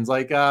questions.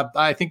 Like,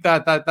 I think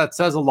that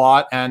says a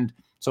lot. And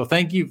so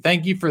thank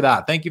you for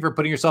that. Thank you for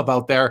putting yourself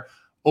out there,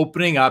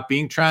 opening up,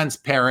 being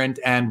transparent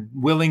and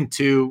willing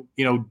to,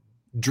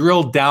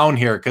 drill down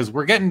here, because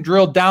we're getting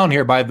drilled down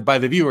here by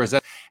the viewers,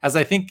 as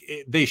I think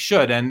they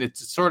should. And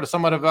it's sort of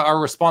somewhat of our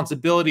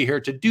responsibility here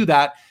to do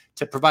that,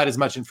 to provide as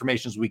much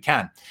information as we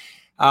can.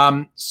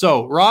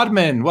 So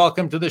Rodman,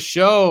 welcome to the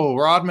show.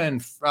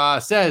 Rodman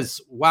says,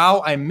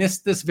 wow, I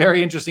missed this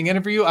very interesting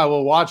interview. I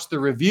will watch the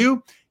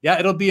review. Yeah,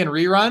 it'll be in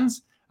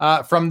reruns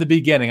from the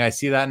beginning. I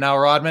see that now,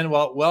 Rodman.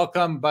 Well,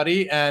 welcome,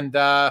 buddy. And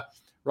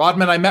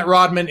Rodman, I met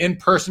Rodman in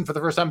person for the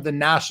first time at the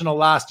National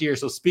last year.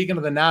 So speaking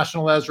of the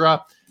National,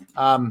 Ezra,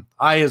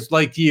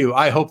 like you,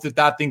 I hope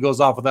that thing goes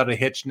off without a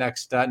hitch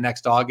next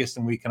August,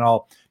 and we can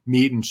all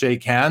meet and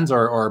shake hands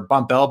or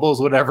bump elbows,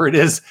 whatever it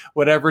is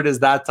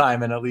that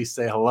time, and at least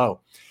say hello.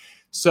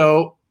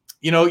 So,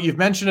 you've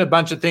mentioned a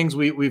bunch of things.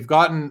 We've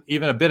gotten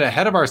even a bit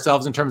ahead of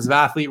ourselves in terms of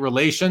athlete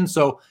relations.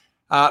 So,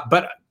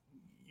 but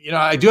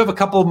I do have a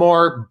couple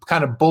more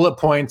kind of bullet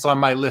points on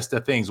my list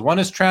of things. One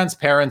is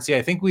transparency.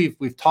 I think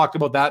we've talked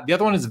about that. The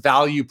other one is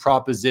value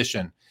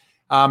proposition.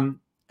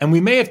 And we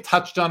may have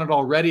touched on it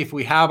already. If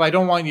we have, I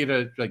don't want you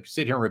to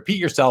sit here and repeat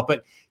yourself,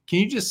 but can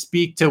you just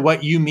speak to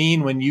what you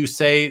mean when you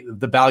say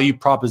the value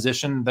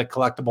proposition that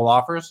Collectable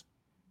offers?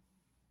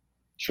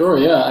 Sure.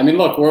 Yeah. I mean,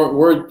 look,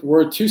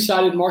 we're a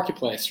two-sided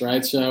marketplace,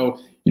 right? So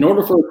in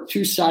order for a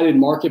two-sided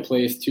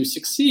marketplace to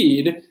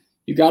succeed,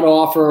 you got to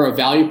offer a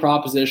value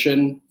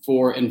proposition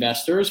for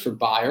investors, for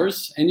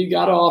buyers, and you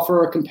got to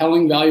offer a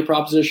compelling value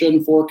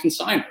proposition for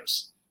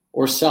consignors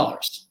or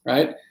sellers,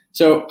 right?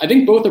 So I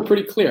think both are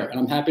pretty clear, and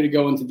I'm happy to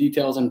go into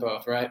details on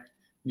both, right?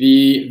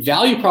 The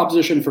value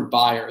proposition for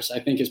buyers, I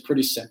think, is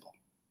pretty simple.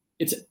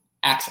 It's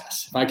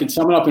access. If I could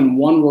sum it up in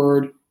one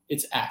word,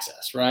 it's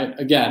access, right?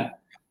 Again,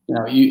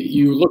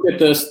 you look at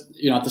this,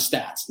 at the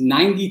stats,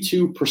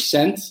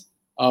 92%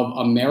 of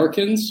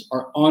Americans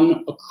are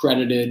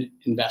unaccredited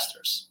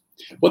investors.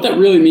 What that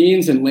really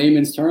means in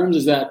layman's terms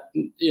is that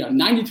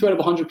 92 out of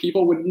 100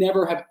 people would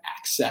never have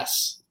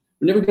access,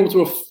 would never be able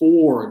to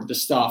afford the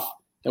stuff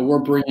that we're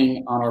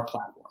bringing on our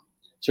platform.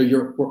 So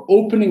we're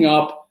opening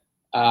up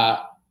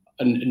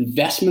an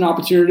investment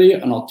opportunity,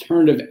 an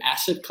alternative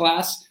asset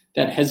class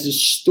that has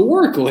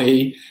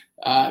historically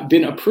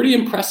been a pretty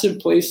impressive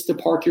place to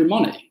park your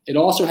money. It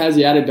also has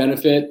the added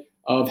benefit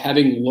of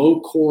having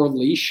low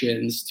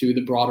correlations to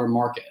the broader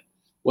market.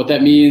 What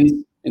that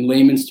means in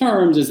layman's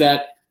terms is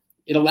that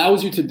it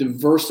allows you to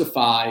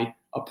diversify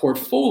a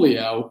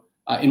portfolio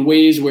in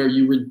ways where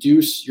you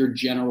reduce your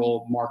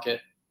general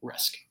market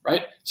risk,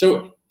 right?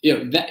 So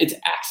that it's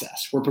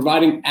access. We're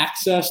providing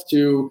access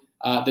to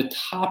the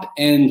top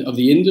end of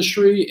the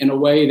industry in a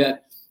way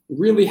that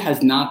really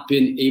has not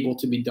been able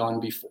to be done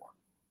before.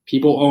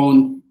 People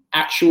own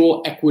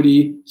actual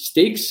equity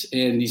stakes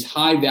in these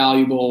high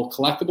valuable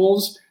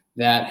collectibles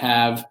that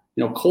have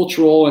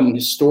cultural and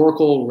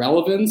historical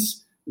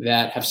relevance,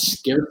 that have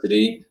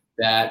scarcity,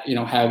 that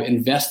have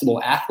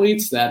investable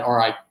athletes that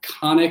are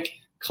iconic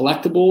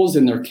collectibles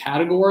in their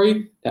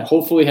category, that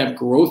hopefully have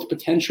growth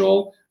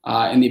potential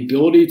and the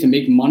ability to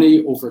make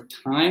money over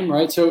time,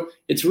 right? So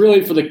it's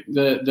really for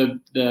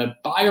the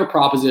buyer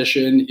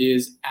proposition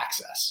is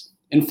access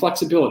and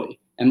flexibility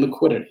and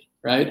liquidity,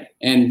 right?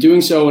 And doing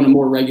so in a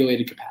more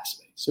regulated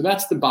capacity. So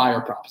that's the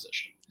buyer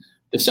proposition.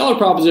 The seller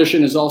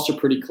proposition is also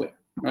pretty clear,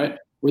 right?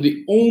 We're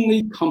the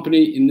only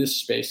company in this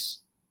space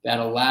that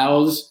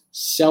allows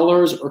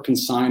sellers or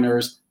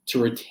consignors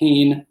to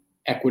retain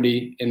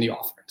equity in the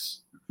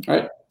offerings,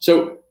 right?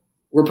 So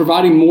we're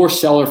providing more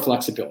seller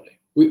flexibility.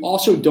 We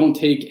also don't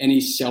take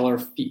any seller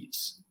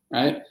fees,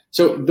 right?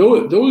 So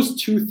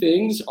those two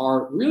things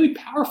are really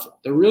powerful.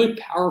 They're really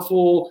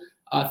powerful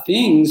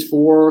things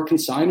for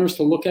consignors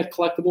to look at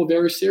Collectable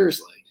very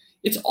seriously.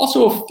 It's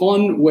also a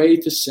fun way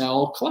to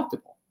sell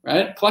Collectable,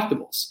 right?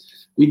 Collectibles.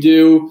 We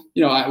do,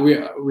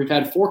 we've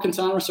had 4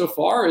 consignors so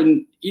far,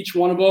 and each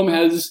one of them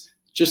has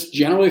just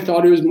generally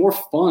thought it was more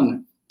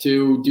fun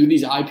to do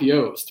these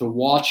IPOs, to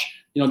watch,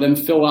 them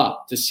fill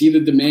up, to see the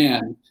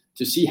demand,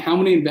 to see how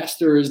many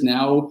investors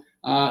now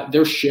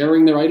they're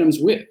sharing their items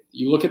with.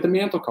 You look at the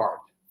mantle card,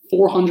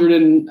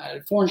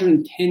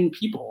 410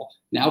 people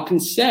now can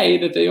say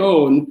that they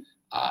own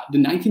the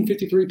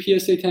 1953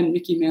 PSA 10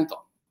 Mickey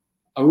mantle,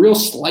 a real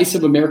slice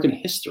of American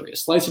history, a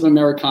slice of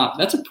Americana.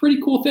 That's a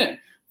pretty cool thing.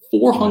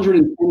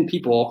 410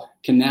 people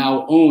can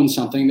now own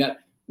something that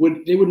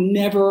they would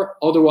never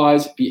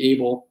otherwise be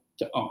able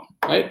to own,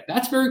 right?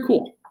 That's very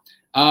cool.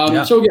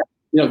 So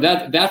yeah,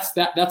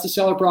 that's a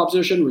seller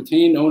proposition: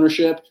 retained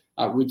ownership,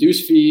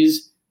 reduced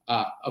fees,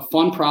 a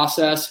fun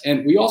process,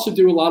 and we also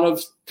do a lot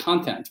of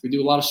content. We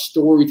do a lot of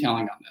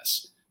storytelling on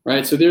this,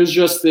 right? So there's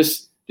just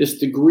this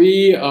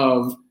degree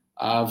of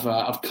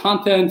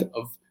content,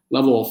 of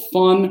level of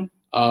fun,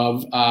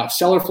 of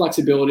seller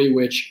flexibility,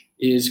 which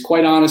is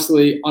quite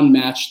honestly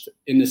unmatched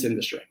in this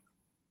industry.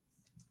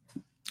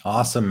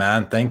 Awesome,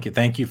 man.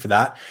 Thank you for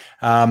that.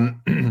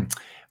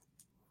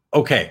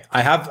 Okay,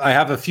 I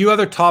have a few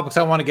other topics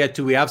I want to get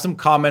to. We have some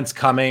comments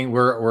coming.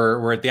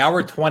 We're at the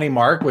hour 20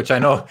 mark, which I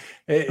know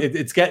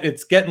it's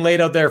getting late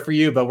out there for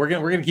you, but we're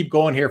gonna keep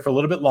going here for a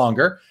little bit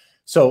longer.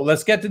 So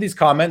let's get to these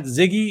comments.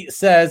 Ziggy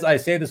says, I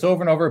say this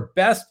over and over,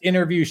 best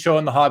interview show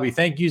in the hobby.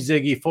 Thank you,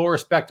 Ziggy. Full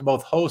respect to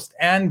both host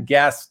and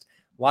guest,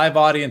 live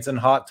audience, and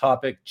hot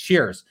topic.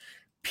 Cheers.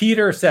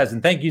 Peter says,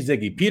 and thank you,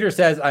 Ziggy. Peter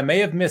says, I may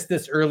have missed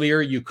this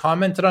earlier. You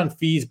commented on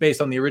fees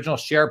based on the original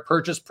share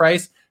purchase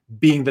price,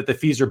 being that the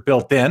fees are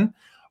built in.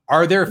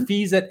 Are there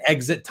fees at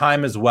exit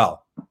time as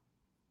well?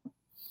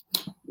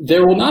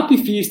 There will not be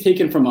fees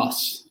taken from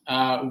us.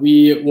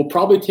 We will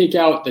probably take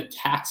out the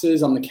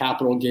taxes on the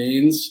capital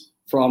gains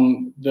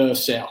from the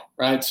sale,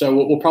 right? So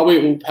we'll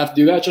probably have to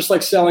do that, just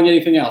like selling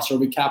anything else.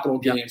 There'll be capital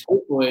gains,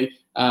 hopefully,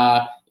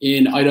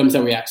 in items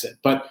that we exit.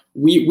 But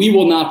we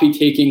will not be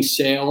taking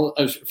sale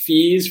of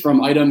fees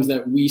from items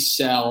that we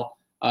sell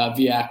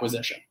via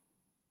acquisition.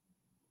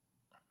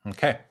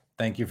 Okay,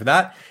 thank you for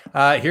that.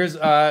 Here's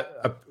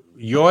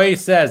Yoy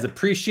says,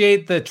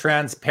 appreciate the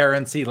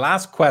transparency.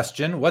 Last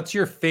question. What's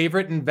your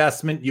favorite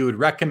investment you would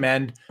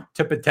recommend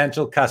to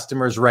potential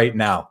customers right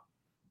now?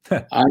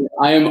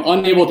 I am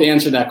unable to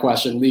answer that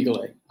question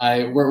legally.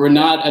 We're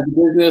not, as a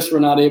business, we're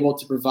not able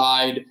to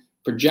provide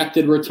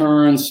projected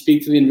returns,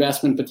 speak to the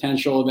investment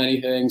potential of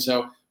anything.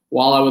 So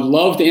while I would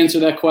love to answer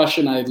that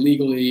question, I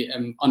legally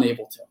am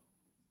unable to.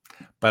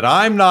 But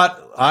I'm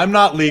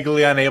not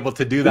legally unable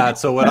to do that.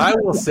 So what I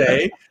will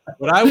say,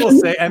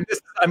 and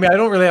this, I mean, I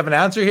don't really have an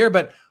answer here,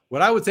 but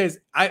what I would say is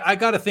I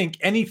got to think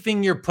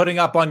anything you're putting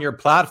up on your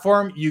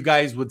platform, you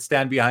guys would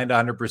stand behind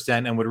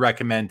 100% and would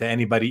recommend to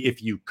anybody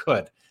if you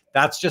could.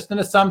 That's just an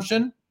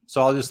assumption.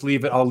 So I'll just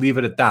leave it. I'll leave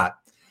it at that.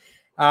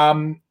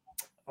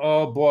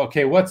 Oh boy.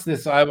 Okay. What's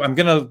this? I'm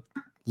going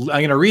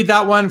to read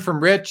that one from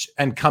Rich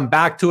and come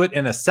back to it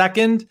in a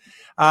second.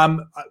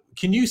 Can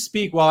you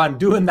speak while I'm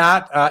doing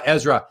that,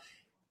 Ezra?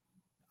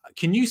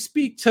 Can you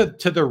speak to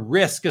the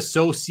risks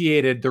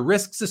associated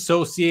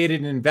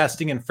in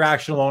investing in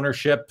fractional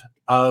ownership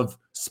of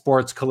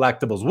sports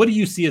collectibles? What do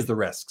you see as the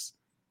risks?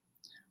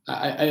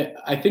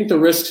 I think the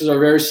risks are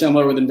very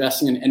similar with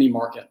investing in any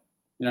market.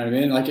 You know what I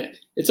mean? Like,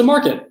 it's a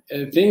market.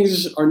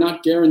 Things are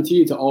not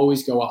guaranteed to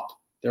always go up.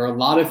 There are a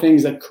lot of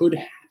things that could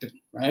happen,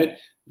 right?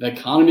 The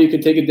economy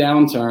could take a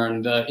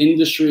downturn. The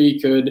industry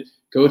could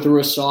go through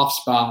a soft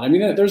spot. I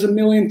mean, there's a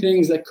million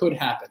things that could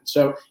happen.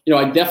 So,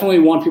 I definitely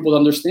want people to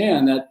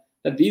understand that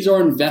these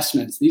are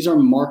investments. These are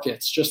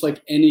markets, just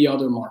like any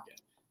other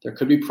market. There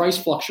could be price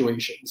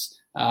fluctuations.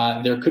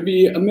 There could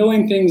be a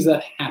million things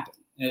that happen.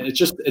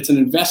 It's an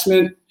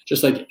investment,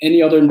 just like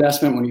any other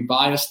investment. When you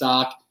buy a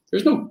stock,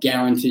 there's no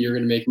guarantee you're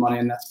going to make money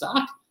in that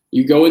stock.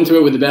 You go into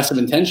it with the best of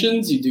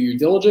intentions. You do your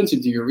diligence.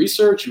 You do your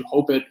research. You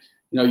hope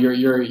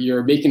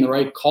you're making the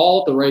right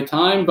call at the right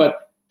time.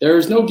 But there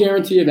is no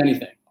guarantee of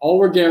anything. All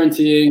we're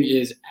guaranteeing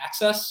is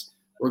access.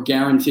 We're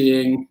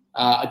guaranteeing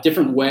a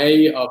different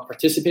way of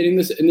participating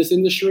in this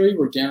industry.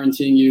 We're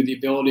guaranteeing you the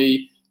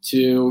ability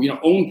to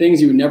own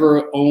things you would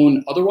never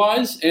own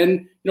otherwise,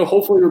 and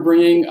hopefully we're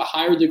bringing a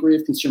higher degree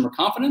of consumer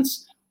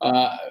confidence,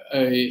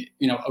 a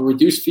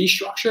reduced fee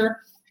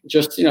structure,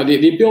 just the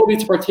ability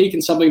to partake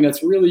in something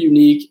that's really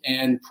unique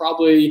and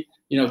probably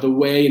the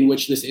way in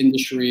which this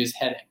industry is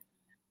heading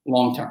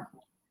long term.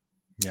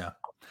 Yeah.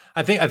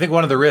 I think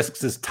one of the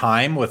risks is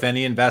time with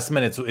any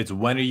investment. It's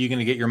when are you going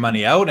to get your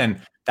money out? And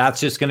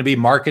that's just going to be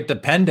market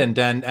dependent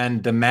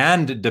and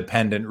demand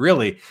dependent,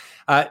 really.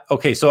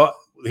 Okay, so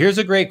here's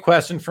a great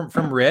question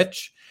from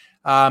Rich.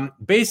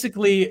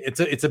 Basically,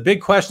 it's a big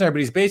question there,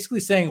 but he's basically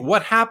saying,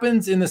 what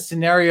happens in the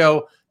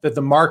scenario that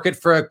the market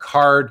for a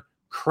card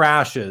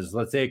crashes?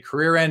 Let's say a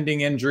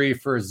career-ending injury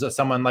for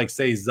someone like,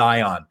 say,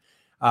 Zion,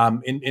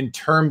 in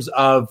terms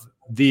of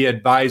the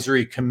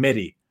advisory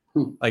committee.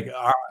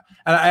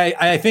 And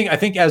I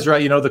think Ezra,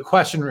 the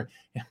question,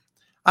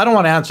 I don't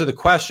want to answer the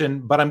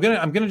question, but I'm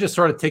gonna just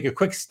sort of take a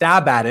quick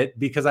stab at it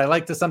because I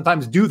like to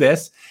sometimes do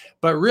this,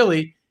 but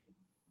really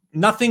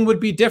nothing would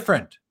be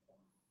different.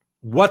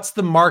 What's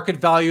the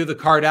market value of the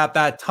card at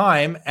that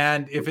time?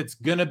 And if it's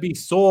gonna be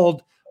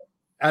sold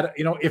at,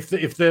 if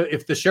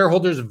the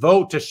shareholders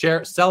vote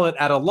to sell it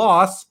at a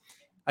loss,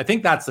 I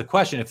think that's the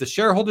question. If the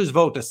shareholders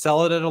vote to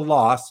sell it at a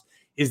loss,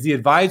 is the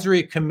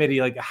advisory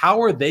committee, like,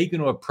 how are they going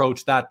to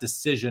approach that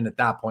decision at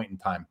that point in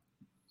time?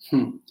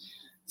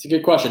 It's a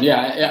good question.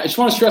 Yeah, I just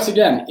want to stress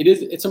again,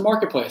 it's a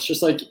marketplace,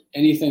 just like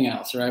anything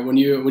else, right? When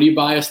you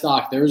buy a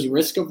stock, there's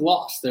risk of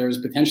loss. There's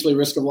potentially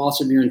risk of loss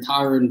of your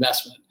entire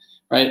investment,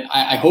 right?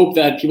 I hope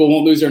that people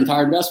won't lose their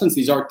entire investments.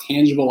 These are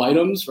tangible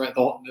items, right?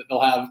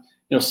 They'll have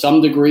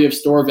some degree of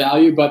store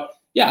value, but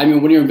yeah, I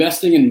mean, when you're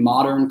investing in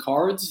modern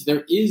cards,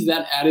 there is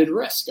that added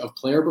risk of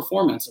player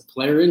performance, of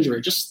player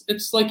injury.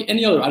 It's like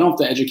any other. I don't have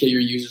to educate your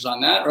users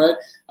on that, right?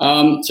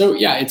 So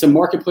yeah, it's a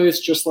marketplace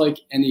just like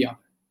any other.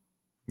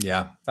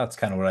 Yeah, that's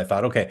kind of what I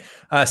thought. Okay.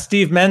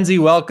 Steve Menzie,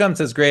 welcome.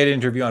 Says great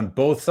interview on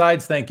both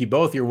sides. Thank you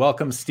both. You're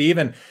welcome, Steve.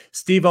 And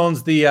Steve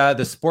owns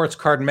the Sports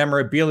Card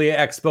Memorabilia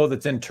Expo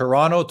that's in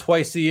Toronto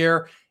twice a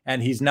year.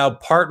 And he's now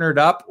partnered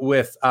up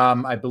with,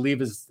 I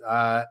believe, is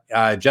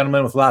a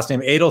gentleman with the last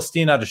name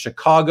Adelstein out of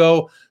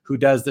Chicago, who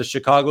does the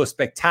Chicago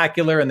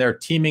Spectacular. And they're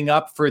teaming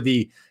up for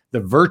the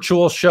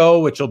virtual show,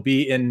 which will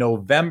be in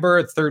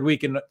November, third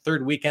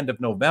weekend of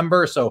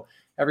November. So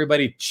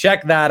everybody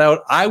check that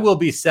out. I will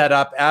be set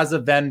up as a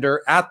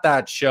vendor at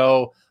that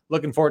show.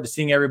 Looking forward to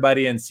seeing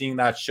everybody and seeing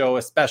that show,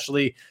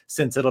 especially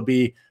since it'll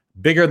be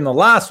bigger than the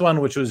last one,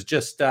 which was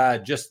just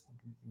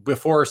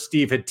before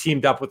Steve had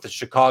teamed up with the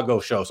Chicago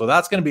show. So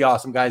that's going to be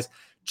awesome, guys.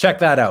 Check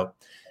that out.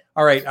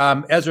 All right.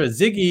 Ezra,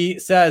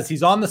 Ziggy says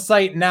he's on the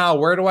site now.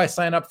 Where do I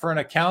sign up for an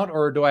account,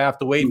 or do I have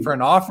to wait for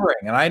an offering?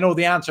 And I know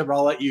the answer, but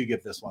I'll let you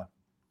give this one.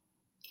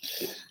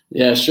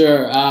 Yeah,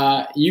 sure.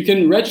 You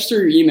can register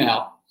your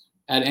email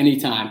at any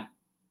time,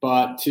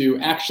 but to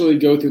actually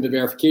go through the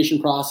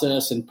verification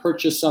process and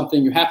purchase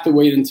something, you have to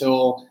wait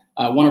until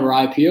one of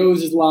our IPOs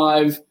is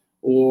live,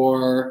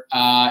 or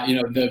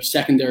the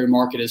secondary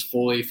market is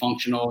fully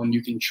functional and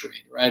you can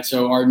trade, right?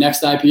 So our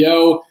next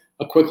IPO,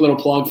 a quick little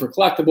plug for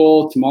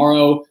Collectable,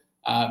 tomorrow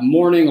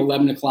morning,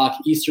 11 o'clock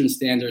Eastern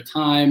Standard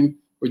Time.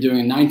 We're doing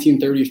a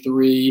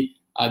 1933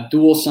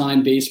 dual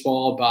sign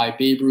baseball by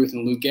Babe Ruth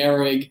and Lou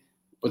Gehrig.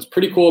 What's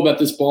pretty cool about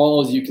this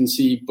ball is you can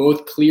see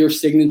both clear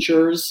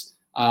signatures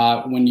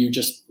when you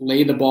just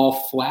lay the ball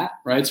flat,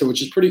 right? So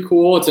which is pretty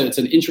cool. It's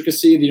an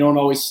intricacy that you don't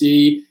always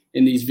see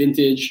in these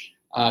vintage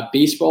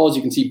baseballs.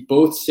 You can see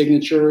both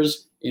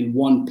signatures in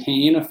one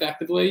pane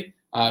effectively.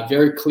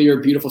 Very clear,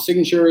 beautiful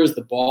signatures.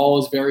 The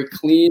ball is very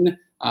clean.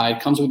 It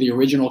comes with the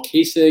original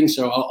casing.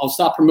 So I'll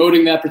stop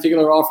promoting that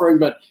particular offering,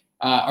 but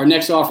our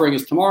next offering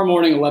is tomorrow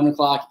morning, 11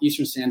 o'clock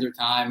Eastern Standard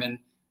Time. And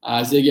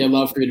Ziggy, I'd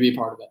love for you to be a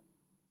part of it.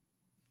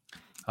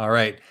 All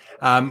right.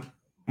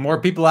 More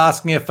people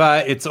ask me if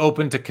it's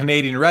open to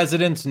Canadian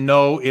residents.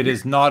 No, it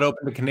is not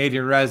open to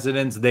Canadian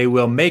residents. They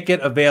will make it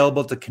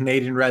available to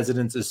Canadian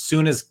residents as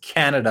soon as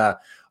Canada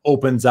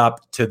opens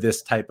up to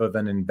this type of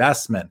an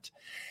investment.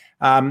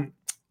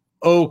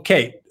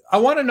 Okay. I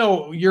want to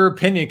know your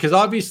opinion, because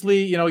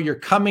obviously, you're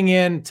coming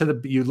in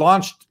you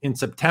launched in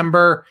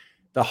September.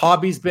 The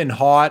hobby's been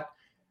hot.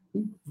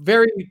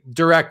 Very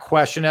direct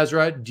question,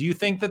 Ezra. Do you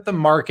think that the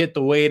market,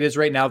 the way it is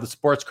right now, the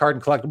sports card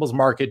and collectibles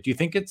market, do you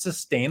think it's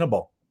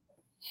sustainable?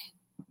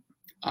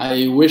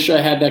 I wish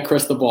I had that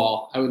crystal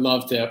ball. I would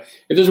love to.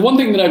 If there's one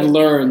thing that I've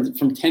learned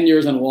from 10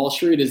 years on Wall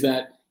Street, is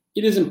that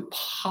it is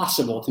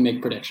impossible to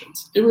make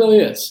predictions. It really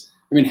is.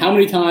 I mean, how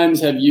many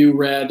times have you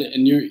read,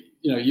 and you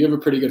have a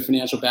pretty good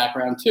financial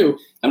background too,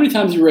 how many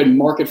times have you read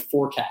market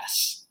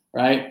forecasts,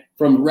 right,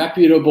 from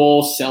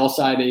reputable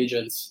sell-side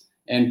agents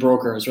and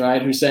brokers,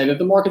 right, who say that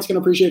the market's going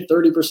to appreciate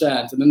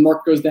 30% and then the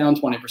market goes down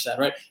 20%,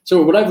 right?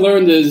 So what I've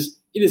learned is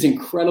it is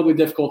incredibly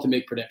difficult to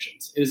make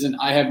predictions.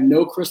 I have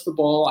no crystal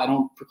ball. I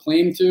don't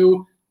proclaim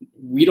to.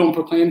 We don't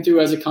proclaim to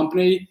as a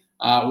company.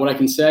 What I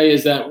can say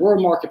is that we're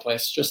a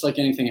marketplace, just like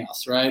anything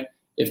else, right?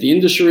 If the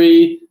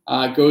industry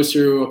goes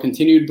through a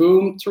continued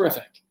boom,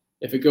 terrific.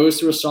 If it goes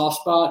through a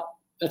soft spot,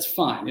 that's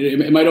fine.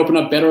 It might open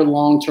up better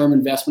long-term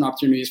investment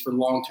opportunities for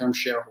long-term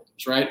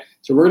shareholders, right?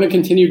 So we're going to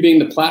continue being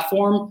the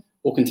platform.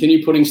 We'll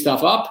continue putting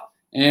stuff up.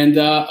 And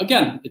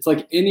again, it's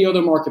like any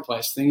other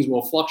marketplace. Things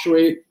will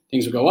fluctuate.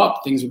 Things will go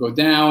up. Things will go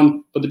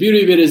down. But the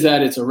beauty of it is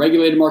that it's a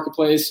regulated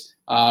marketplace.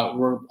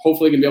 We're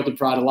hopefully going to be able to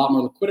provide a lot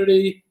more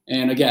liquidity.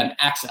 And again,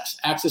 access.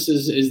 Access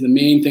is the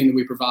main thing that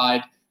we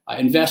provide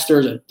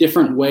investors, a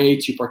different way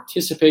to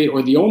participate,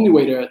 or the only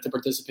way to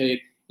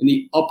participate in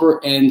the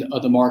upper end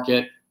of the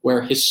market,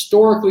 where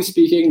historically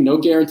speaking, no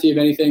guarantee of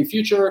anything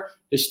future,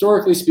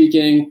 historically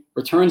speaking,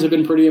 returns have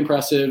been pretty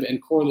impressive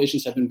and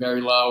correlations have been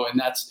very low. And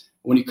that's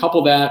when you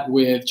couple that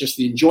with just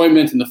the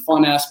enjoyment and the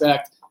fun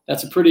aspect,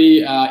 that's a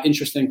pretty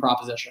interesting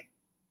proposition.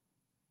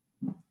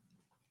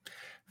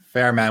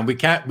 Fair, man. We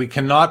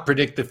cannot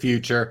predict the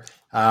future.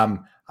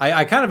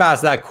 I kind of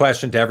ask that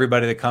question to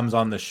everybody that comes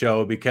on the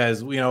show,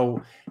 because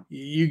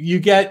you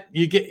get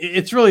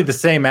it's really the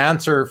same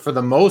answer for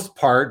the most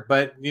part,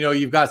 but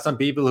you've got some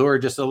people who are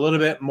just a little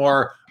bit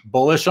more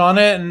bullish on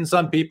it, and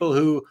some people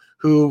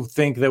who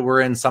think that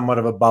we're in somewhat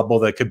of a bubble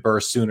that could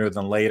burst sooner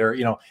than later.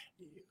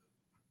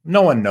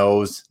 No one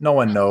knows.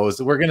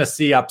 We're going to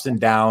see ups and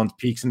downs,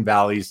 peaks and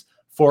valleys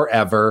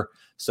forever.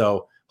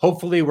 So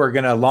hopefully we're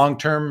going to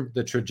long-term,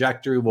 the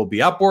trajectory will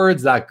be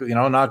upwards, that,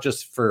 not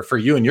just for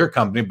you and your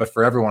company, but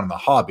for everyone in the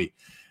hobby.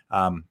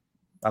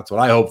 That's what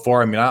I hope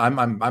for. I mean,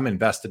 I'm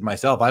invested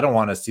myself. I don't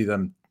want to see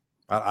them.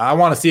 I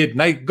want to see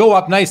it go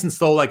up nice and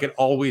slow, like it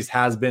always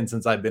has been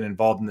since I've been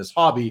involved in this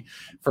hobby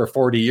for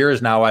 40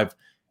 years now.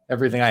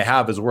 Everything I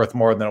have is worth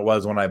more than it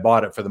was when I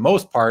bought it for the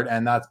most part.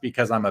 And that's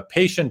because I'm a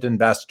patient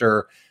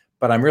investor,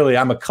 but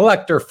I'm a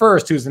collector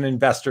first, who's an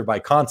investor by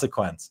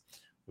consequence,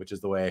 which is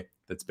the way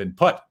that's been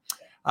put.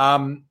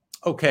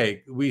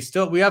 Okay. We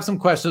have some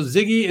questions.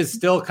 Ziggy is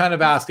still kind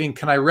of asking,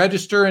 can I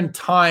register in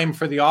time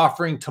for the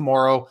offering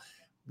tomorrow?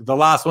 The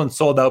last one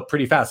sold out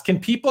pretty fast. Can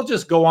people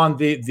just go on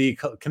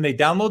can they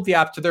download the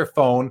app to their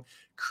phone,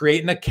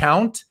 create an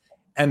account,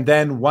 and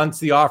then once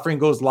the offering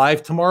goes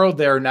live tomorrow,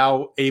 they're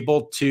now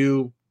able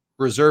to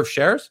reserve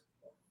shares?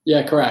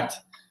 Yeah, correct.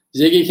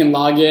 Ziggy can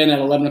log in at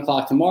 11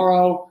 o'clock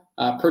tomorrow,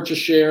 purchase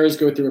shares,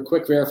 go through a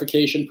quick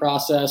verification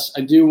process.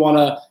 I do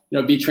want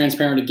to be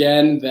transparent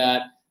again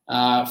that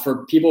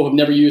for people who've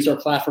never used our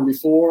platform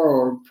before,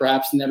 or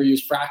perhaps never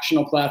used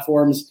fractional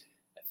platforms,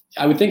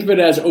 I would think of it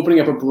as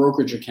opening up a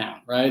brokerage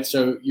account, right?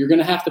 So you're going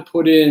to have to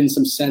put in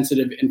some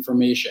sensitive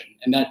information,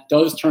 and that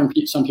does turn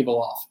some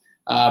people off.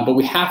 But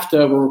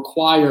we're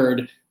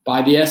required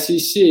by the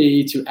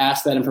SEC to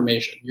ask that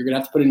information. You're going to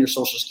have to put in your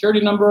social security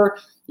number.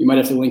 You might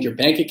have to link your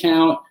bank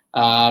account.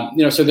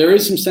 So there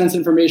is some sensitive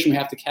information we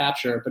have to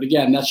capture. But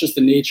again, that's just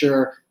the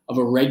nature of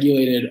a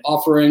regulated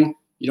offering.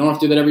 You don't have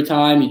to do that every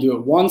time. You do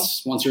it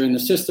once. Once you're in the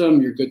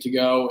system, you're good to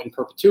go in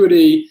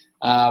perpetuity.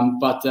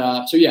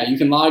 So you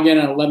can log in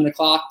at 11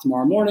 o'clock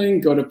tomorrow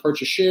morning, go to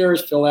purchase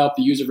shares, fill out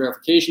the user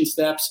verification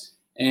steps,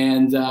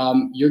 and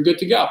you're good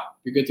to go.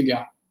 You're good to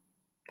go.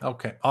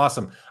 Okay,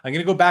 awesome. I'm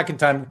going to go back in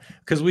time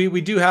because we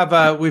do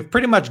have we've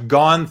pretty much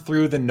gone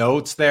through the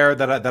notes there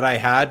that I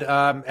had,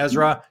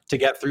 Ezra, to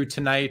get through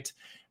tonight.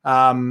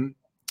 So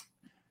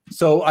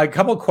a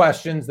couple of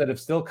questions that have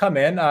still come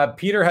in.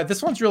 Peter had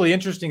this one's really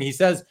interesting. He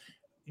says,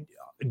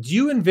 do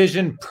you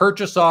envision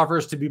purchase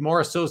offers to be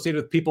more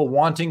associated with people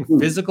wanting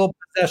physical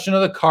possession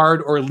of the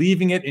card or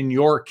leaving it in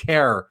your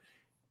care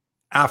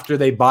after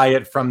they buy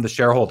it from the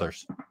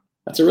shareholders?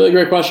 That's a really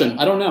great question.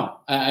 I don't know.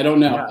 I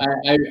don't know.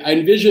 Yeah. I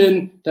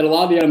envision that a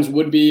lot of the items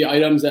would be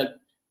items that,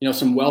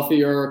 some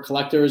wealthier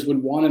collectors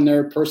would want in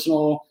their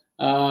personal,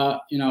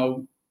 either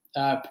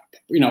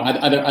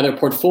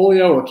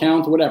portfolio or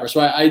account or whatever.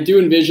 So I do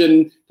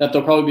envision that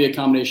there'll probably be a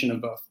combination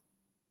of both.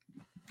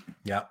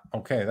 Yeah.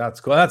 Okay. That's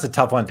cool. That's a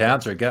tough one to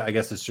answer. I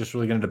guess it's just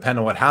really going to depend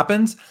on what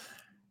happens.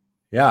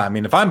 Yeah. I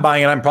mean, if I'm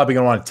buying it, I'm probably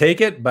going to want to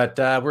take it, but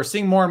we're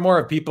seeing more and more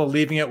of people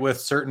leaving it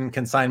with certain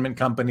consignment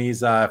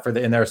companies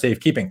in their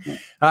safekeeping.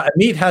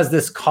 Amit has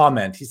this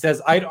comment. He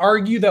says, I'd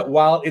argue that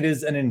while it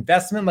is an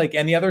investment like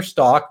any other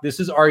stock, this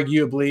is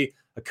arguably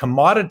a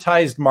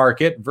commoditized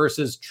market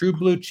versus true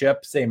blue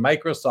chip, say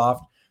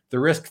Microsoft. The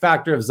risk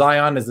factor of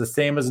Zion is the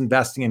same as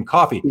investing in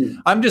coffee.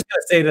 I'm just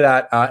going to say to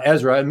that,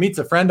 Ezra, Amit's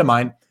a friend of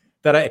mine,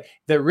 I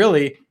agree.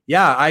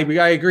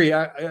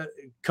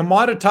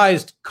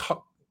 Commoditized,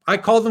 I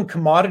call them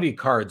commodity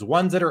cards,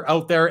 ones that are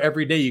out there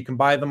every day. You can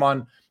buy them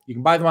on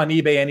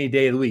eBay any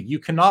day of the week. You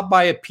cannot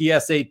buy a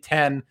PSA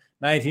 10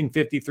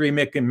 1953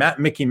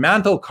 Mickey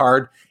Mantle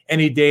card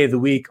any day of the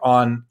week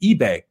on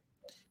eBay.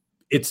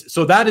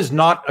 So that is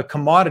not a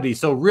commodity.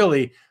 So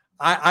really,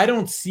 I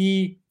don't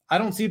see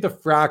the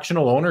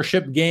fractional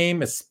ownership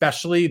game,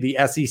 especially the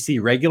SEC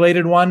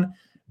regulated one,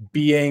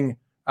 being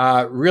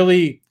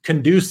really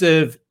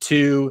conducive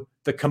to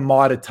the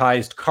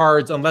commoditized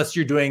cards, unless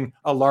you're doing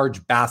a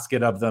large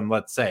basket of them,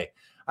 let's say.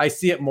 I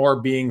see it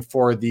more being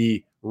for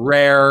the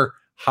rare,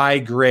 high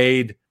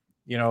grade,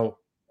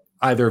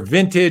 either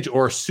vintage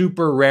or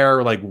super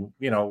rare, like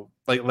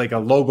a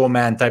logo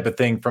man type of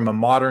thing from a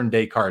modern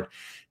day card.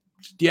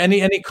 Do you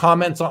any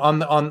comments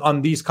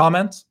on these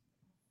comments?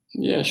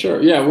 Yeah,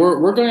 sure. Yeah,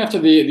 we're going after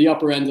the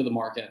upper end of the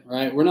market,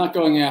 right? We're not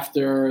going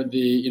after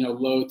the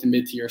low to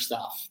mid tier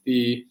stuff.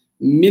 The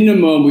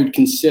minimum we'd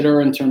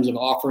consider in terms of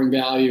offering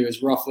value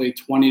is roughly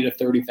 $20,000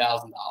 to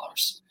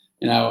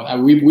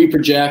 $30,000. We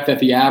project that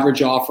the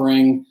average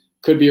offering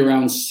could be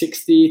around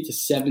 $60,000 to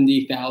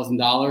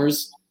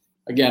 $70,000.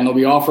 Again, there'll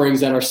be offerings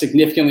that are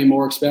significantly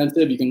more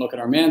expensive. You can look at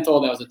our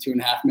mantle. That was a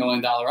 $2.5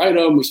 million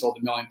item. We sold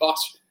 $1 million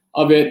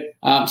of it.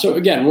 So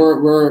again,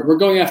 we're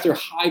going after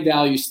high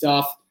value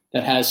stuff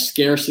that has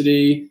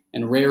scarcity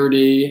and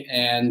rarity,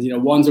 and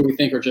ones that we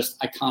think are just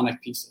iconic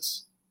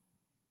pieces.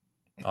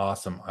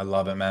 Awesome. I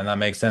love it, man. That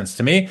makes sense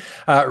to me.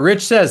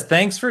 Rich says,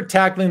 thanks for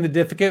tackling the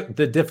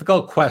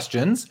difficult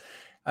questions.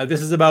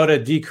 This is about a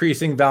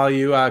decreasing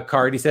value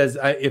card. He says,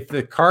 if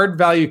the card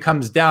value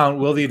comes down,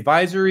 will the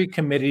advisory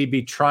committee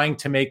be trying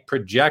to make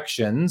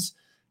projections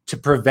to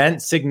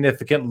prevent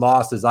significant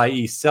losses,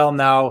 i.e. sell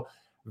now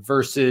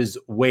versus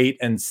wait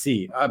and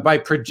see? By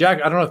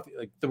project, I don't know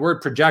if the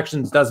word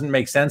projections doesn't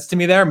make sense to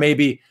me there.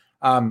 Maybe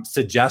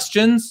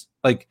suggestions,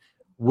 like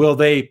will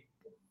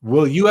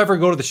you ever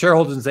go to the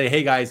shareholders and say,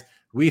 hey guys,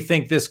 we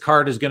think this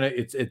card is going to,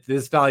 it's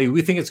this value.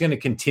 We think it's going to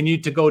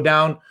continue to go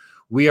down.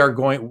 We are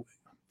going,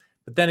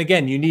 But then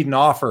again, you need an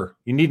offer.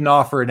 You need an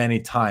offer at any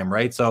time,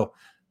 right? So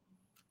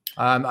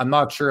I'm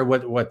not sure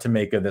what to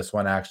make of this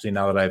one, actually,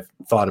 now that I've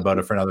thought about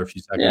it for another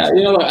few seconds.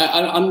 Yeah,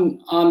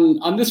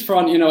 on this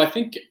front, I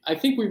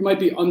think we might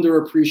be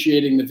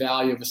underappreciating the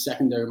value of a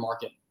secondary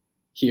market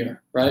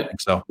here, right? I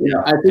think so.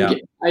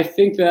 I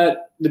think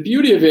that the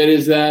beauty of it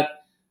is that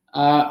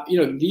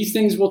these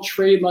things will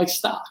trade like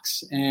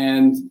stocks,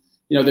 and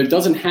there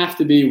doesn't have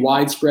to be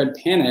widespread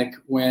panic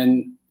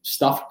when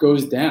stuff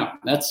goes down.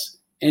 That's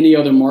any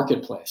other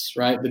marketplace,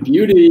 right? The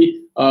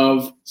beauty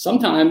of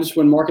sometimes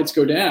when markets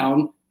go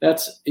down,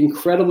 that's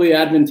incredibly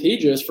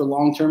advantageous for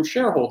long-term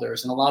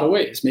shareholders in a lot of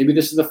ways. Maybe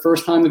this is the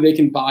first time that they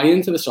can buy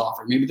into this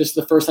offer. Maybe this is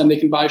the first time they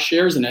can buy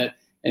shares in it,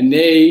 and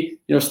they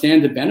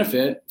stand to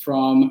benefit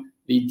from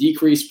the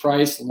decreased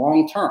price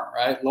long-term,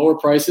 right? Lower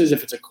prices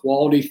if it's a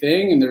quality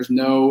thing and there's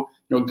no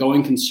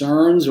going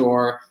concerns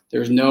or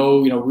there's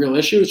no real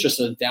issue. It's just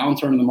a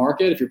downturn in the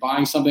market. If you're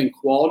buying something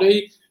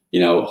quality,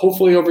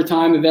 hopefully over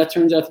time that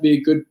turns out to be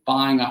a good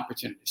buying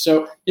opportunity.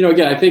 So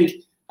again, I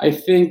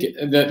think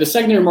the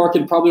secondary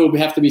market probably will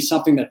have to be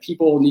something that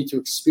people need to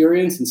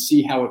experience and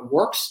see how it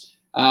works.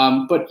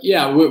 But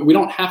yeah, we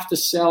don't have to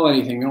sell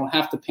anything. We don't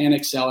have to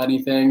panic sell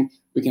anything.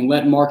 We can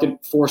let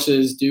market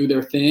forces do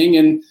their thing.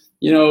 And,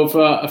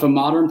 if a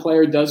modern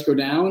player does go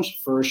down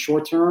for a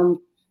short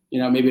term,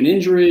 maybe an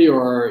injury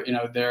or,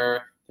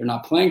 they're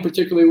not playing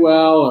particularly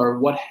well or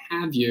what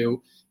have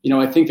you,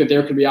 I think that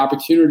there could be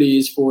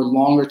opportunities for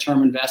longer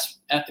term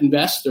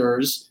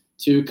investors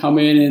to come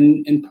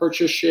in and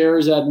purchase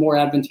shares at more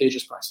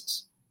advantageous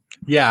prices.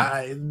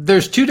 Yeah,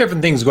 there's two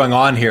different things going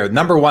on here.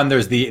 Number one,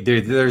 there's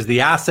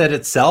the asset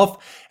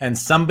itself, and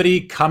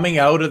somebody coming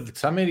out of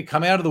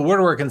the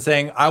woodwork and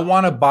saying, "I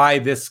want to buy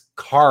this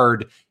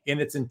card in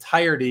its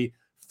entirety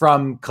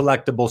from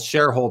Collectable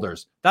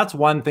shareholders." That's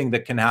one thing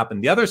that can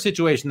happen. The other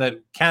situation that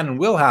can and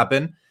will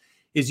happen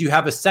is you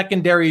have a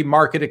secondary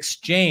market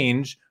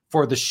exchange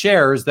for the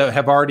shares that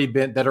have already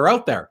that are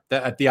out there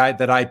that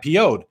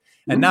IPO'd.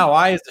 And now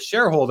I, as the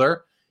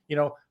shareholder,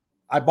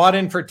 I bought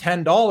in for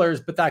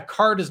 $10, but that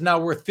card is now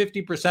worth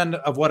 50%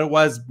 of what it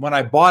was when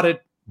I bought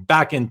it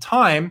back in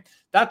time.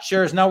 That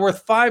share is now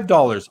worth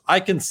 $5. I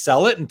can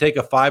sell it and take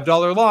a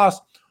 $5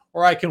 loss,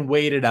 or I can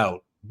wait it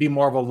out, be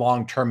more of a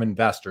long-term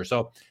investor.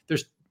 So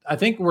I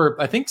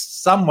think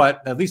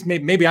somewhat, at least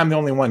maybe I'm the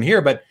only one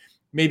here, but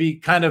maybe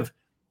kind of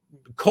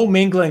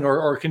commingling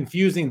or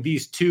confusing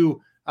these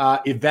two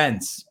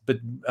events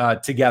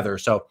together.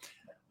 So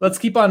let's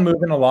keep on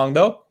moving along,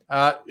 though.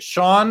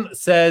 Sean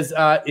says,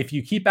 if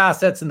you keep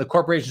assets in the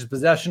corporation's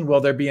possession, will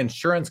there be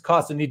insurance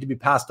costs that need to be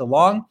passed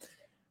along?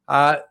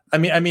 I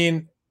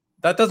mean,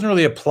 that doesn't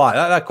really apply.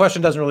 That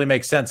question doesn't really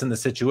make sense in the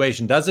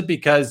situation, does it?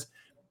 Because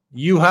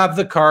you have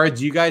the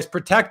cards, you guys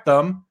protect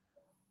them.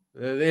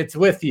 It's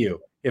with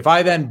you. If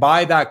I then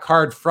buy that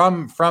card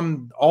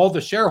from all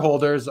the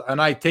shareholders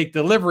and I take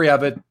delivery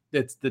of it,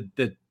 it's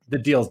the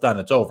deal's done.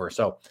 It's over.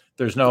 So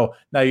there's now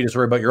you just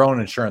worry about your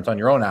own insurance on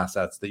your own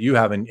assets that you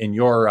have in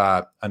your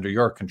under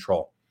your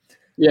control.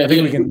 Yeah, I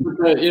think we can.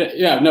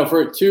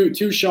 For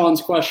to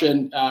Sean's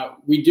question,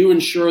 we do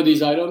insure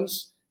these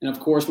items, and of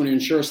course, when you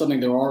insure something,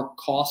 there are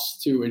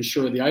costs to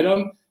insure the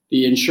item.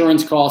 The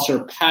insurance costs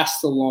are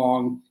passed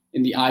along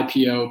in the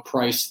IPO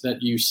price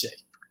that you see.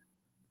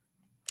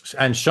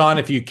 And Sean,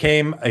 if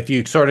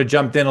you sort of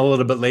jumped in a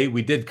little bit late,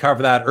 we did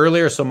cover that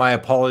earlier. So my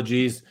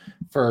apologies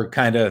for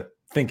kind of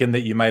thinking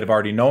that you might have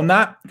already known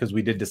that because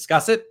we did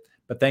discuss it.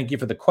 But thank you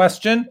for the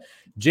question.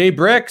 Jay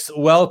Bricks,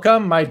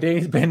 welcome. My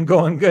day's been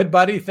going good,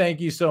 buddy.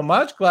 Thank you so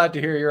much. Glad to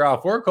hear you're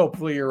off work.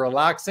 Hopefully you're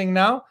relaxing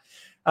now.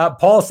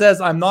 Paul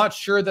says, I'm not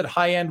sure that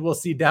high end will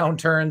see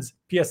downturns.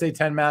 PSA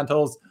 10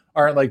 mantles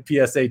aren't like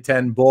PSA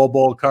 10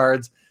 bull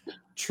cards.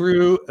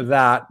 True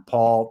that,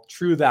 Paul.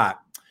 True that.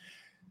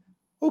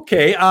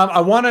 Okay, I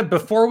want to,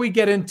 before we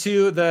get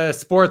into the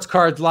Sports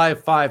Cards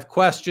Live 5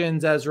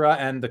 questions, Ezra,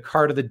 and the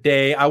card of the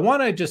day, I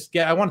want to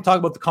talk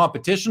about the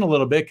competition a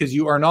little bit because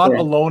you are not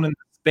alone in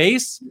the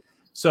space.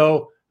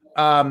 So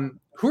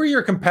who are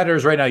your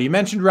competitors right now? You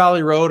mentioned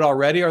Rally Road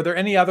already. Are there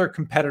any other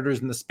competitors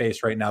in the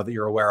space right now that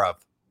you're aware of?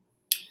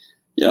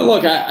 Yeah,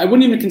 look, I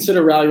wouldn't even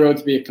consider Rally Road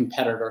to be a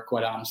competitor,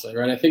 quite honestly,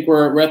 right? I think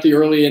we're at the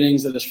early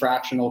innings of this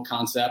fractional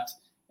concept.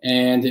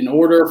 And in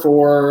order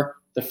for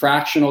the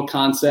fractional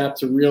concept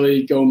to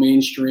really go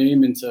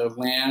mainstream and to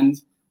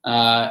land,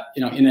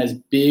 in as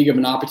big of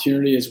an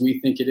opportunity as we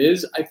think it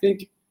is, I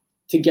think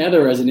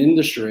together as an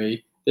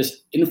industry,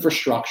 this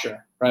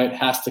infrastructure, right,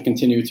 has to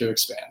continue to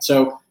expand.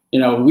 So,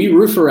 we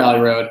root for Rally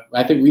Road.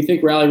 We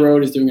think Rally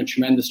Road is doing a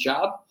tremendous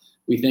job.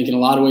 We think in a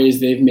lot of ways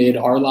they've made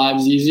our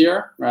lives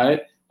easier, right?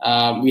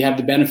 We have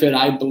the benefit,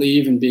 I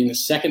believe, in being the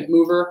second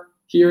mover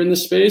here in the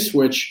space,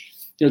 which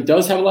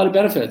does have a lot of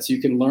benefits. You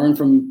can learn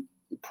from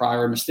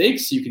prior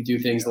mistakes. You can do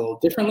things a little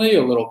differently,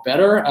 a little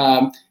better.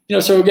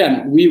 So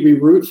again, we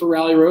root for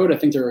Rally Road. I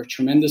think they're a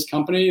tremendous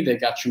company. They've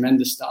got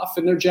tremendous stuff,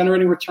 and they're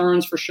generating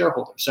returns for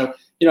shareholders. So,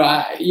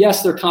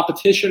 yes, they're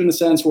competition in the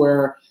sense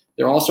where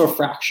they're also a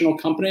fractional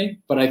company,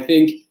 but I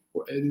think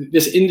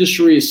this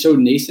industry is so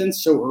nascent,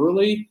 so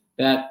early,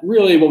 that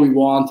really what we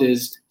want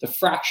is the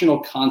fractional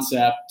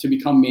concept to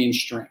become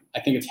mainstream. I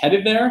think it's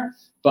headed there,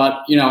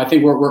 but I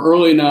think we're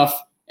early enough,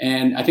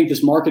 and I think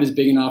this market is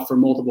big enough for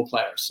multiple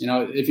players.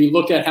 If you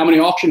look at how many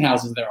auction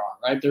houses there are,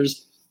 right?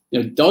 There's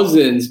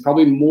dozens,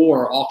 probably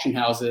more auction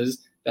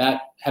houses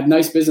that have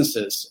nice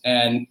businesses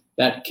and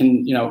that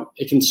can,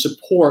 it can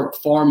support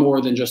far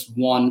more than just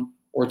one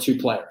or two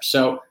players.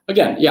 So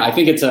again, yeah, I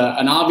think it's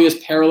an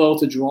obvious parallel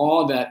to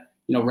draw that,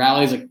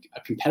 Rally is a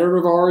competitor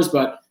of ours,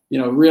 but,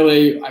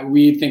 really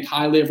we think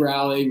highly of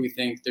Rally. We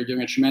think they're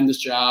doing a tremendous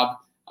job.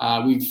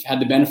 We've had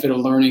the benefit of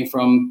learning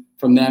from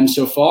them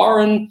so far.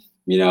 And,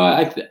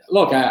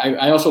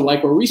 I also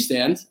like where we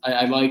stand.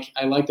 I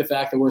like the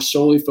fact that we're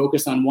solely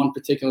focused on one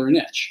particular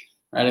niche,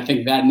 right? I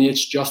think that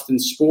niche just in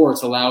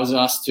sports allows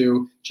us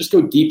to just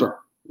go deeper,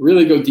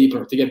 really go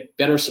deeper, to get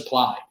better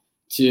supply,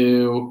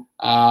 to,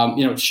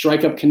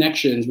 strike up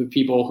connections with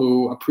people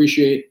who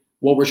appreciate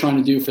what we're trying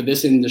to do for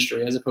this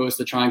industry, as opposed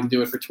to trying to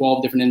do it for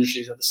 12 different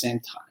industries at the same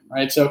time,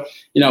 right? So,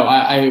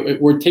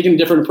 we're taking a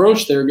different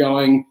approach. They're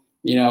going,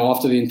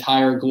 after the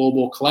entire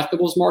global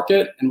collectibles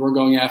market, and we're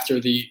going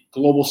after the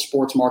global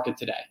sports market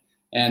today.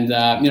 And,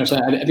 so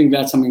I think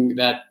that's something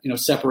that,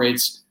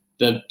 separates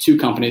the two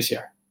companies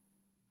here.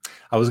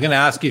 I was going to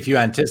ask you if you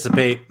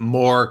anticipate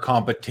more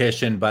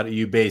competition, but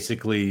you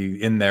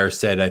basically in there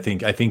said, I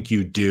think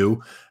you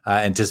do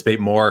anticipate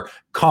more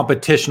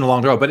competition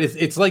along the road. But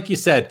it's like you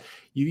said,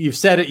 you've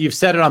said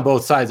it on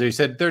both sides. You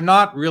said they're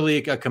not really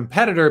a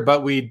competitor,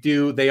 but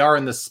they are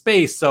in the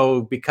space.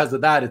 So because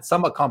of that, it's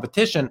somewhat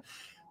competition.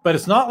 But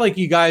it's not like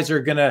you guys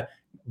are going to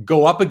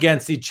go up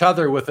against each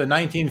other with a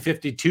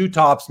 1952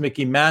 Topps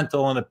Mickey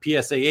Mantle and a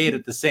PSA 8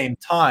 at the same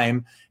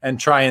time and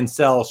try and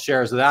sell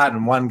shares of that,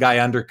 and one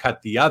guy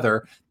undercut the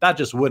other. That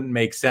just wouldn't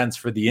make sense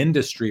for the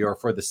industry or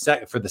for the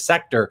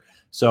sector.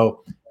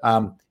 So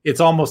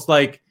it's almost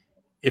like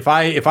if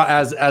I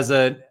as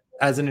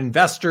an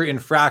investor in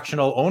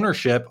fractional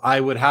ownership,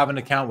 I would have an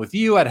account with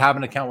you, I'd have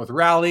an account with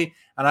Rally,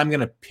 and I'm going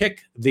to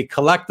pick the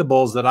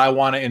collectibles that I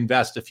want to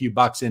invest a few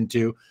bucks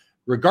into,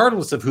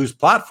 regardless of whose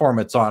platform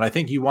it's on. I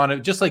think you want to,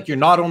 just like you're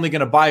not only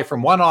going to buy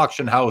from one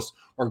auction house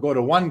or go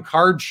to one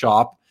card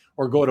shop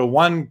or go to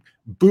one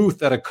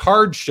booth at a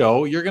card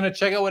show, you're going to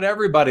check out what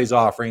everybody's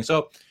offering.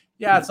 So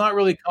yeah, it's not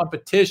really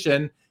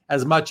competition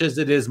as much as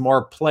it is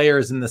more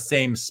players in the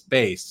same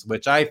space,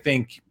 which I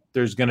think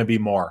there's going to be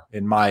more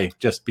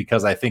just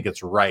because I think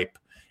it's ripe.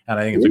 And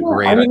I think it's a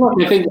great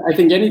idea. I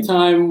think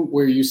anytime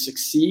where you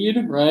succeed,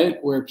 right,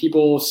 where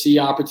people see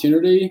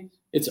opportunity,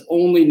 it's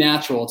only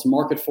natural. It's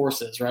market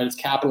forces, right? It's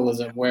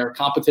capitalism, where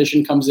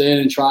competition comes in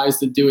and tries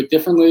to do it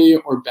differently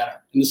or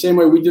better. In the same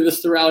way we did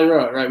this to Rally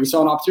Road, right? We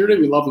saw an opportunity,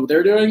 we loved what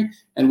they're doing,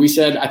 and we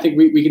said, I think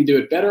we can do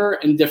it better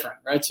and different,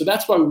 right? So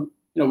that's why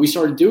we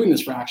started doing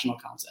this fractional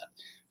concept.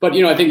 But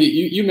I think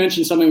you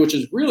mentioned something which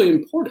is really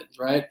important,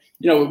 right?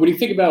 When you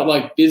think about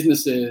like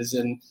businesses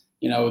and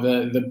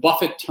the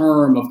Buffett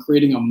term of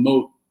creating a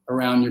moat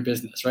around your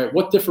business, right?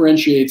 What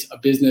differentiates a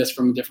business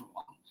from a different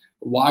one?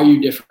 Why are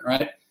you different,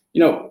 right?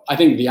 I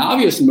think the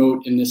obvious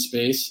moat in this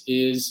space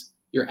is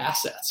your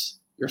assets,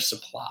 your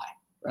supply,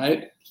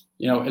 right?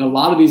 And a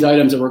lot of these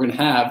items that we're going to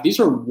have, these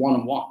are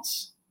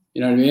one-on-ones.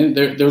 You know what I mean?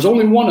 There's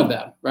only one of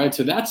them, right?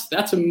 So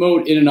that's a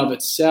moat in and of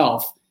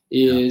itself.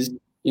 Is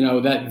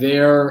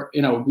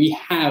that we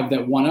have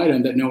that one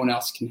item that no one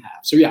else can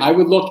have. So yeah, I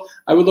would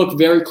look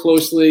very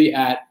closely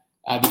at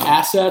the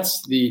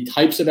assets, the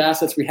types of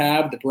assets we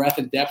have, the breadth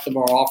and depth of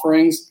our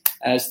offerings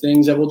as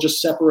things that will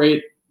just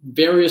separate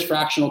various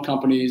fractional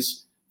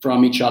companies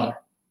from each other.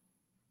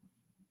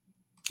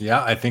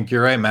 Yeah, I think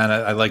you're right, man.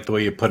 I like the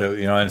way you put it,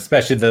 and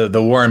especially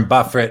the Warren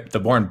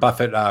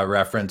Buffett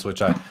reference,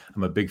 which I'm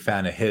a big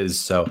fan of his.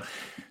 So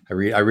I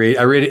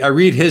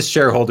read his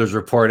shareholders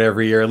report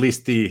every year. At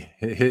least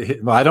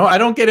I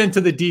don't get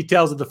into the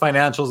details of the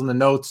financials and the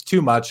notes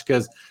too much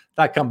because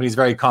that company is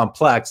very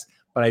complex.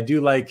 But I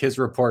do like his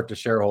report to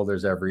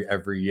shareholders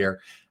every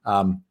year.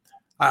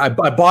 I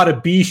bought a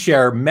B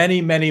share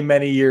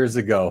many years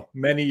ago,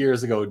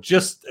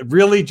 just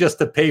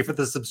to pay for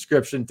the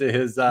subscription to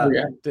his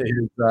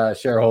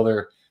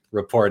shareholder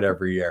report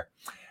every year.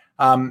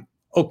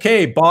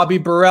 Okay, Bobby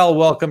Burrell,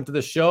 welcome to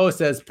the show.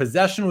 Says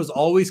possession was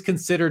always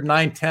considered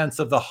 9/10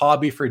 of the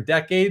hobby for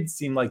decades.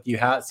 Seems like you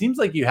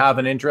have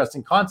an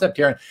interesting concept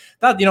here. And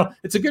that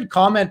it's a good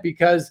comment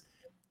because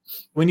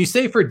when you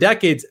say for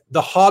decades,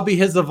 the hobby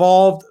has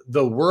evolved,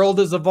 the world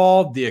has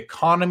evolved, the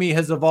economy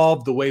has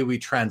evolved, the way we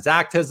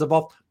transact has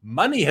evolved,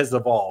 money has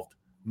evolved,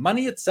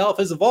 money itself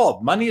has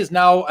evolved. Money is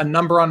now a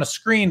number on a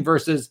screen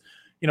versus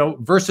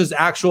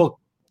actual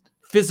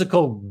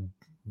physical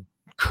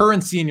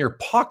currency in your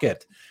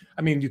pocket.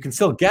 I mean, you can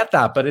still get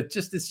that, but it's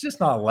just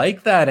not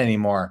like that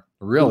anymore,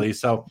 really.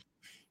 So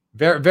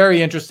very,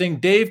 very interesting.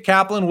 Dave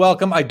Kaplan,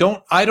 welcome. I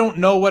don't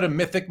know what a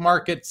mythic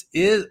market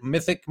is.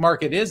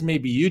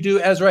 Maybe you do,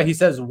 Ezra. He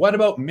says, what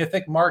about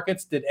mythic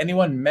markets? Did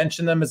anyone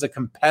mention them as a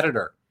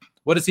competitor?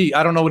 What is he?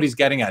 I don't know what he's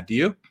getting at. Do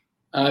you?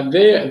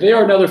 They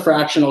are another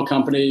fractional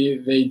company.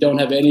 They don't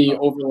have any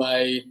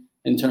overlay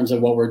in terms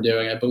of what we're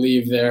doing. I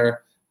believe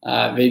they're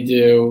They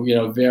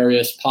do,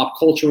 various pop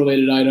culture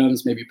related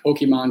items, maybe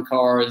Pokemon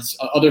cards,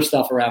 other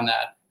stuff around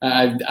that.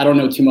 I don't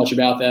know too much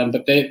about them,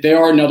 but they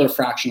are another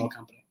fractional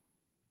company.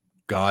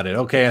 Got it.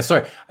 Okay.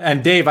 Sorry.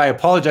 And Dave, I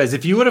apologize.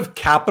 If you would have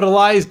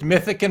capitalized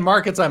Mythic in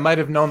markets, I might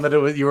have known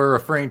that you were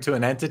referring to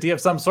an entity of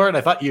some sort.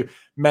 I thought you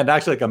meant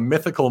actually like a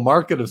mythical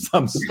market of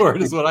some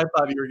sort is what I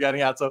thought you were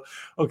getting at. So,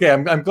 okay.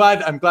 I'm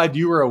glad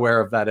you were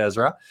aware of that,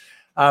 Ezra.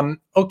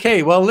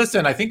 Okay. Well,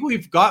 listen, I think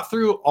we've got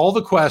through all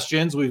the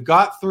questions. We've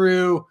got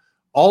through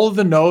all of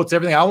the notes,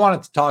 everything I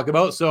wanted to talk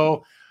about.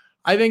 So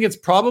I think it's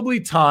probably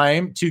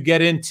time to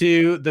get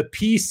into the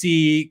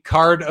PC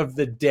card of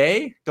the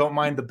day. Don't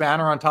mind the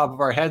banner on top of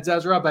our heads,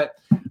 Ezra, but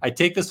I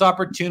take this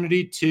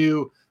opportunity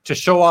to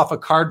show off a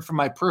card from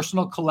my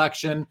personal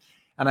collection,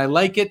 and I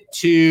like it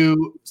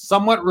to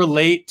somewhat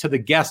relate to the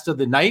guest of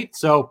the night.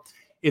 So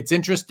it's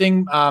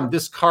interesting.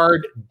 This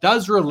card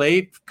does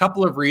relate, a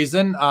couple of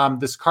reasons.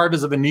 This card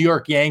is of a New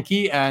York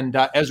Yankee, and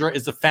Ezra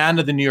is a fan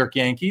of the New York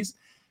Yankees.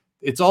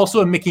 It's also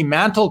a Mickey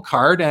Mantle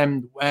card,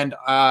 and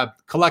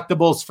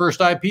Collectable's first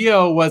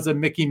IPO was a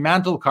Mickey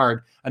Mantle card,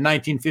 a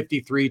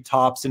 1953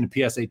 Topps and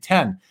a PSA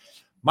 10.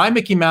 My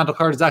Mickey Mantle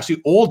card is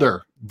actually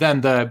older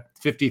than the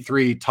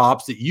 53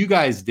 Topps that you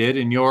guys did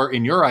in your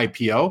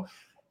IPO.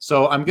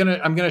 So I'm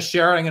gonna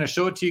share. I'm gonna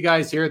show it to you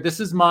guys here. This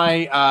is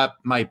my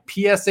my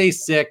PSA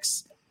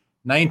 6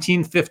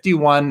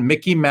 1951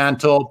 Mickey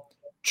Mantle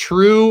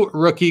true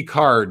rookie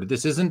card.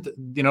 This isn't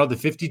the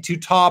 52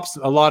 Topps.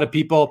 A lot of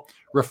people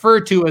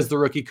referred to as the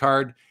rookie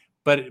card,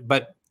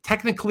 but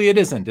technically it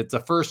isn't. It's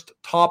a first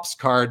Topps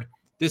card.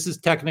 This is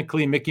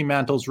technically Mickey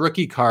Mantle's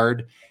rookie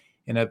card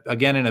in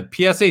a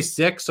PSA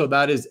 6, so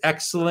that is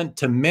excellent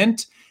to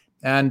mint.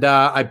 And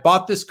I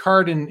bought this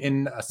card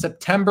in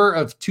September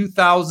of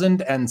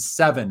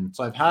 2007.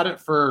 So I've had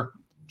it for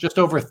just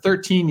over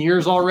 13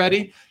 years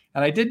already.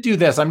 And I did do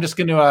this. I'm just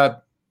going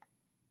to,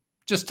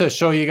 just to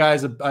show you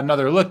guys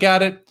another look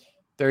at it.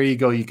 There you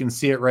go. You can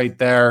see it right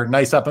there.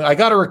 Nice up. I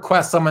got a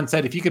request. Someone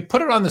said, if you could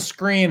put it on the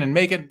screen and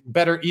make it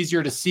better,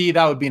 easier to see,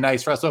 that would be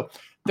nice for us. So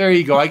there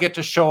you go. I get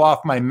to show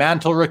off my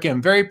Mantle rookie.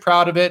 I'm very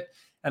proud of it.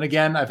 And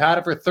again, I've had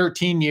it for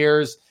 13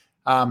 years.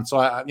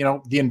 So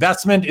the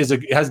investment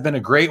has been a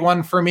great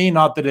one for me.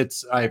 Not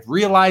that I've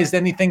realized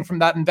anything from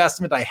that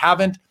investment. I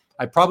haven't.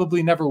 I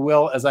probably never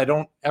will, as I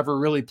don't ever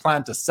really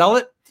plan to sell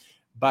it.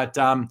 But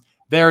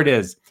there it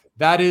is.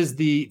 That is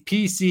the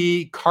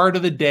PC card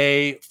of the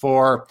day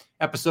for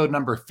episode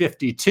number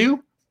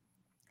 52.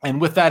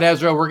 And with that,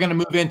 Ezra, we're going to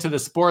move into the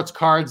Sports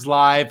Cards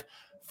Live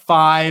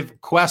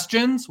 5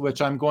 questions,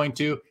 which I'm going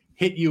to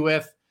hit you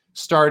with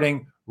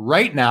starting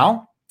right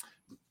now.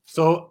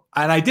 So,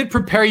 and I did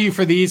prepare you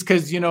for these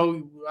because,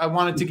 I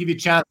wanted to give you a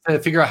chance to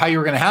figure out how you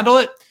were going to handle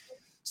it.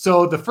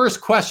 So the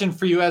first question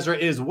for you, Ezra,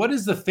 is what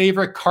is the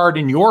favorite card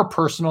in your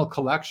personal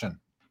collection?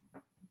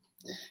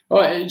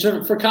 Well,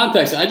 for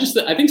context, I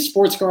think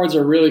sports cards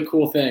are a really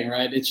cool thing,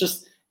 right?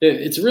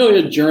 It's really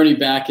a journey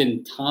back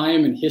in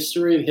time and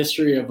history, the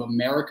history of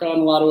America in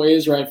a lot of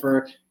ways, right?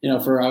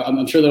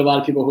 I'm sure there are a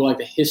lot of people who like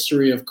the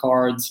history of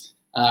cards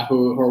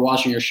who are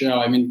watching your show.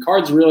 I mean,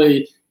 cards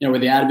really, with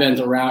the advent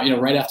around,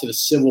 right after the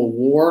Civil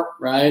War,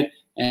 right?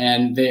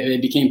 And they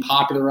became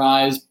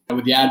popularized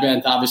with the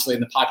advent, obviously,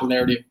 and the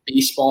popularity of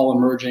baseball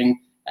emerging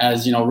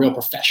as, real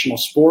professional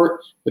sport,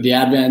 with the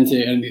advent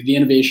and the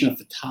innovation of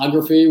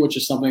photography, which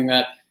is something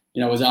that,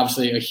 was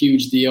obviously a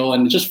huge deal.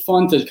 And it's just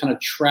fun to kind of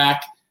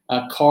track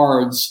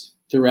cards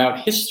throughout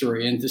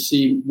history and to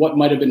see what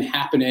might have been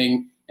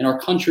happening in our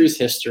country's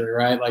history,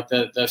 right? Like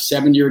the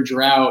 7-year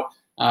drought,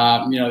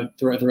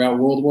 throughout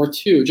World War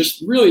II.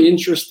 Just really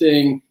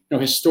interesting,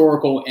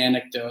 historical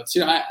anecdotes.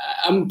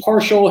 I'm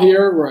partial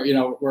here.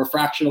 We're a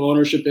fractional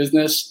ownership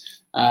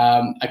business.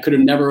 I could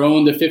have never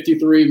owned a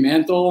 53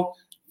 Mantle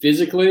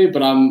physically,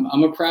 but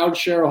I'm a proud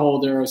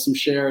shareholder of some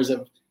shares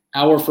of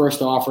our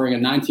first offering, a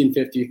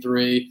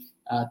 1953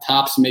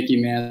 Topps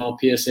Mickey Mantle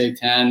PSA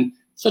 10.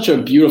 Such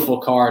a beautiful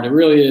card. It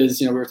really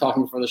is. We were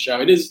talking before the show.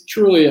 It is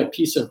truly a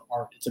piece of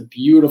art. It's a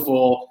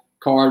beautiful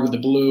card with the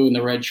blue and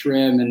the red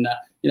trim, and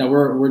we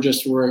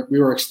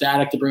were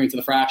ecstatic to bring it to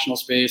the fractional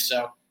space.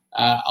 So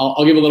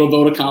I'll give a little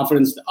vote of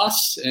confidence to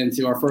us and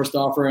to our first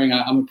offering.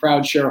 I'm a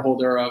proud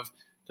shareholder of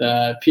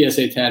the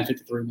PSA 10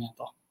 53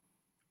 Mantle.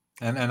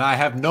 And I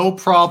have no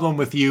problem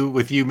with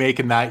you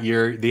making that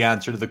the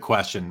answer to the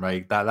question,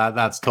 right?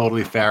 That's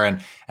totally fair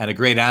and a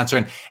great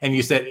answer. And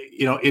you said,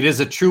 it is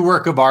a true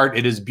work of art.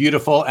 It is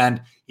beautiful.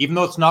 And even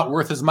though it's not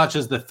worth as much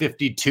as the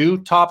 52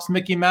 Topps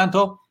Mickey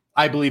Mantle,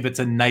 I believe it's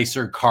a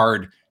nicer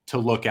card to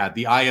look at.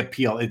 The eye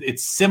appeal.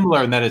 It's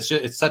similar in that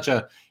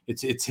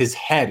it's his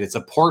head. It's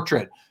a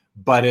portrait,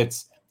 but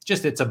it's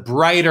a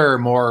brighter,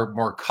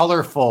 more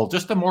colorful,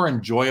 just a more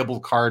enjoyable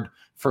card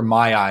for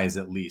my eyes,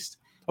 at least.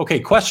 Okay,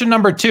 question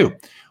number 2.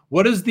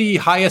 What is the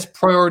highest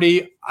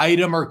priority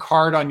item or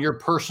card on your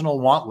personal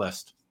want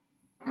list?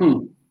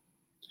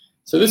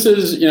 So this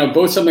is,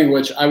 both something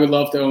which I would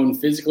love to own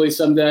physically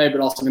someday,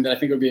 but also something that I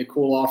think would be a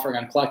cool offering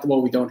on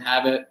Collectable. We don't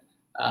have it.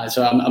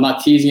 So I'm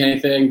not teasing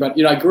anything. But,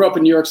 I grew up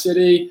in New York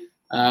City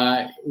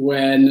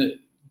when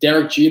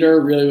Derek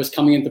Jeter really was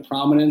coming into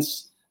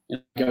prominence.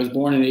 I was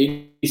born in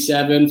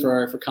 '87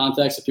 for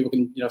context, so people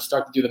can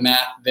start to do the math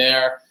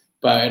there.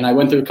 And I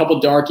went through a couple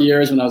dark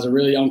years when I was a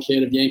really young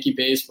kid of Yankee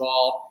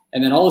baseball.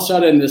 And then all of a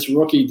sudden, this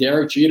rookie,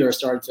 Derek Jeter,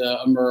 started to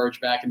emerge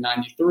back in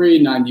 '93,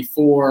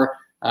 '94,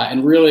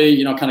 and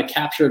really, kind of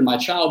captured my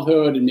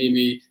childhood and made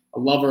me a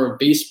lover of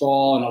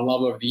baseball and a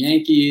lover of the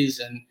Yankees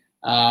and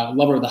a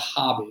lover of the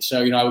hobby.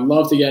 So, I would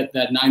love to get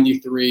that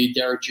 '93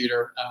 Derek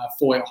Jeter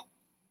foil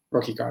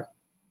rookie card.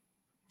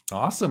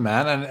 Awesome,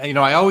 man. And,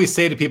 I always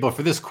say to people,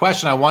 for this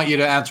question, I want you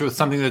to answer with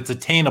something that's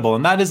attainable.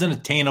 And that is an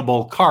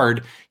attainable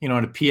card. In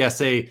a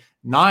PSA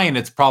 9,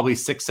 it's probably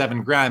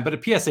 $6-7 grand, but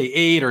a PSA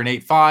 8 or an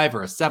 8.5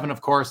 or a 7,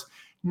 of course,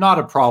 not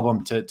a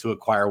problem to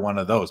acquire one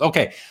of those.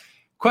 Okay.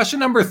 Question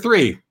number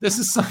 3. This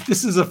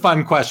is a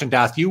fun question to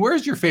ask you.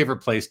 Where's your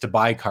favorite place to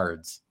buy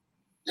cards?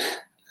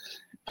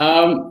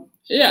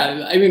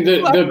 Yeah, I mean,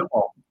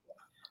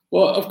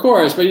 well, of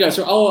course, but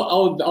so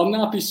I'll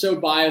not be so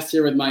biased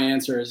here with my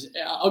answers.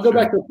 I'll go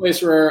back to a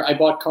place where I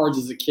bought cards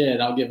as a kid.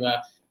 I'll give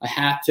a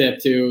hat tip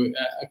to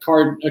a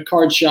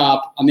card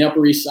shop on the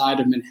Upper East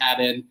Side of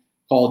Manhattan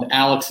called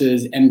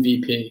Alex's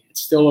MVP. It's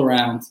still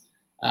around.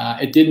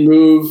 It did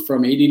move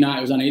from 89.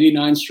 It was on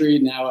 89th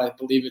Street. Now I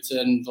believe it's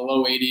in the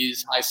low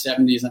 80s, high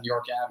 70s on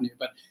York Avenue.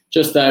 But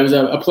just it was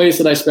a place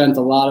that I spent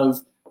a lot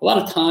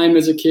of time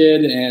as a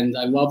kid, and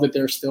I love that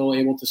they're still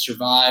able to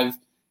survive.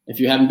 If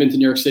you haven't been to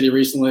New York City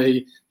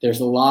recently, there's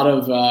a lot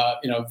of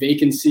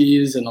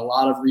vacancies and a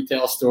lot of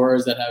retail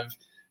stores that have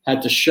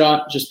had to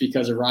shut just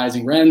because of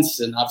rising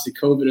rents, and obviously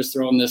COVID has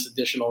thrown this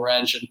additional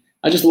wrench. And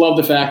I just love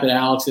the fact that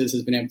Alex's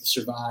has been able to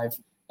survive,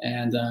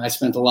 and I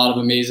spent a lot of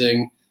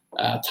amazing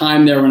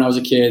time there when I was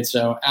a kid.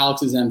 So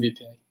Alex's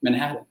MVP,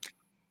 Manhattan.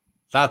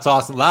 That's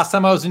awesome. Last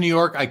time I was in New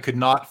York, I could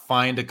not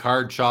find a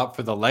card shop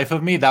for the life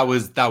of me. That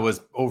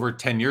was over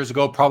 10 years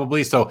ago,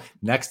 probably. So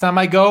next time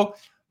I go,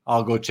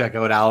 I'll go check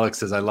out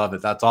Alex's. I love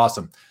it. That's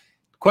awesome.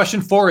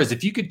 Question 4 is,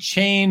 if you could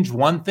change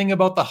one thing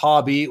about the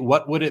hobby,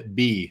 what would it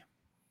be?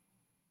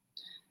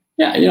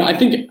 Yeah, I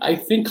think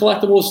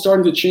Collectable is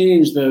starting to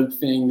change the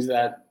things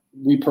that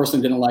we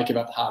personally didn't like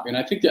about the hobby. And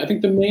I think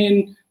the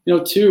main,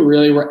 two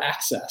really were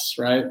access,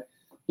 right?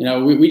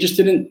 We just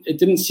it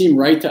didn't seem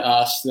right to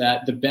us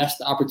that the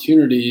best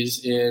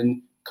opportunities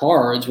in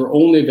cards were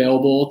only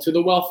available to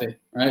the wealthy,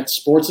 right?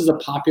 Sports is a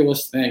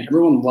populist thing.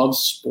 Everyone loves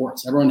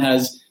sports. Everyone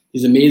has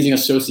these amazing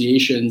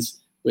associations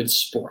with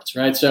sports,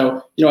 right?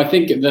 So, I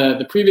think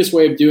the previous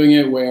way of doing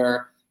it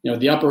where,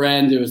 the upper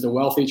end, it was the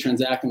wealthy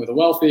transacting with the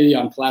wealthy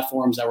on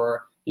platforms that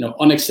were,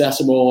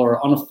 unaccessible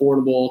or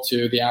unaffordable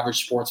to the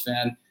average sports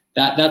fan.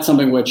 That's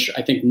something which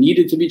I think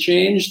needed to be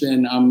changed.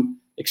 And I'm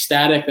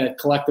ecstatic that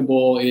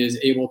Collectable is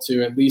able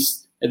to at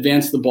least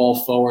advance the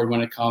ball forward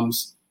when it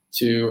comes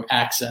to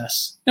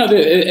access.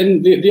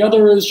 The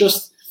other is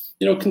just,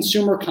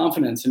 consumer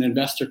confidence and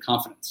investor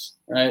confidence,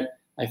 right?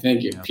 I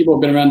think people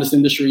have been around this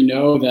industry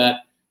know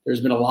that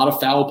there's been a lot of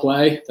foul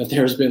play, that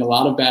there's been a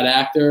lot of bad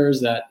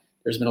actors, that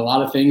there's been a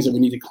lot of things that we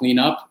need to clean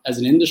up as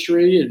an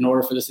industry in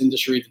order for this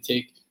industry to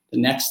take the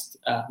next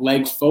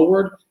leg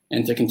forward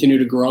and to continue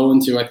to grow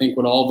into, I think,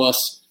 what all of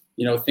us,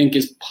 think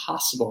is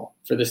possible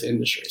for this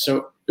industry. So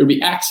it would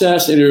be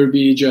access, and it would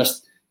be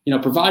just,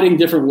 providing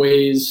different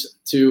ways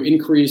to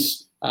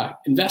increase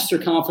investor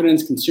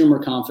confidence, consumer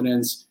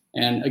confidence.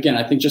 And again,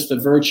 I think just the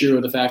virtue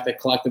of the fact that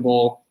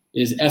Collectable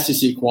is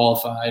SEC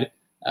qualified,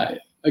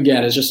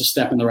 again, is just a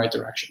step in the right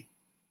direction.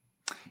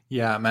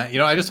 Yeah, man.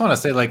 I just want to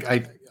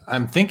say,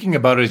 I'm thinking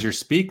about it as you're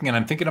speaking, and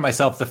I'm thinking to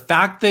myself, the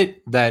fact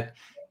that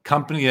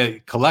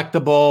company,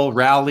 Collectable,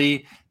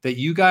 Rally, that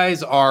you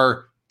guys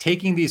are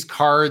taking these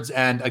cards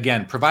and,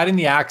 again, providing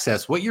the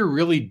access, what you're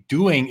really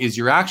doing is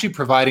you're actually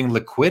providing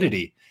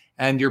liquidity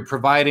and you're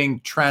providing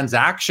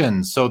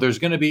transactions. So there's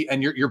going to be,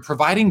 and you're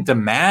providing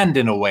demand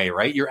in a way,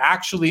 right? You're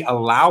actually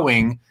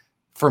allowing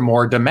for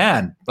more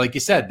demand. Like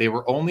you said, they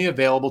were only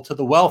available to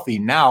the wealthy.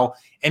 Now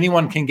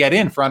anyone can get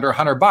in for under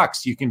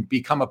 $100. You can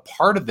become a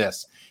part of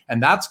this.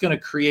 And that's going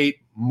to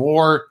create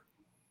more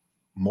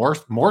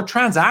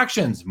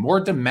transactions, more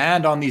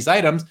demand on these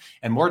items,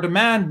 and more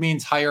demand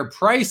means higher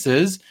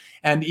prices.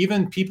 And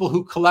even people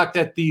who collect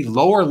at the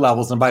lower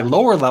levels, and by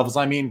lower levels,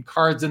 I mean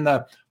cards in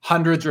the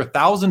hundreds or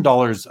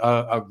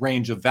 $1,000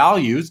 range of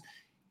values,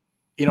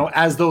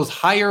 as those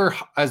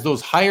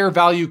higher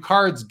value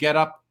cards get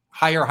up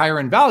higher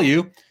in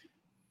value,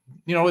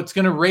 it's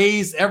going to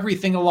raise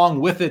everything along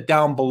with it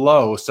down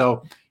below.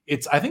 So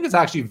I think it's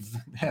actually,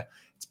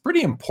 it's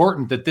pretty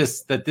important that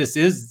this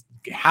is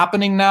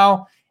happening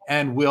now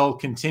and will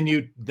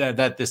continue,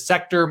 that the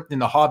sector in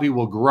the hobby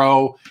will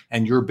grow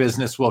and your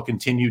business will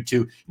continue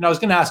to, I was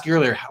going to ask you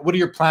earlier, what are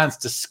your plans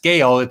to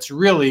scale? It's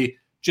really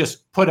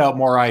just put out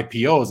more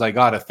IPOs. I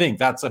got to think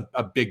that's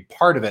a big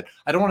part of it.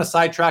 I don't want to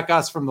sidetrack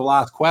us from the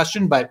last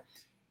question, but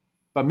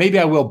maybe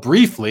I will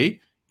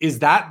briefly. Is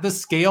that the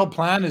scale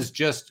plan, is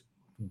just,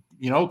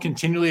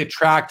 continually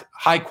attract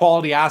high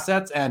quality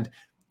assets and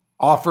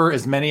offer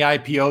as many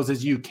IPOs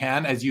as you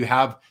can, as you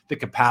have the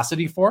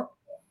capacity for?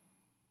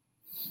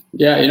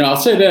 Yeah, I'll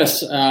say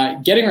this: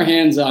 getting our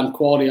hands on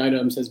quality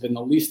items has been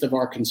the least of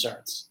our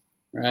concerns,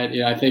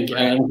 right? I think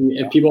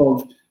if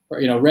people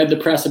have read the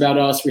press about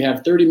us, we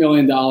have $30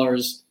 million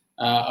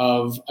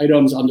of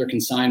items under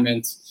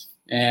consignment,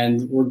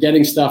 and we're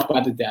getting stuff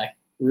by the day.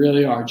 We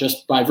really are,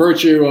 just by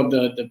virtue of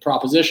the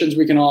propositions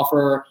we can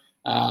offer,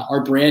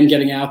 our brand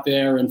getting out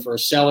there, and for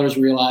sellers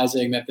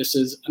realizing that this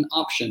is an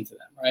option to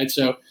them, right?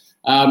 So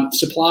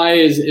supply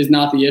is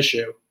not the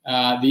issue.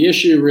 The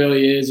issue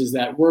really is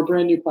that we're a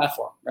brand new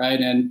platform, right?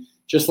 And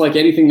just like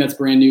anything that's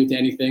brand new to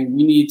anything,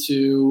 we need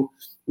to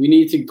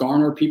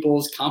garner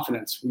people's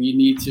confidence. We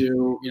need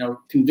to,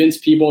 convince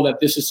people that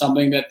this is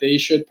something that they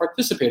should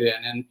participate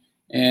in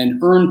and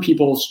earn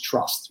people's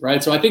trust,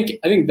 right? So I think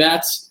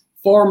that's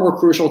far more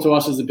crucial to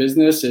us as a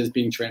business, is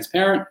being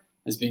transparent,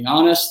 is being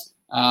honest,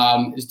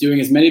 is doing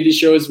as many of these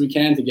shows as we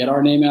can to get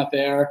our name out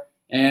there.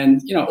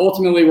 And,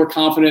 ultimately we're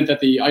confident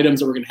that the items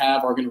that we're going to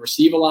have are going to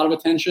receive a lot of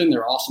attention.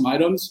 They're awesome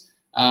items.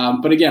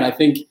 But again, I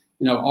think,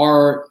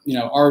 our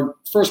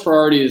first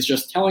priority is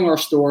just telling our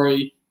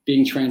story,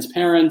 being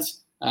transparent,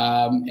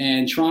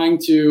 and trying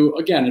to,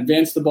 again,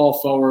 advance the ball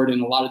forward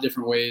in a lot of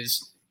different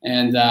ways.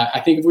 And I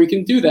think if we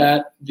can do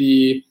that,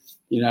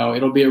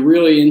 it'll be a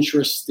really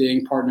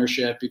interesting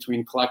partnership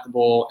between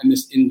Collectable and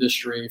this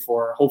industry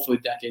for hopefully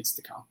decades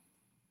to come.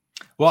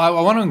 Well,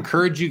 I want to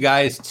encourage you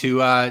guys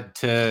to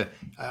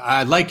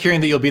I like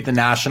hearing that you'll be at the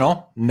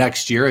National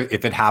next year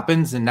if it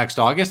happens in next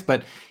August.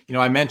 But,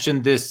 I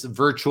mentioned this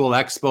virtual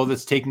expo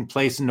that's taking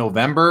place in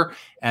November,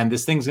 and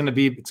this thing's going to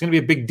be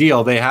a big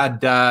deal. They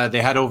had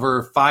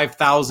over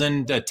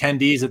 5,000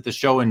 attendees at the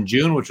show in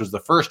June, which was the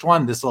first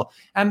one. There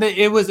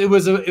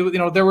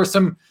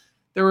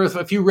were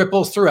a few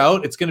ripples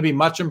throughout. It's going to be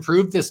much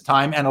improved this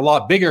time and a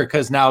lot bigger,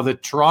 because now the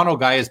Toronto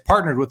guy is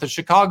partnered with the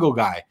Chicago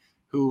guy,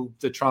 who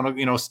the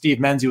Toronto, Steve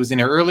Menzie was in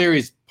here earlier.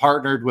 He's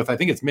partnered with, I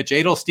think it's Mitch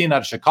Adelstein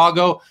out of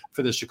Chicago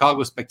for the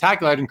Chicago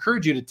Spectacular. I'd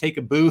encourage you to take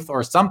a booth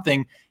or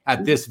something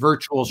at this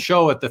virtual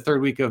show at the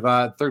third week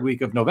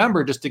of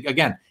November, just to,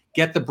 again,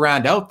 get the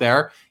brand out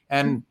there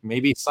and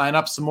maybe sign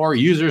up some more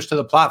users to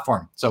the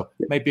platform. So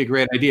it might be a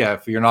great idea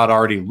if you're not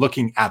already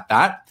looking at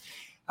that.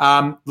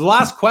 The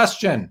last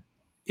question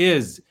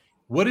is,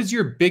 what is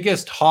your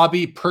biggest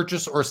hobby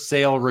purchase or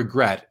sale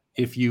regret,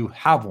 if you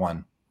have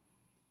one?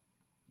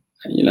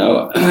 I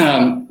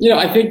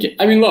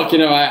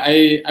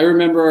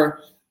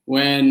remember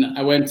when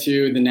I went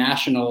to the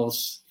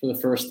Nationals for the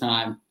first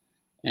time,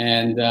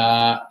 and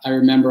I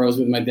remember I was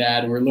with my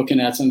dad, and we were looking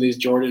at some of these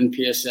Jordan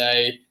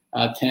PSA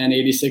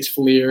 1086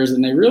 Fleers,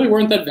 and they really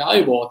weren't that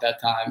valuable at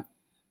that time.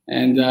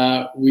 And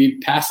we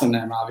passed on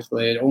them,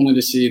 obviously, only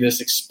to see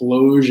this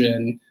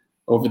explosion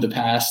over the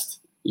past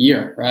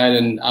year, right?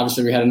 And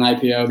obviously we had an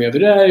IPO the other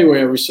day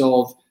where we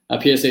sold a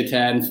PSA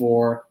 10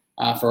 for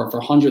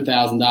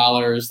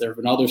 $100,000. There have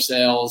been other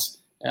sales,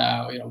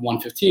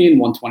 115,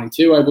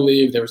 122, I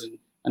believe. There was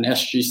an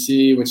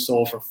SGC which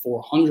sold for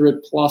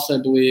 400 plus, I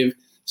believe.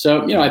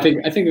 So, I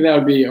think that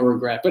would be a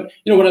regret. But,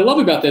 what I love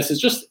about this is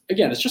just,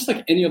 again, it's just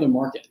like any other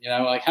market.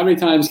 Like how many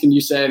times can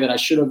you say that I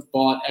should have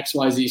bought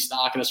XYZ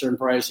stock at a certain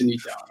price and you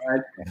don't,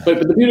 right?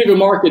 But the beauty of a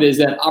market is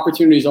that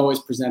opportunities always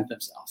present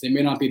themselves. They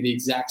may not be the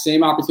exact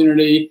same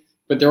opportunity,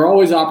 but there are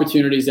always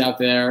opportunities out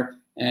there.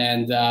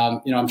 And,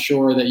 I'm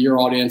sure that your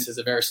audience is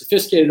a very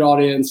sophisticated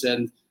audience.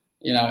 And,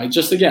 it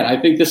just, again,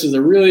 I think this is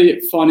a really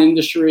fun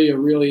industry, a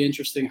really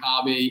interesting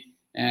hobby.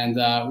 And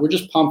we're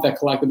just pumped that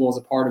Collectable is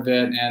a part of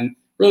it, and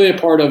really a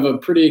part of a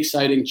pretty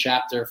exciting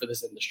chapter for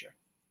this industry.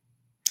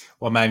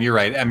 Well, man, you're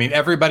right. I mean,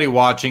 everybody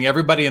watching,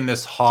 everybody in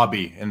this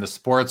hobby, in the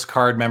sports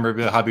card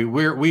memorabilia hobby,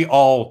 we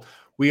all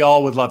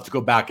would love to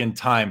go back in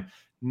time.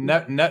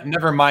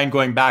 Never mind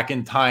going back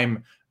in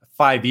time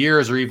 5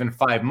 years or even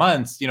 5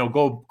 months.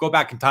 Go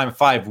back in time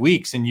 5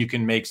 weeks, and you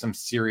can make some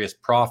serious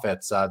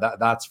profits.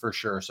 That's for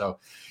sure. So,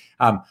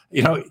 I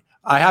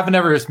haven't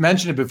ever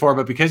mentioned it before,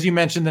 but because you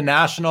mentioned the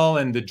National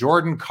and the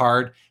Jordan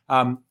card,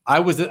 I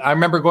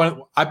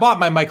remember I bought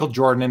my Michael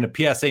Jordan in a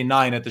PSA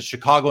 9 at the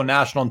Chicago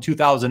National in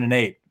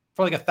 2008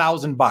 for like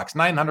 $1,000,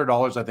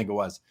 $900, I think it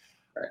was.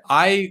 Right.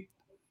 I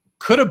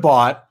could have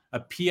bought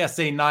a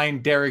PSA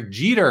 9 Derek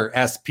Jeter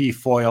SP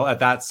foil at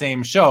that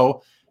same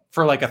show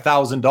for like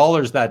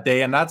 $1,000 that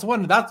day. And I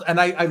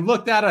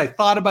looked at it. I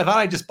thought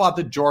I just bought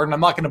the Jordan.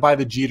 I'm not going to buy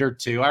the Jeter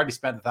too. I already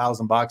spent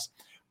 $1,000.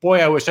 Boy,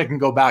 I wish I can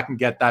go back and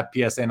get that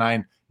PSA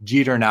 9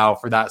 Jeter now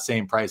for that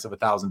same price of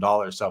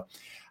 $1,000. So,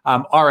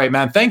 all right,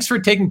 man. Thanks for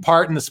taking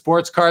part in the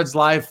Sports Cards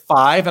Live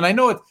 5. And I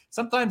know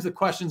sometimes the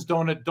questions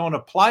don't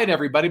apply to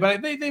everybody,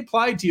 but they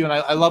applied to you, and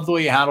I love the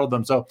way you handled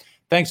them. So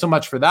thanks so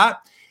much for that.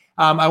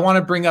 I want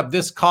to bring up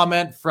this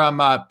comment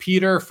from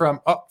Peter from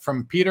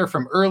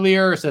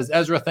earlier. It says,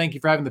 Ezra, thank you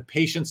for having the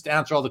patience to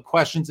answer all the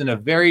questions in a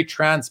very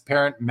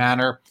transparent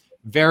manner.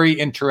 Very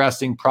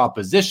interesting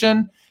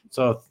proposition.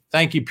 So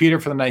thank you, Peter,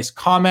 for the nice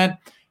comment.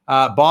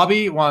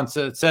 Bobby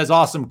says,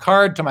 awesome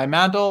card to my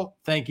mantle.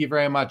 Thank you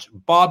very much,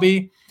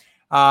 Bobby.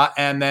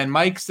 And then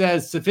Mike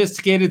says,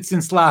 sophisticated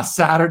since last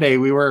Saturday.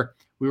 We were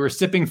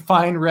sipping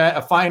fine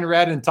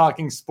red and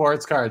talking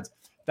sports cards.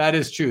 That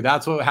is true.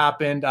 That's what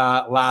happened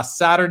last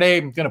Saturday.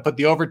 I'm going to put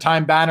the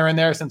overtime banner in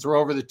there since we're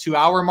over the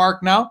 2-hour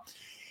mark now.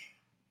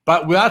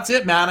 But that's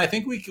it, man. I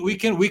think we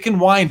can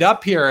wind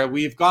up here.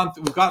 We've got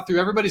through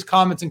everybody's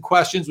comments and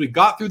questions. We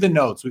got through the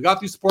notes. We got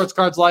through Sports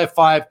Cards Live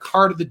 5,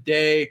 card of the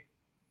day.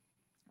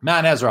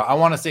 Man, Ezra, I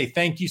want to say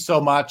thank you so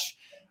much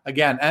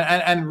again,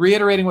 and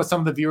reiterating what some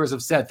of the viewers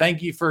have said.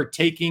 Thank you for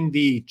taking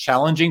the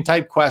challenging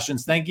type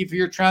questions. Thank you for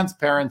your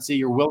transparency,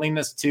 your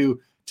willingness to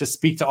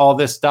speak to all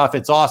this stuff.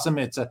 It's awesome.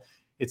 It's a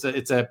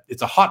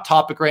hot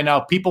topic right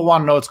now. People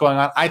want to know what's going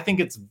on. I think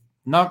it's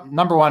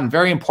number one,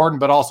 very important,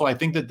 but also I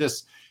think that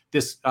this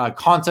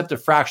concept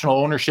of fractional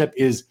ownership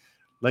is,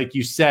 like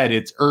you said,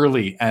 it's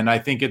early, and I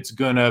think it's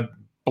going to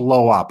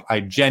blow up. I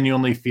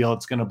genuinely feel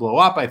it's going to blow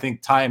up. I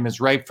think time is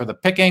ripe for the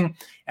picking,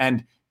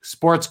 and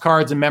sports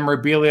cards and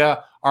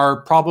memorabilia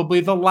are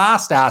probably the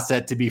last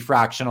asset to be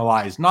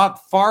fractionalized,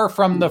 not far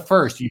from the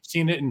first. You've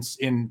seen it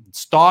in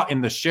stock,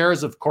 in the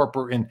shares of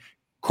corporate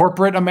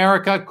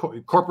America,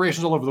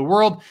 corporations all over the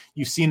world.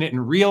 You've seen it in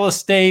real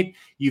estate.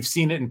 You've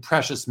seen it in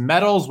precious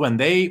metals when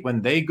they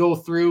go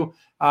through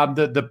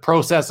the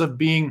process of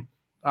being,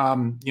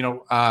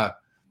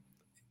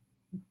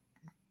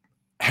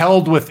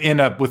 held within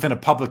a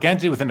public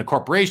entity, within a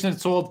corporation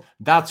that's sold,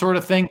 that sort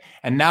of thing.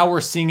 And now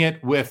we're seeing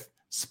it with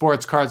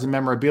sports cards and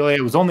memorabilia.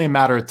 It was only a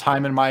matter of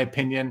time, in my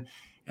opinion.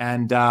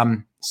 And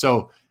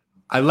so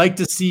I like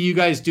to see you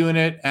guys doing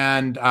it,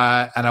 and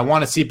I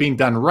want to see it being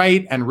done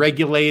right and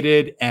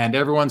regulated, and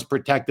everyone's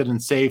protected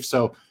and safe.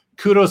 So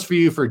kudos for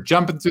you for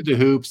jumping through the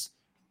hoops,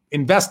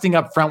 investing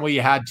up front what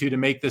you had to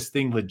make this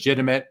thing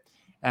legitimate,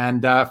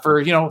 and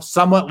for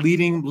somewhat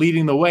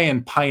leading the way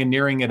and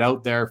pioneering it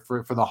out there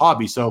for the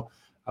hobby. So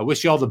I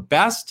wish you all the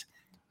best.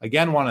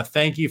 Again, want to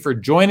thank you for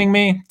joining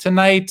me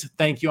tonight.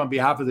 Thank you on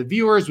behalf of the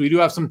viewers. We do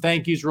have some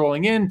thank yous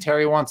rolling in.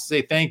 Terry wants to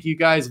say thank you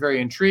guys.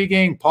 Very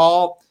intriguing.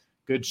 Paul,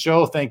 good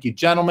show. Thank you,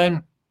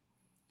 gentlemen.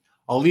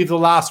 I'll leave the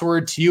last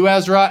word to you,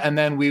 Ezra, and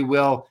then we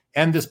will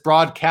end this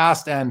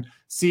broadcast and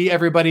see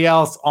everybody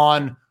else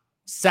on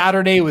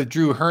Saturday with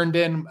Drew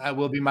Herndon.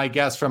 Will be my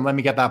guest from Let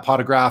Me Get That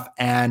Potograph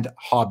and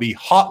Hobby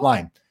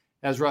Hotline.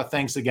 Ezra,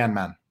 thanks again,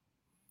 man.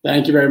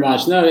 Thank you very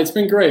much. No, it's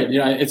been great.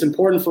 It's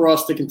important for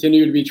us to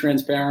continue to be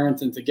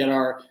transparent and to get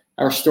our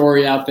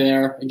story out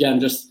there.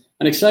 Again, just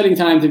an exciting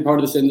time to be part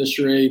of this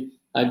industry.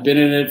 I've been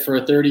in it for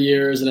 30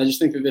 years, and I just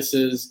think that this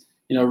is,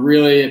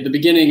 really the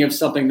beginning of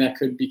something that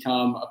could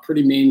become a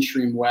pretty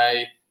mainstream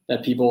way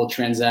that people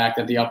transact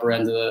at the upper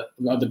end of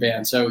the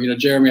band. So,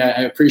 Jeremy,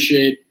 I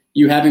appreciate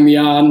you having me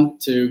on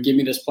to give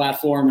me this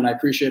platform, and I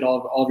appreciate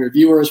all of your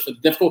viewers for the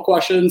difficult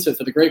questions and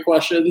for the great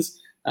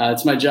questions.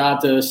 It's my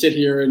job to sit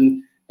here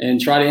and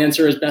try to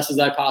answer as best as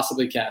I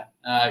possibly can.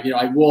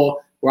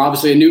 We're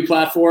obviously a new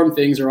platform.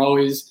 Things are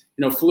always,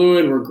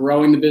 fluid. We're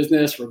growing the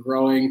business. We're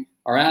growing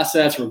our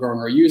assets. We're growing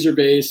our user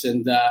base.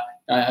 And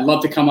I'd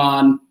love to come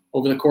on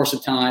over the course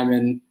of time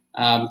and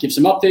give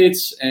some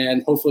updates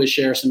and hopefully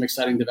share some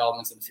exciting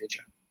developments in the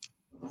future.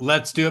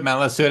 Let's do it, man.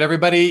 Let's do it.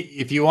 Everybody,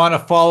 if you want to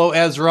follow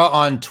Ezra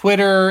on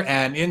Twitter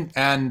and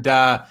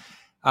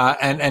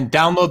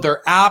download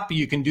their app,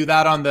 you can do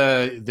that on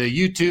the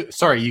YouTube.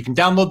 Sorry, you can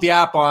download the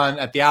app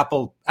at the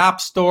Apple App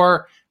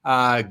Store,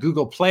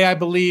 Google Play, I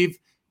believe.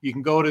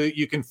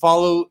 You can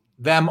follow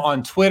them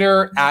on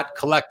Twitter at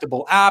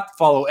Collectable App.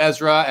 Follow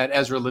Ezra at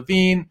Ezra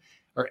Levine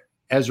or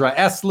Ezra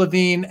S.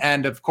 Levine,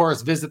 and of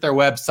course visit their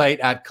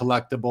website at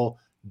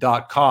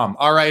collectable.com.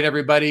 All right,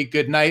 everybody.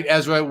 Good night,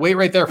 Ezra. Wait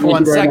right there for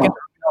 1 second.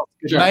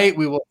 Good night.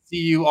 We will see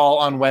you all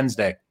on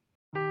Wednesday.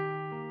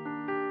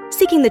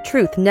 Seeking the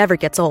truth never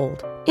gets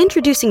old.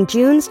 Introducing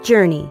June's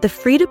Journey, the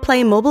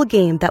free-to-play mobile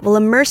game that will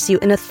immerse you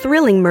in a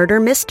thrilling murder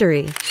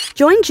mystery.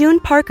 Join June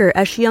Parker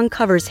as she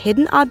uncovers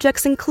hidden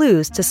objects and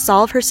clues to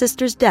solve her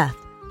sister's death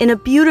in a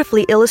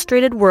beautifully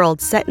illustrated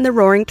world set in the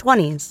Roaring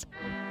 20s.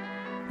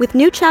 With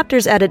new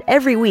chapters added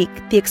every week,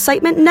 the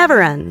excitement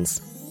never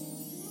ends.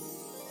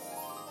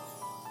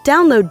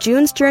 Download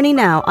June's Journey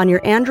now on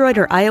your Android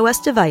or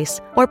iOS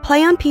device, or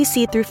play on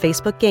PC through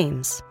Facebook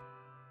Games.